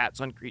huge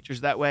stats on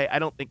creatures that way. I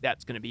don't think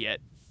that's going to be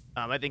it.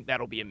 I think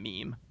that'll be a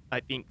meme.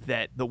 I think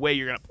that the way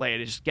you're going to play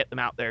it is just get them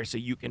out there so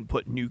you can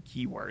put new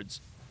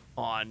keywords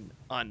on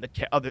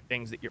the other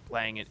things that you're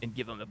playing and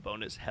give them a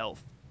bonus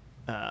health.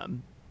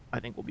 I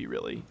think will be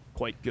really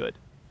quite good.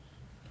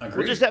 Agreed.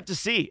 We'll just have to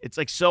see. It's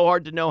like so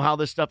hard to know how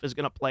this stuff is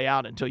going to play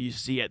out until you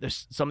see it.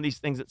 There's some of these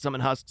things that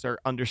summon Husks are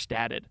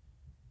understated.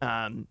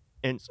 And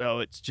so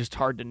it's just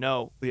hard to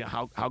know,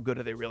 how good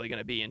are they really going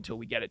to be until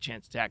we get a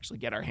chance to actually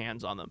get our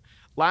hands on them.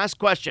 Last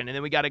question, and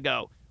then we got to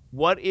go.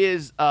 What's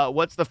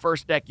the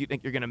first deck you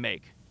think you're going to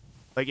make?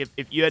 Like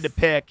if you had to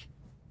pick,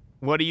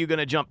 what are you going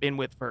to jump in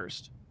with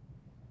first?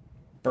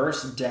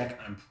 First deck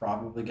I'm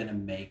probably going to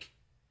make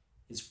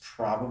is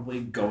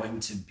probably going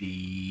to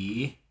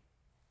be...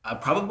 I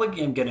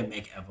probably am going to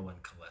make Evelyn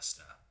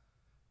Callista.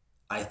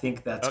 I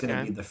think that's going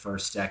to be the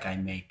first deck I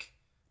make.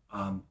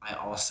 I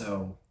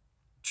also,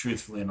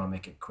 truthfully, and I'll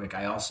make it quick,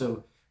 I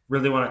also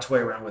really want to toy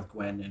around with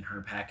Gwen and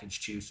her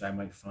package too, so I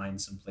might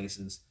find some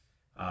places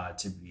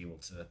to be able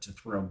to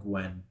throw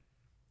Gwen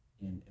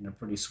in a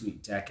pretty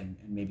sweet deck and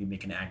maybe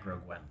make an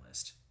aggro Gwen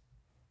list.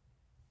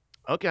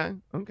 Okay.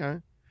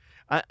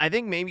 I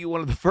think maybe one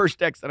of the first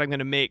decks that I'm going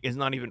to make is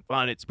not even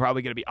fun. It's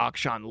probably going to be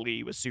Akshan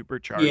Lee with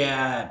Supercharge.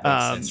 Yeah, it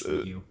makes sense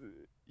for you.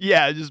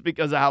 Yeah, just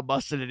because of how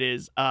busted it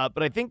is.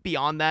 But I think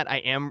beyond that, I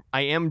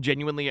am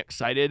genuinely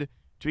excited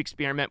to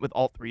experiment with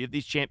all three of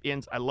these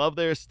champions. I love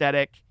their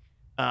aesthetic.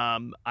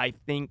 I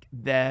think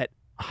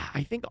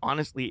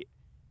honestly,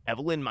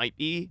 Evelyn might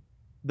be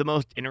the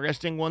most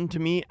interesting one to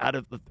me out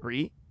of the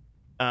three.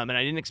 And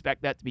I didn't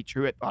expect that to be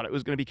true. I thought it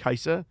was going to be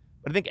Kaisa.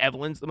 But I think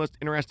Evelyn's the most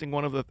interesting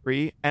one of the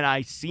three. And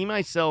I see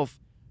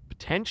myself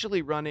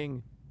potentially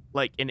running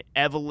like an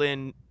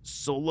Evelyn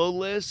solo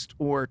list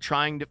or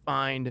trying to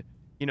find,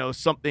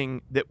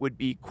 something that would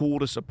be cool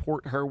to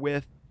support her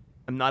with.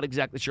 I'm not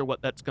exactly sure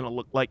what that's going to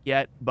look like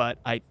yet, but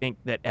I think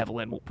that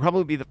Evelyn will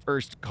probably be the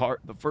first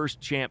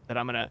champ that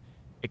I'm going to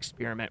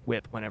experiment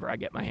with whenever I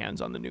get my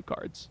hands on the new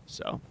cards.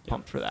 So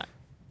pumped for that.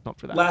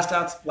 Last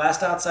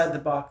outside the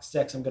box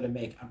decks I'm going to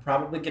make. I'm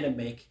probably going to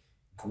make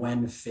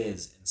Gwen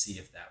Fizz and see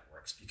if that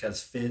works,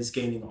 because Fizz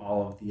gaining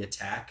all of the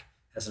attack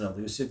as an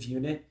elusive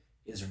unit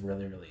is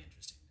really, really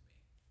interesting to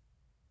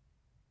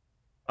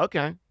me.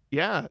 Okay.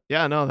 Yeah,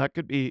 no, that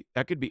could be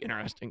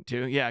interesting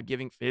too. Yeah,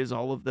 giving Fizz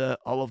all of the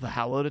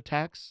hallowed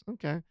attacks.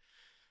 Okay.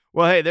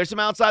 Well, hey, there's some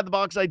outside the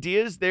box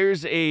ideas.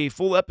 There's a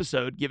full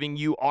episode giving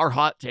you our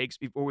hot takes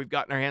before we've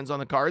gotten our hands on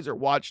the cards or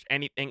watched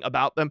anything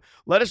about them.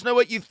 Let us know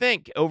what you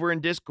think over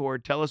in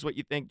Discord. Tell us what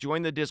you think.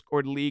 Join the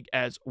Discord League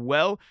as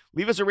well.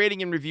 Leave us a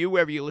rating and review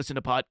wherever you listen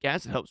to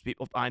podcasts. It helps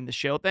people find the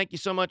show. Thank you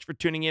so much for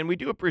tuning in. We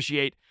do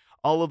appreciate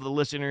all of the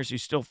listeners who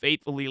still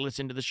faithfully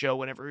listen to the show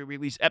whenever we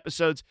release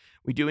episodes.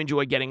 We do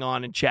enjoy getting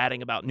on and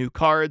chatting about new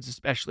cards,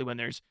 especially when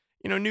there's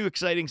new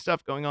exciting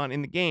stuff going on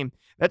in the game.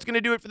 That's going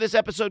to do it for this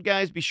episode,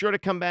 guys. Be sure to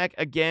come back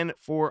again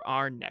for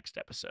our next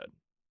episode.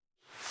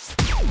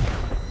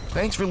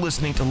 Thanks for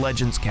listening to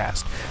Legends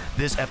Cast.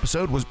 This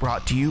episode was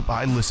brought to you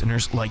by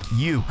listeners like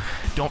you.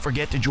 Don't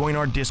forget to join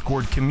our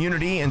Discord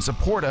community and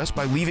support us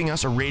by leaving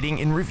us a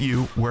rating and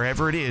review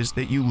wherever it is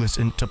that you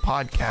listen to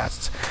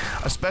podcasts.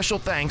 A special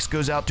thanks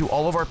goes out to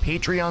all of our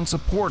Patreon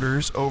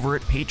supporters over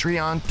at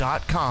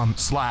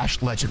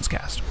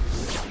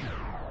patreon.com/legendscast.